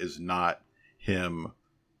Hauser is not him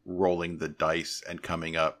rolling the dice and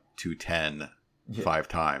coming up 210 5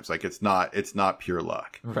 times. Like, it's not pure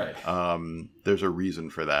luck. Right. There's a reason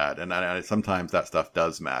for that. And sometimes that stuff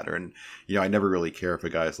does matter. And, I never really care if a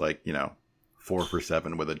guy's like, 4 for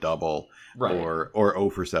 7 with a double, right, or 0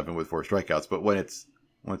 for 7 with 4 strikeouts. But when it's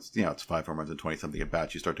 5 home runs and 20 something at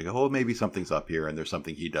bats, you start to go, oh, maybe something's up here and there's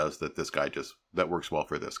something he does that works well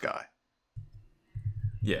for this guy.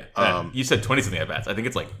 Yeah. You said 20 something at bats. I think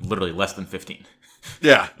it's like literally less than 15.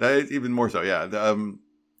 Yeah, even more so. Yeah.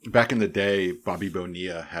 Back in the day, Bobby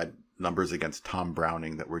Bonilla had numbers against Tom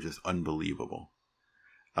Browning that were just unbelievable.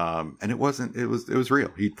 And it was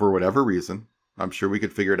real. He, for whatever reason, I'm sure we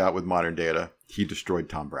could figure it out with modern data, he destroyed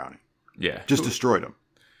Tom Browning. Yeah. Just destroyed him.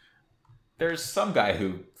 There's some guy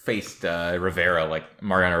who faced Mariano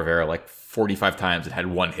Rivera, like 45 times and had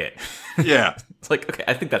 1 hit. Yeah. It's like, okay,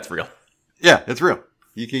 I think that's real. Yeah, it's real.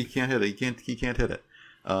 You can't hit it. He can't hit it.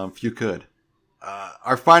 If you could.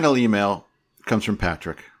 Our final email comes from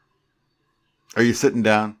Patrick. Are you sitting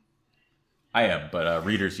down? I am, but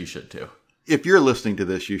readers, you should too. If you're listening to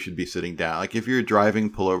this, you should be sitting down. Like, if you're driving,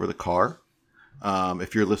 pull over the car.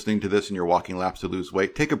 If you're listening to this and you're walking laps to lose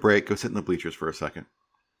weight, take a break. Go sit in the bleachers for a second.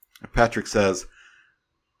 Patrick says,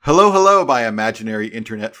 hello, my imaginary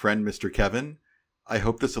internet friend, Mr. Kevin. I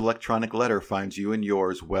hope this electronic letter finds you and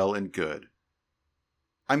yours well and good.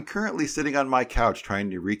 I'm currently sitting on my couch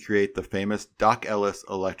trying to recreate the famous Doc Ellis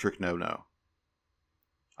electric no-no.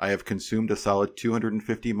 I have consumed a solid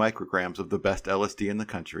 250 micrograms of the best LSD in the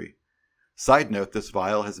country. Side note, this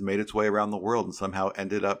vial has made its way around the world and somehow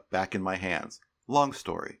ended up back in my hands. Long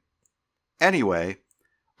story. Anyway,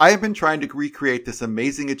 I have been trying to recreate this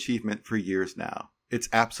amazing achievement for years now. It's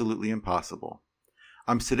absolutely impossible.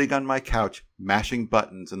 I'm sitting on my couch, mashing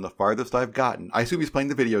buttons, and the farthest I've gotten, I assume he's playing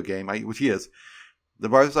the video game, which he is, the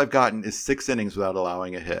farthest I've gotten is 6 innings without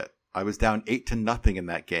allowing a hit. I was down 8-0 in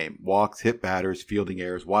that game. Walks, hit batters, fielding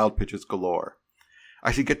errors, wild pitches galore.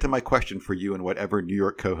 I should get to my question for you and whatever New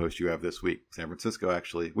York co-host you have this week. San Francisco,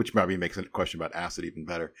 actually, which maybe makes a question about acid even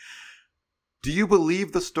better. Do you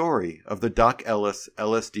believe the story of the Doc Ellis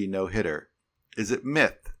LSD no-hitter? Is it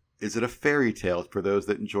myth? Is it a fairy tale for those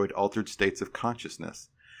that enjoyed altered states of consciousness?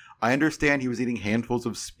 I understand he was eating handfuls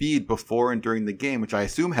of speed before and during the game, which I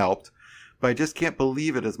assume helped, but I just can't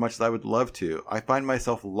believe it as much as I would love to. I find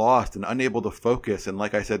myself lost and unable to focus, and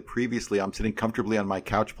like I said previously, I'm sitting comfortably on my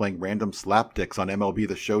couch playing random slapdicks on MLB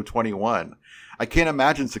The Show 21. I can't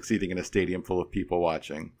imagine succeeding in a stadium full of people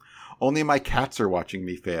watching. Only my cats are watching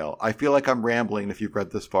me fail. I feel like I'm rambling, and if you've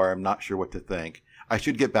read this far, I'm not sure what to think. I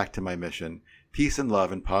should get back to my mission. Peace and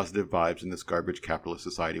love and positive vibes in this garbage capitalist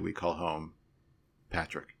society we call home.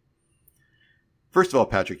 Patrick. First of all,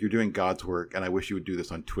 Patrick, you're doing God's work, and I wish you would do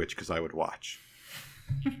this on Twitch because I would watch.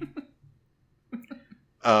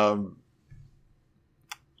 I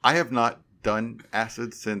have not done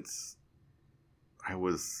acid since I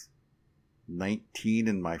was 19,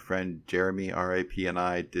 and my friend Jeremy, RIP, and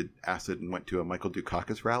I did acid and went to a Michael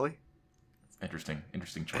Dukakis rally. Interesting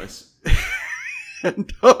choice.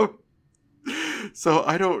 And so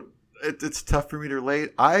I don't. It's tough for me to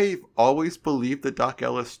relate. I've always believed the Doc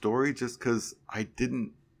Ellis story just because I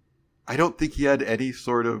don't think he had any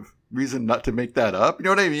sort of reason not to make that up. You know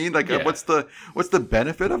what I mean? Like, Yeah. what's the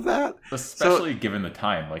benefit of that? Especially given the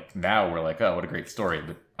time. Like, now we're like, oh, what a great story.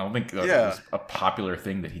 But I don't think it was a popular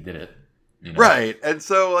thing that he did it. You know? Right. And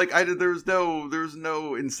so, like, there's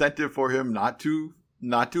no incentive for him not to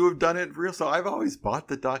have done it for real. So I've always bought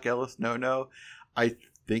the Doc Ellis no. I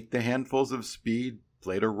think the handfuls of speed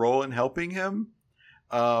played a role in helping him.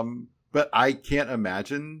 But I can't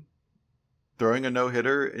imagine throwing a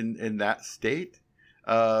no-hitter in that state.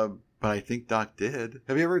 But I think Doc did.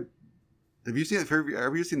 Have you seen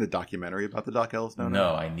the documentary about the Doc Ellis no?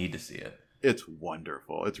 No, I need to see it. It's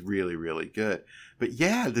wonderful. It's really, really good. But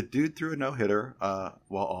yeah, the dude threw a no-hitter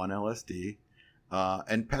while on LSD.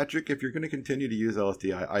 And Patrick, if you're going to continue to use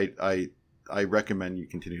LSD, I recommend you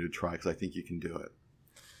continue to try because I think you can do it.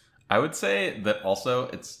 I would say that also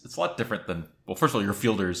it's a lot different than, well, first of all, your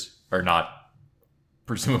fielders are not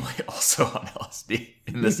presumably also on LSD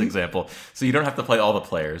in this example. So you don't have to play all the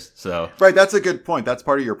players. So right, that's a good point. That's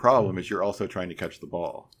part of your problem is you're also trying to catch the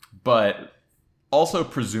ball. But also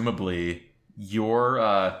presumably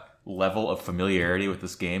your level of familiarity with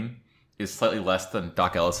this game is slightly less than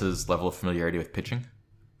Doc Ellis's level of familiarity with pitching.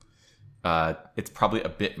 It's probably a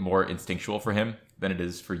bit more instinctual for him than it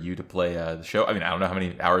is for you to play the show. I mean, I don't know how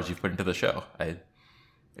many hours you've put into the show.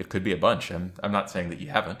 It could be a bunch. I'm not saying that you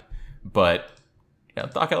haven't, but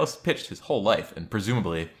Doc Ellis pitched his whole life, and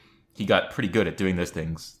presumably he got pretty good at doing those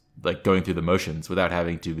things, like going through the motions without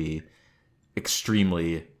having to be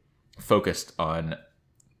extremely focused on,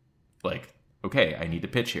 like, okay, I need to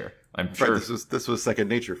pitch here. I'm sure this was second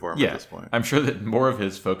nature for him at this point. I'm sure that more of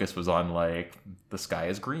his focus was on, like, the sky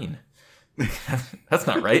is green. That's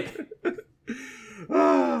not right.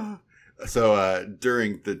 So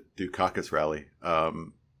during the Dukakis rally,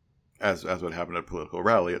 as what happened at a political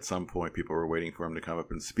rally, at some point people were waiting for him to come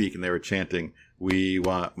up and speak, and they were chanting, "We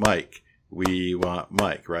want Mike, we want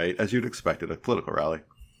Mike," right? As you'd expect at a political rally.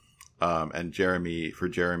 And Jeremy,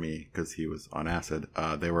 because he was on acid,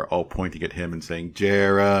 they were all pointing at him and saying,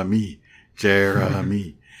 "Jeremy,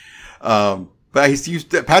 Jeremy." But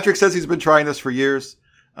Patrick says he's been trying this for years.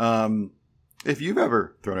 If you've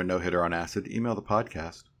ever thrown a no-hitter on acid, email the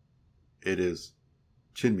podcast. It is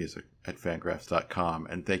chinmusic@fangraphs.com.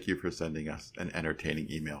 And thank you for sending us an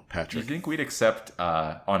entertaining email, Patrick. Do you think we'd accept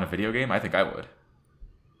on a video game? I think I would.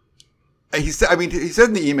 He said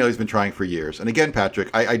in the email he's been trying for years. And again,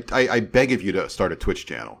 Patrick, I beg of you to start a Twitch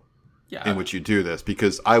channel in which you do this,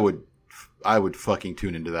 because I would fucking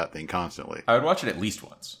tune into that thing constantly. I would watch it at least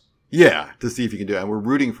once. Yeah, to see if you can do it. And we're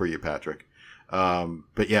rooting for you, Patrick.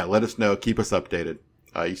 But yeah, let us know. Keep us updated.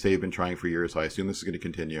 You say you've been trying for years, so I assume this is going to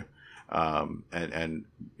continue. And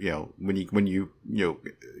when you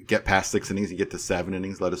get past 6 innings and get to 7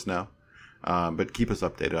 innings, let us know. But keep us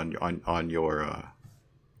updated on your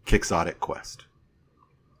Quixotic quest.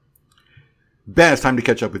 Ben, it's time to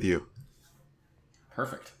catch up with you.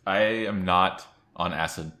 Perfect. I am not on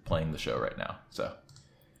acid playing the show right now. So,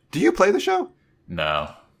 do you play the show?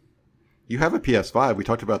 No. You have a PS5. We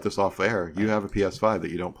talked about this off air. You have a PS5 that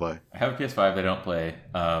you don't play. I have a PS5 that I don't play.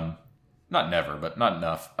 Not never, but not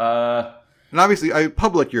enough. And obviously,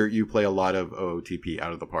 public, you play a lot of OOTP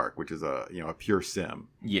Out of the Park, which is a pure sim.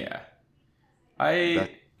 Yeah. I'm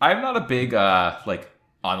not a big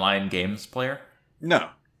online games player. No.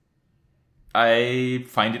 I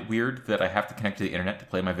find it weird that I have to connect to the internet to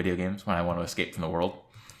play my video games when I want to escape from the world.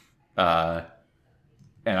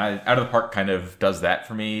 And Out of the Park kind of does that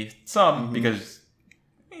for me some, because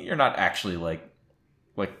you're not actually like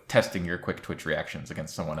testing your quick twitch reactions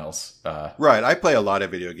against someone else. Right. I play a lot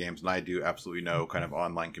of video games, and I do absolutely no kind of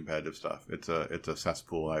online competitive stuff. It's a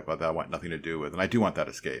cesspool that I want nothing to do with, and I do want that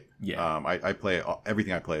escape. Yeah. I play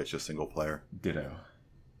everything I play is just single player. Ditto.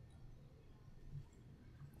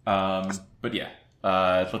 But yeah.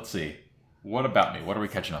 Let's see. What about me? What are we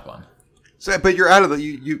catching up on? So, but you're out of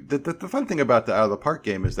the fun thing about the Out of the Park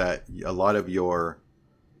game is that a lot of your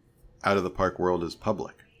Out of the Park world is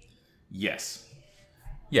public. Yes.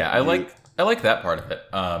 Yeah, I like that part of it.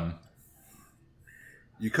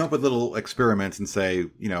 You come up with little experiments and say,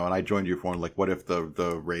 and I joined you for one, like, what if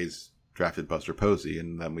the Rays drafted Buster Posey,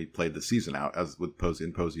 and then we played the season out as with Posey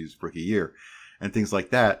in Posey's rookie year, and things like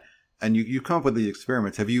that. And you come up with the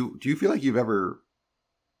experiments. Do you feel like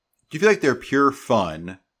they're pure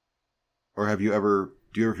fun, or do you ever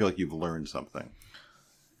feel like you've learned something?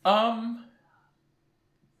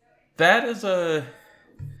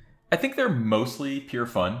 I think they're mostly pure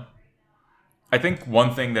fun. I think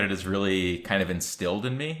one thing that it has really kind of instilled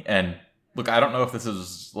in me, and look, I don't know if this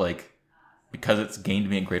is like because it's gained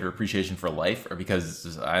me a greater appreciation for life, or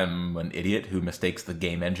because I'm an idiot who mistakes the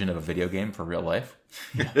game engine of a video game for real life.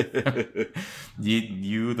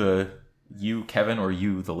 You, Kevin, or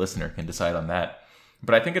you, the listener, can decide on that.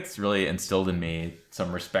 But I think it's really instilled in me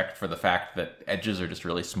some respect for the fact that edges are just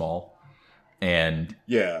really small. And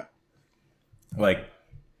yeah, like,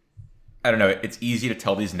 I don't know, it's easy to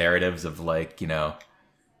tell these narratives of like,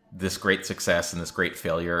 this great success and this great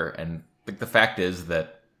failure. And like, the fact is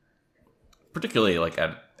that particularly like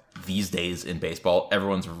these days in baseball,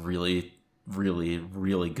 everyone's really, really,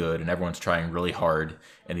 really good, and everyone's trying really hard,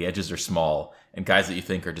 and the edges are small, and guys that you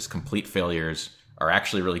think are just complete failures are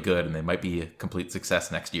actually really good, and they might be a complete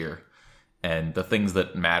success next year. And the things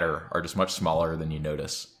that matter are just much smaller than you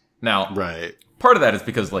notice. Now, right. Part of that is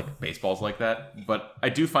because like baseball's like that, but I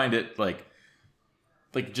do find it like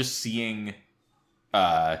just seeing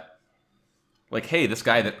like, hey, this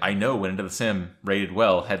guy that I know went into the sim, rated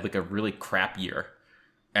well, had like a really crap year.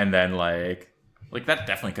 And then like that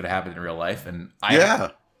definitely could have happened in real life. And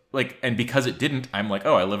and because it didn't, I'm like,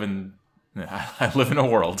 oh, I live in a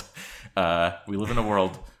world. We live in a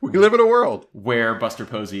world. We live in a world where Buster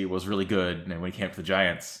Posey was really good and when he came up to the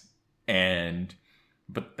Giants.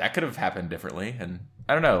 But that could have happened differently. And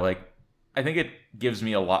I don't know, like, I think it gives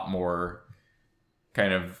me a lot more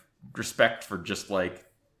kind of respect for just like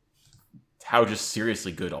how just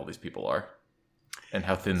seriously good all these people are and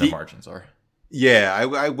how thin the margins are. Yeah,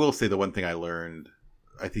 I will say the one thing I learned,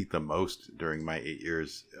 I think the most during my 8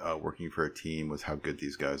 years working for a team was how good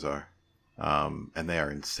these guys are. And they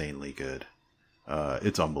are insanely good.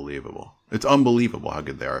 It's unbelievable. It's unbelievable how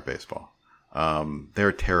good they are at baseball.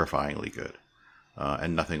 They're terrifyingly good.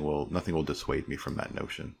 And nothing will dissuade me from that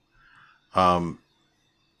notion. Now,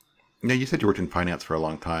 you said you worked in finance for a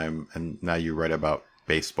long time, and now you write about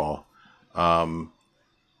baseball.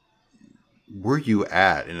 Where you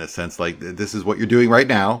at, in a sense, like this is what you're doing right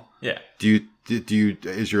now? Yeah. Do you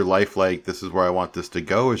is your life like this is where I want this to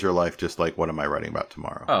go? Or is your life just like what am I writing about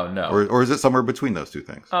tomorrow? Oh no. Or is it somewhere between those two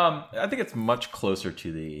things? I think it's much closer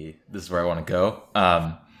to this is where I want to go.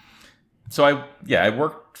 So I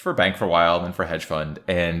worked for a bank for a while and then for a hedge fund,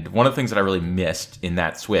 and one of the things that I really missed in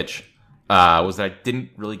that switch was that I didn't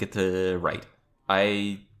really get to write.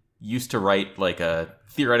 I used to write like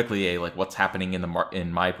theoretically like what's happening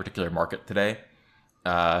in my particular market today,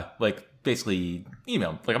 like basically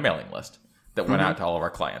email, like a mailing list that went out to all of our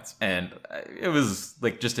clients, and it was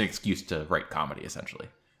like just an excuse to write comedy essentially.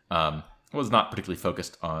 I was not particularly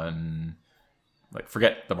focused on like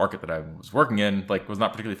forget the market that I was working in, like was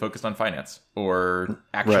not particularly focused on finance or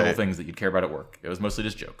actual things that you'd care about at work. It was mostly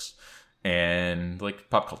just jokes and like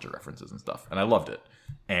pop culture references and stuff. And I loved it.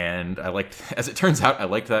 And as it turns out, I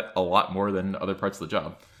liked that a lot more than other parts of the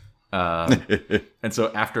job. And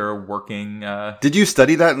so after working, did you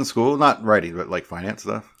study that in school? Not writing, but like finance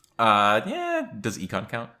stuff? Yeah. Does econ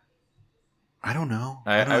count? I don't know.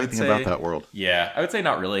 I don't know anything about that world. Yeah, I would say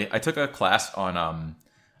not really. I took a class on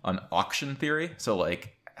auction theory. So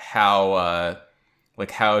like how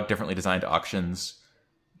differently designed auctions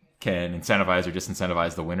can incentivize or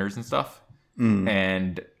disincentivize the winners and stuff.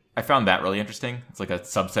 And I found that really interesting. It's like a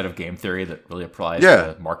subset of game theory that really applies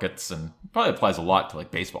to markets and probably applies a lot to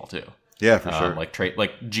like baseball too. Yeah, for sure. Like trade,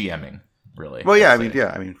 like GMing, really. Well, yeah, I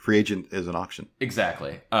mean, free agent is an auction.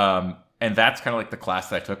 Exactly. And that's kind of like the class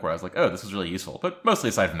that I took where I was like, oh, this is really useful. But mostly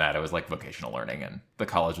aside from that, it was like vocational learning, and the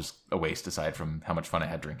college was a waste aside from how much fun I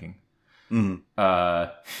had drinking. Mm-hmm.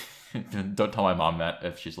 Don't tell my mom that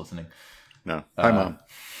if she's listening. No. Hi, Mom.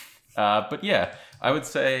 But yeah, I would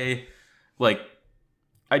say, like,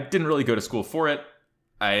 I didn't really go to school for it.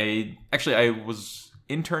 I was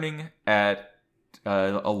interning at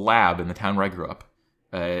a lab in the town where I grew up,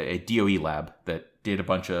 a DOE lab that did a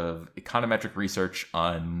bunch of econometric research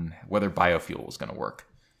on whether biofuel was going to work.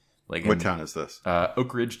 Like, what town is this?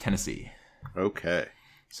 Oak Ridge, Tennessee. Okay.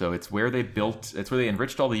 So it's where they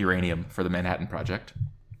enriched all the uranium for the Manhattan Project.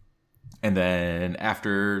 And then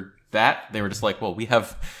after that, they were just like, well, we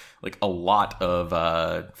have like a lot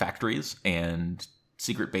of factories and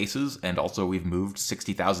secret bases, and also we've moved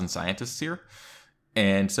 60,000 scientists here.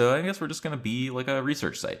 And so I guess we're just going to be like a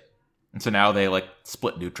research site. And so now they like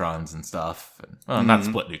split neutrons and stuff. Well, not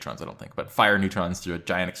split neutrons, I don't think, but fire neutrons through a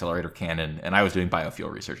giant accelerator cannon. And I was doing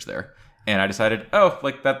biofuel research there. And I decided,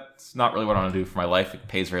 like, that's not really what I want to do for my life. It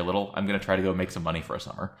pays very little. I'm going to try to go make some money for a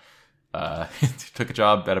summer. Took a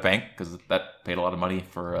job at a bank because that paid a lot of money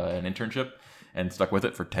for an internship, and stuck with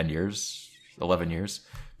it for 10 years, 11 years.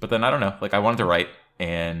 But then, I don't know, like, I wanted to write,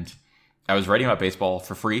 and I was writing about baseball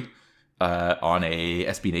for free on a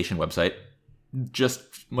SB Nation website. Just,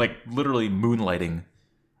 like, literally moonlighting,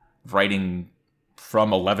 writing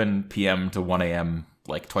from 11 p.m. to 1 a.m.,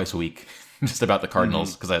 like, twice a week, just about the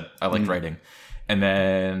Cardinals, because I liked writing. And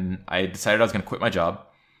then I decided I was going to quit my job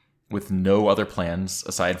with no other plans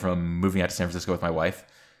aside from moving out to San Francisco with my wife.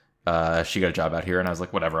 She got a job out here, and I was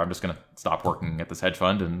like, whatever, I'm just going to stop working at this hedge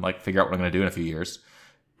fund and, like, figure out what I'm going to do in a few years.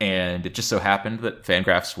 And it just so happened that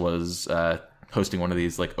Fangraphs was hosting one of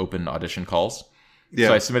these, like, open audition calls. Yeah.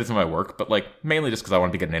 So I submitted some of my work, but, like, mainly just because I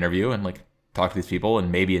wanted to get an interview and, like, talk to these people, and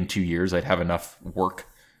maybe in 2 years I'd have enough work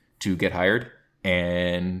to get hired.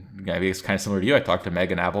 And I mean, it's kind of similar to you. I talked to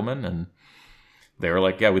Meg and Appelman, and they were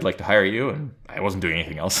like, yeah, we'd like to hire you. And I wasn't doing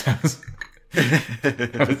anything else.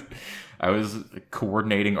 I was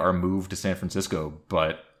coordinating our move to San Francisco,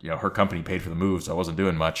 but, you know, her company paid for the move, so I wasn't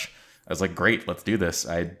doing much. I was like, great, let's do this.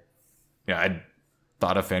 I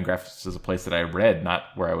thought of Fangraphs as a place that I read, not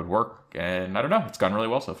where I would work. And I don't know, it's gone really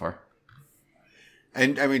well so far.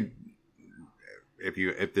 And I mean,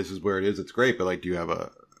 if this is where it is, it's great. But, like, do you have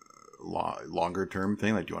a longer term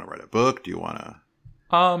thing? Like, do you want to write a book? Do you want to?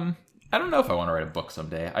 I don't know if I want to write a book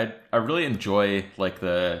someday. I really enjoy, like,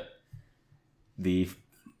 the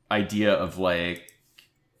idea of, like,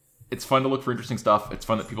 it's fun to look for interesting stuff. It's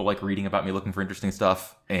fun that people like reading about me looking for interesting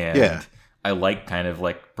stuff. And I like kind of,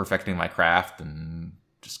 like, perfecting my craft and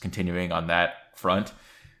just continuing on that front.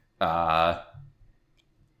 I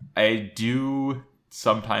do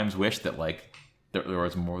sometimes wish that, like, there were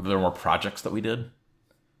more projects that we did,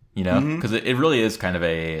 you know, because it really is kind of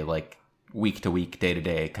a, like, week to week, day to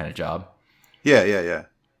day kind of job. Yeah.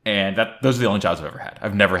 And those are the only jobs I've ever had.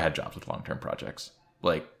 I've never had jobs with long term projects.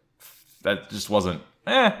 Like, that just wasn't.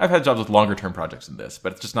 I've had jobs with longer term projects than this,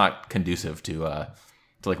 but it's just not conducive to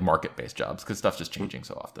like market based jobs because stuff's just changing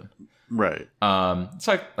so often. Right.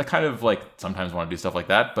 So I kind of, like, sometimes want to do stuff like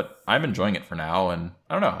that, but I'm enjoying it for now. And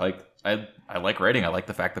I don't know, like, I like writing. I like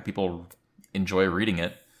the fact that people enjoy reading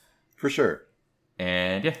it. For sure.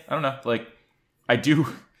 And yeah, I don't know. Like, I do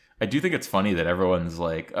think it's funny that everyone's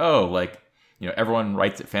like, oh, like, you know, everyone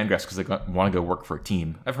writes at Fangraphs because they want to go work for a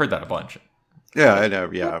team. I've heard that a bunch. Yeah, I know.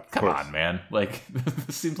 Yeah, of come course. on, man. Like,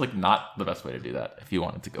 this seems like not the best way to do that if you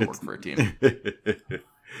wanted to go work for a team.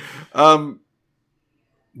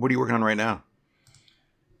 What are you working on right now?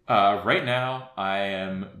 Right now, I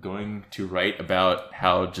am going to write about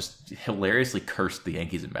how just hilariously cursed the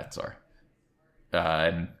Yankees and Mets are.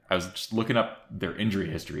 And I was just looking up their injury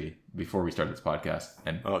history before we started this podcast.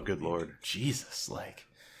 And oh, good Lord. Jesus, like,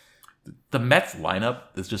 the Mets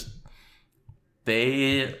lineup is just...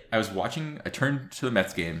 I turned to the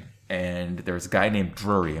Mets game, and there was a guy named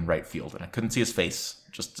Drury in right field, and I couldn't see his face,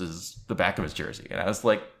 just as the back of his jersey. And I was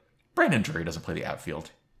like, Brandon Drury doesn't play the outfield.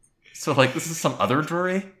 So, like, this is some other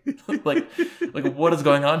Drury? like, what is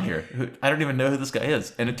going on here? I don't even know who this guy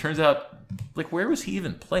is. And it turns out, like, where was he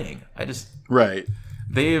even playing? Right.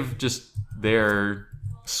 They're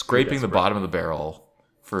scraping the bottom of the barrel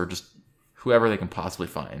for just whoever they can possibly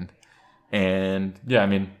find. And, yeah, I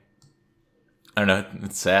mean, I don't know.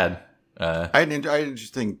 It's sad. I had an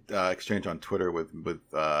interesting exchange on Twitter with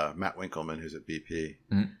Matt Winkelman, who's at BP.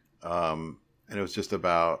 Mm-hmm. And it was just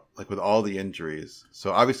about, like, with all the injuries.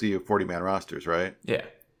 So obviously you have 40-man rosters, right? Yeah.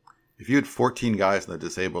 If you had 14 guys on the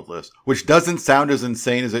disabled list, which doesn't sound as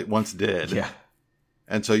insane as it once did. Yeah.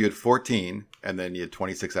 And so you had 14, and then you had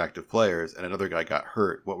 26 active players, and another guy got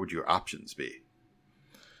hurt. What would your options be?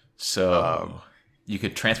 So you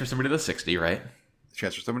could transfer somebody to the 60, right?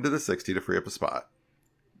 Transfer someone to the 60 to free up a spot.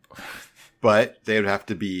 But they would have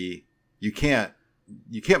to be... You can't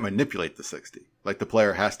manipulate the 60. Like, the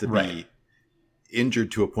player has to be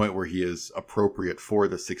injured to a point where he is appropriate for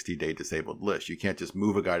the 60-day disabled list. You can't just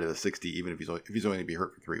move a guy to the 60 even if he's only going to be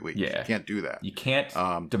hurt for 3 weeks. Yeah. You can't do that. You can't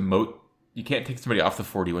demote. You can't take somebody off the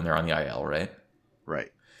 40 when they're on the IL, right?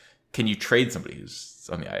 Right. Can you trade somebody who's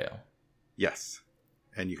on the IL? Yes.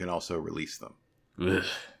 And you can also release them. Ugh.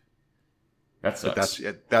 That sucks.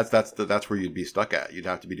 But that's where you'd be stuck at. You'd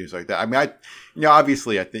have to be doing something like that. I mean,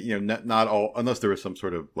 obviously, I think, not all, unless there was some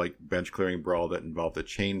sort of like bench clearing brawl that involved a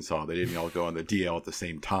chainsaw, they didn't all go on the DL at the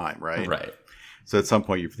same time, right? Right. So at some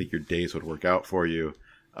point, you think your days would work out for you.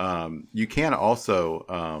 You can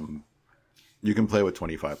also, you can play with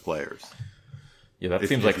 25 players. Yeah, that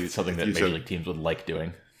seems like something that Major League teams would like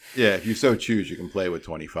doing. Yeah, if you so choose, you can play with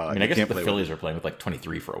 25. I mean, I guess the Phillies were playing with like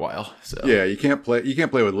 23 for a while. So yeah, you can't play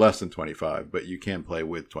with less than 25, but you can play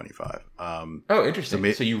with 25. Oh,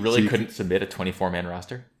 interesting. So you really couldn't submit a 24-man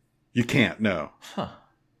roster? You can't. No. Huh.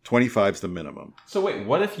 25 is the minimum. So wait,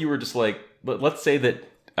 what if you were just like, let's say that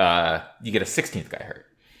you get a 16th guy hurt?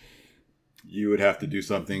 You would have to do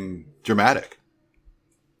something dramatic.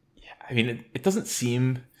 Yeah, I mean, it doesn't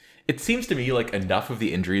seem. It seems to me like enough of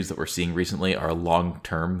the injuries that we're seeing recently are long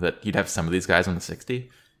term that you'd have some of these guys on the 60.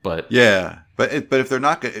 But yeah, but if they're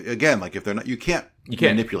not, again, like if they're not, you can't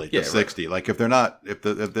manipulate the 60. Right. Like if they're not, if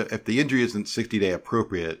the injury isn't 60-day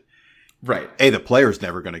appropriate, right? The player's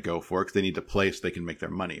never going to go for it because they need to play so they can make their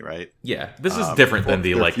money, right? Yeah, this is different than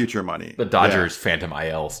the like future money, the Dodgers Phantom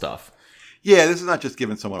IL stuff. Yeah, this is not just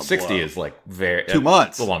giving someone a 60 blow. Is like 2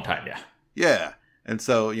 months. It's a long time, yeah. Yeah. And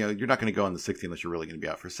so, you're not going to go on the 60 unless you're really going to be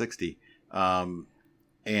out for 60.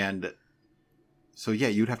 And so, yeah,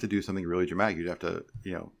 you'd have to do something really dramatic. You'd have to,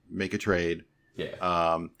 make a trade.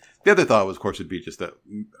 Yeah. The other thought, of course, would be just that,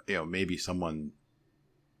 maybe someone,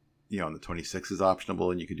 on the 26 is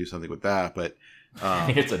optionable and you could do something with that. But I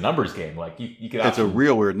think it's a numbers game. Like you could. It's a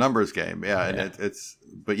real weird numbers game. Yeah. And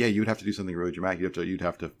but yeah, you'd have to do something really dramatic. You'd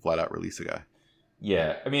have to flat out release a guy.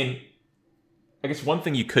 Yeah. I mean, I guess one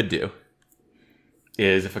thing you could do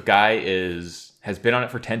is if a guy has been on it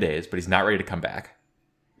for 10 days, but he's not ready to come back,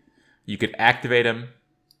 you could activate him.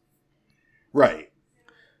 Right.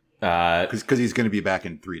 Because he's going to be back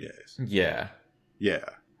in 3 days. Yeah. Yeah.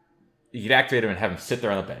 You could activate him and have him sit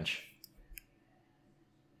there on the bench.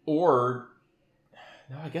 Or,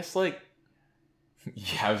 no, I guess I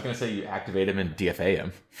was going to say you activate him and DFA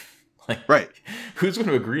him. Right. Who's going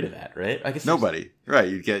to agree to that, right? I guess nobody.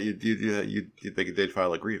 Right. They'd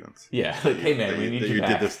file a grievance. Yeah. Like, hey man, we need you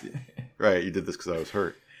back. Did this. Right. You did this because I was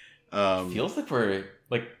hurt. Feels like we're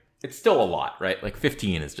it's still a lot, right? Like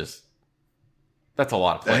 15 is just that's a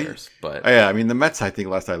lot of players. But yeah, I mean the Mets, I think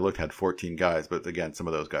last I looked, had 14 guys, but again, some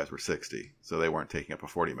of those guys were 60, so they weren't taking up a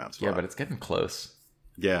 40-man spot. Yeah, but it's getting close.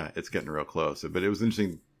 Yeah, it's getting real close. But it was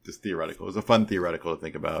interesting. Just theoretical. It was a fun theoretical to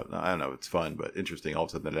think about. I don't know. It's fun, but interesting. All of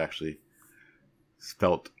a sudden, that it actually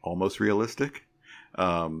felt almost realistic.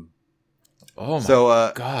 Oh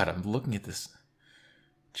my God! I'm looking at this.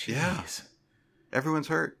 Jeez. Yeah, everyone's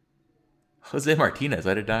hurt. Jose Martinez.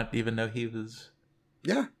 I did not even know he was.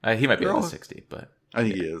 Yeah, he might be on the 60, but I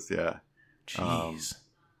think he is. Yeah. Jeez.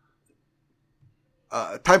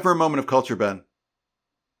 Time for a moment of culture, Ben.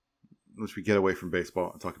 Once we get away from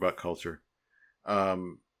baseball and talk about culture.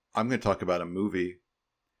 I'm going to talk about a movie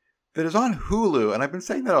that is on Hulu, and I've been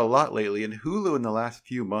saying that a lot lately. And Hulu in the last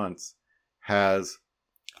few months has,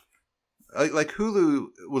 like Hulu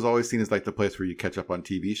was always seen as like the place where you catch up on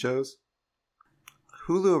TV shows.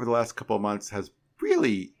 Hulu over the last couple of months has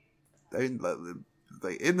really, in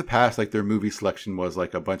the past, like their movie selection was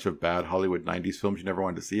like a bunch of bad Hollywood 90s films you never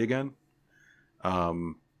wanted to see again.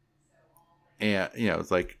 And,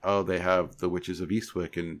 it's like, oh, they have The Witches of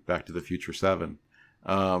Eastwick and Back to the Future 7.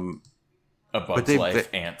 A Bug's Life,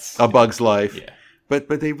 Ants. A Bug's Life. Yeah. But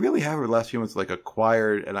they really have over the last few months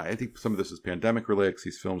acquired, and I think some of this is pandemic related because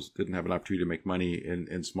these films didn't have an opportunity to make money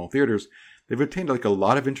in small theaters. They've obtained a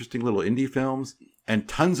lot of interesting little indie films and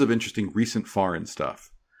tons of interesting recent foreign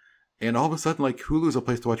stuff. And all of a sudden, Hulu is a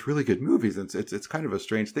place to watch really good movies. And it's kind of a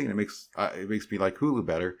strange thing. It makes me like Hulu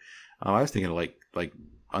better. I was thinking of like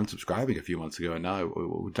unsubscribing a few months ago, and now I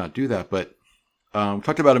would not do that. But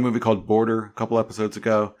talked about a movie called Border a couple episodes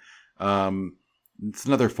ago. It's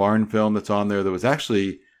another foreign film that's on there that was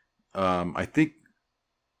actually, I think,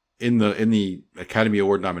 in the Academy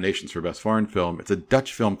Award nominations for Best Foreign Film. It's a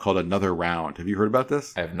Dutch film called Another Round. Have you heard about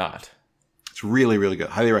this? I have not. It's really, really good.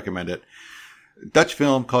 Highly recommend it. Dutch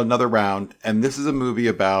film called Another Round, and this is a movie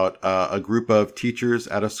about a group of teachers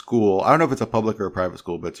at a school. I don't know if it's a public or a private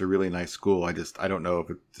school, but it's a really nice school. I don't know if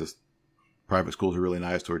it's just private schools are really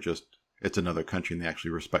nice or just it's another country and they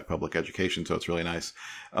actually respect public education, so it's really nice.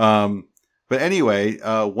 But anyway,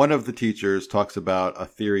 one of the teachers talks about a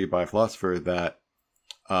theory by a philosopher that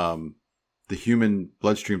the human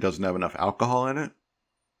bloodstream doesn't have enough alcohol in it,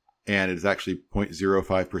 and it is actually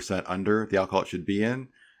 0.05% under the alcohol it should be in.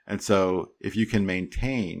 And so if you can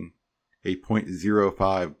maintain a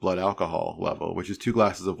 0.05 blood alcohol level, which is 2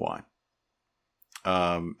 glasses of wine,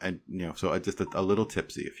 and so just a little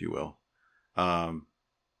tipsy, if you will,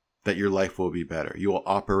 that your life will be better. You will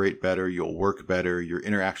operate better. You'll work better. Your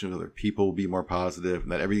interactions with other people will be more positive,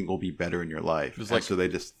 and that everything will be better in your life. It was so they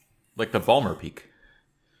just like the Balmer Peak.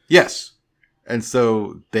 Yes. And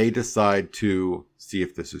so they decide to see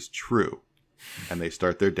if this is true. And they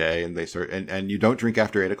start their day, and and you don't drink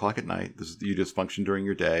after 8 o'clock at night. You just function during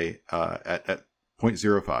your day at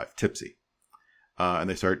 0.05 tipsy. And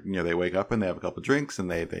they start, they wake up and they have a couple of drinks,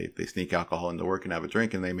 and they sneak alcohol into work and have a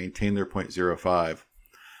drink, and they maintain their 0.05.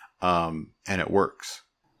 And it works,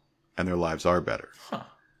 and their lives are better. Huh.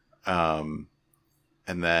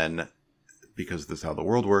 And then, because this is how the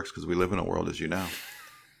world works, because we live in a world, as you know,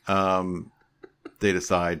 they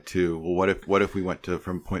decide to, well, what if we went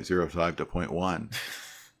from 0.05 to 0.1?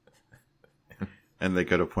 And they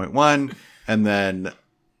go to 0.1, and then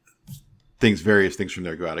various things from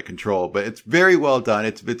there go out of control. But it's very well done.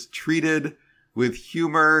 It's treated with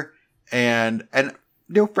humor and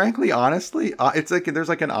frankly, honestly, it's like there's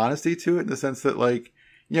like an honesty to it, in the sense that, like,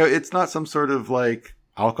 it's not some sort of like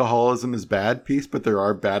alcoholism is bad piece, but there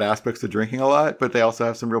are bad aspects to drinking a lot, but they also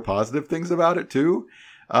have some real positive things about it too.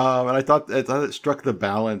 And I thought it struck the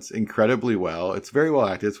balance incredibly well. It's very well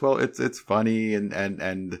acted. It's funny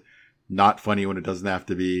and not funny when it doesn't have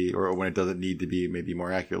to be, or when it doesn't need to be, maybe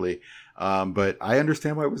more accurately. But I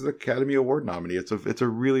understand why it was the Academy Award nominee. It's a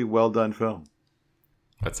really well done film.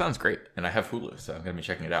 That sounds great. And I have Hulu, so I'm going to be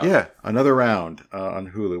checking it out. Yeah, another round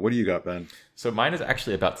on Hulu. What do you got, Ben? So mine is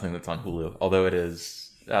actually about something that's on Hulu, although it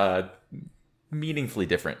is meaningfully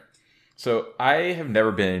different. So I have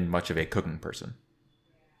never been much of a cooking person.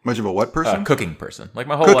 Much of a what person? Cooking person. Like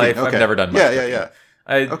my whole life, okay. I've never done much cooking. Yeah.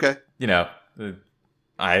 Okay.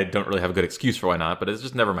 I don't really have a good excuse for why not, but it's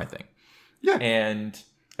just never my thing. Yeah. And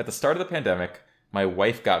at the start of the pandemic, my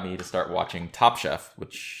wife got me to start watching Top Chef,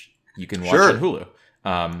 which you can watch on Hulu.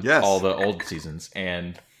 Yes. All the old seasons.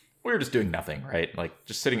 And we were just doing nothing, right? Like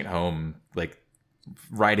just sitting at home, like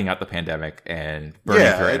riding out the pandemic and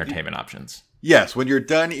burning through entertainment options. Yes, when you're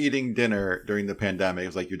done eating dinner during the pandemic,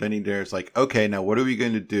 it's like you're done eating dinner. It's like, okay, now what are we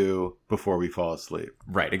going to do before we fall asleep?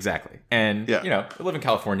 Right, exactly. And, I live in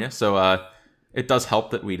California, so it does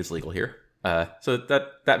help that weed is legal here. So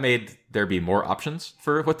that made there be more options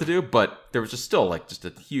for what to do, but there was just still like just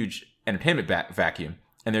a huge entertainment vacuum.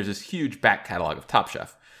 And there's this huge back catalog of Top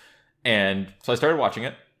Chef. And so I started watching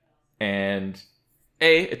it, and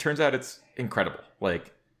it turns out it's incredible.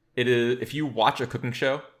 Like, it is, if you watch a cooking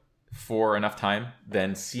show for enough time,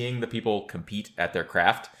 then seeing the people compete at their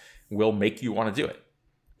craft will make you want to do it.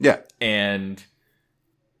 Yeah. And,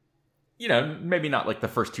 maybe not like the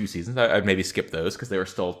first 2 seasons. I'd maybe skip those because they were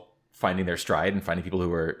still finding their stride and finding people who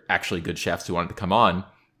were actually good chefs who wanted to come on.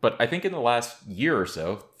 But I think in the last year or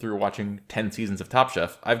so, through watching 10 seasons of Top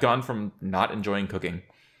Chef, I've gone from not enjoying cooking,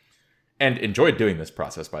 and enjoyed doing this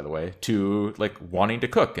process, by the way, to like wanting to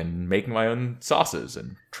cook and making my own sauces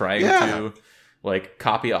and trying to like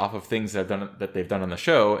copy off of things that they've done on the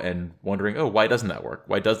show, and wondering, oh, why doesn't that work?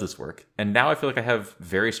 Why does this work? And now I feel like I have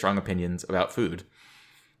very strong opinions about food.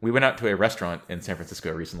 We went out to a restaurant in San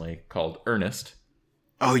Francisco recently called Ernest.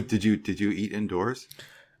 Oh, did you eat indoors?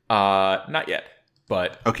 Not yet.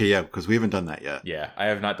 But okay, yeah, because we haven't done that yet. Yeah, I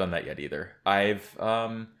have not done that yet either. I've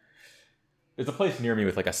there's a place near me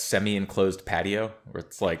with like a semi-enclosed patio where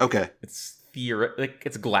it's like it's like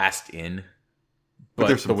it's glassed in, but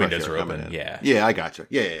there's the windows are open. Yeah, I gotcha.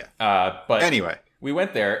 Yeah. But anyway, we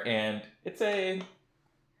went there, and it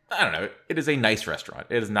is a nice restaurant.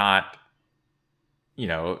 It is not,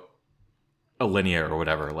 Alinea or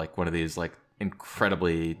whatever, like one of these like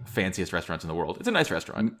incredibly fanciest restaurants in the world. It's a nice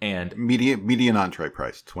restaurant, and median entree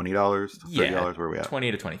price $20, $30. Where are we at?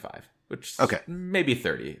 20 to 25, which maybe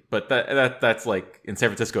 30, but that's like in San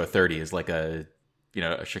Francisco, a 30 is like a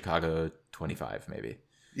Chicago 25 maybe.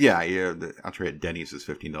 Yeah. The entree at Denny's is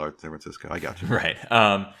 $15 in San Francisco. I got you. Right.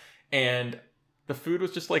 And the food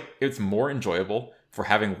was just like, it's more enjoyable for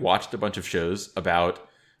having watched a bunch of shows about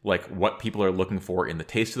like what people are looking for in the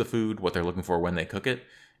taste of the food, what they're looking for when they cook it.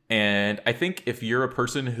 And I think if you're a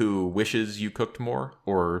person who wishes you cooked more,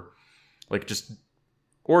 or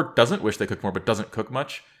doesn't wish they cooked more but doesn't cook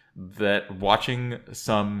much, that watching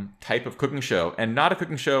some type of cooking show, and not a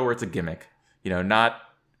cooking show where it's a gimmick, not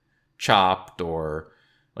Chopped or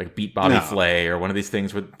like Beat Bobby Flay or one of these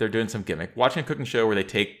things where they're doing some gimmick. Watching a cooking show where they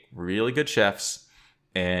take really good chefs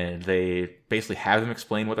and they basically have them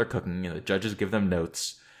explain what they're cooking, the judges give them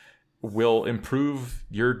notes, will improve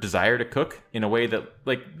your desire to cook in a way that,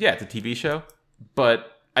 like, yeah, it's a TV show,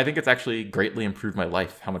 but I think it's actually greatly improved my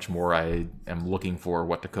life, how much more I am looking for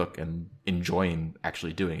what to cook and enjoying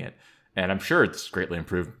actually doing it. And I'm sure it's greatly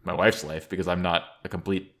improved my wife's life because I'm not a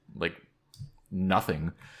complete, like,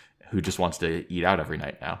 nothing who just wants to eat out every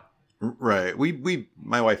night now. Right. We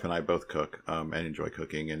my wife and I both cook and enjoy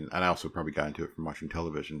cooking, and I also probably got into it from watching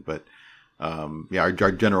television. But yeah,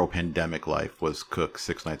 our general pandemic life was cook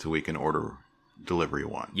 6 nights a week and order delivery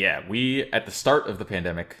 1. Yeah, we at the start of the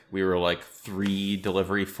pandemic, we were like 3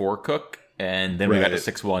 delivery, 4 cook, and then we got to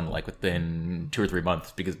 6-1 like within 2 or 3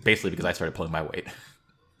 months because I started pulling my weight.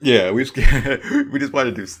 Yeah, we just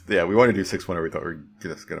wanted to do we wanted to do 6-1, or we thought we were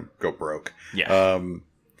just gonna go broke. Yeah.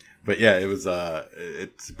 But yeah, it was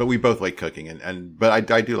but we both like cooking,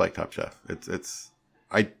 but I do like Top Chef.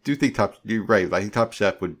 I do think you're right. I think Top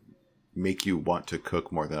Chef would make you want to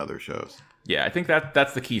cook more than other shows. Yeah, I think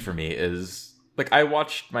that's the key for me is, like, I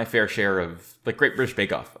watched my fair share of, like, Great British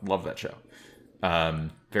Bake Off. I love that show.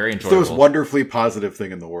 Very enjoyable. It's the most wonderfully positive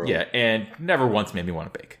thing in the world. Yeah, and never once made me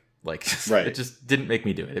want to bake. Like, right. It just didn't make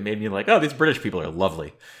me do it. It made me like, oh, these British people are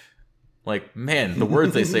lovely. Like, man, the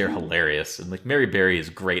words they say are hilarious. And, like, Mary Berry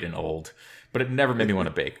is great and old. But it never made me want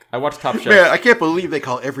to bake. I watched Top Chef. Man, I can't believe they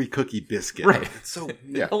call every cookie biscuit. Right. It's so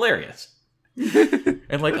hilarious.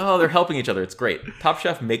 And, like, oh, they're helping each other. It's great. Top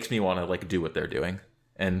Chef makes me want to, like, do what they're doing.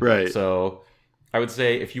 And so I would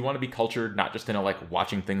say if you want to be cultured, not just in a, like,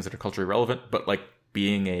 watching things that are culturally relevant, but, like,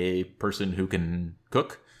 being a person who can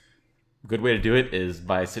cook, a good way to do it is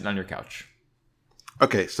by sitting on your couch.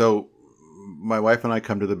 Okay, so my wife and I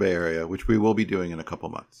come to the Bay Area, which we will be doing in a couple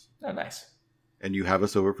months. Oh, nice. And you have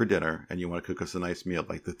us over for dinner, and you want to cook us a nice meal,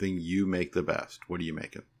 like the thing you make the best. What are you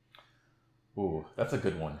making? Ooh, that's a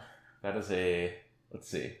good one. That is let's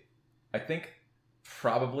see. I think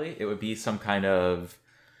probably it would be some kind of,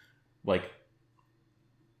 like,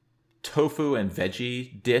 tofu and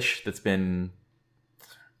veggie dish that's been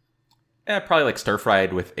probably, like,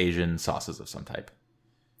 stir-fried with Asian sauces of some type.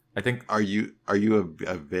 I think. Are you a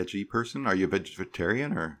veggie person? Are you a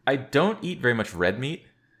vegetarian, or? I don't eat very much red meat.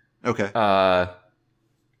 Okay.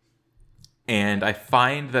 And I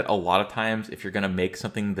find that a lot of times if you're going to make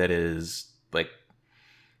something that is, like,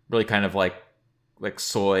 really kind of like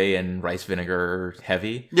soy and rice vinegar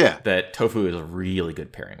heavy, that tofu is a really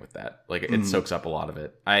good pairing with that. Like, it soaks up a lot of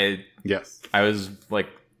it. I was, like,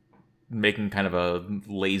 making kind of a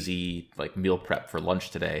lazy, like, meal prep for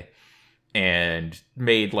lunch today and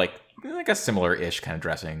made, like a similar-ish kind of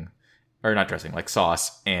dressing. Or not dressing, like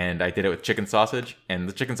sauce. And I did it with chicken sausage. And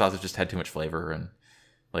the chicken sausage just had too much flavor and,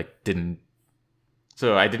 like, didn't...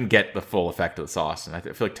 So I didn't get the full effect of the sauce. And I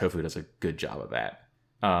feel like tofu does a good job of that.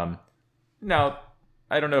 Now,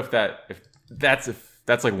 I don't know if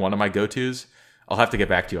that's like one of my go-tos. I'll have to get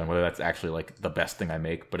back to you on whether that's actually, like, the best thing I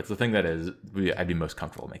make. But it's the thing that I'd be most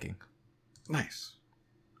comfortable making. Nice.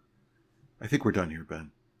 I think we're done here,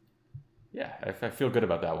 Ben. Yeah, I feel good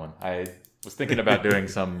about that one. I was thinking about doing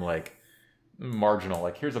some, like, marginal,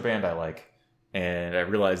 like, here's a band I like, and I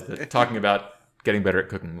realized that talking about getting better at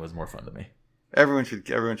cooking was more fun to me. Everyone should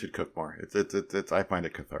cook more. It's I find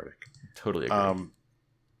it cathartic. Totally agree.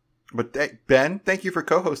 But Ben, thank you for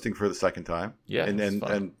co-hosting for the second time. Yeah,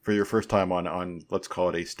 and for your first time on let's call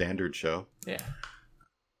it a standard show. Yeah.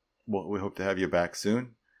 Well, we hope to have you back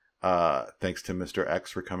soon. Thanks to Mr.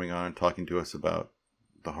 X for coming on and talking to us about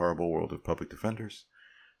the horrible world of public defenders.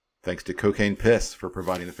 Thanks to Cocaine Piss for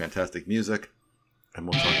providing the fantastic music. And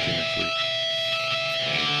we'll talk to you next week.